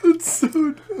 It's so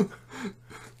dumb.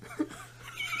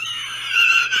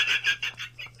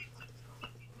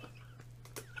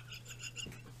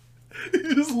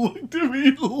 He just looked at me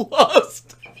and lost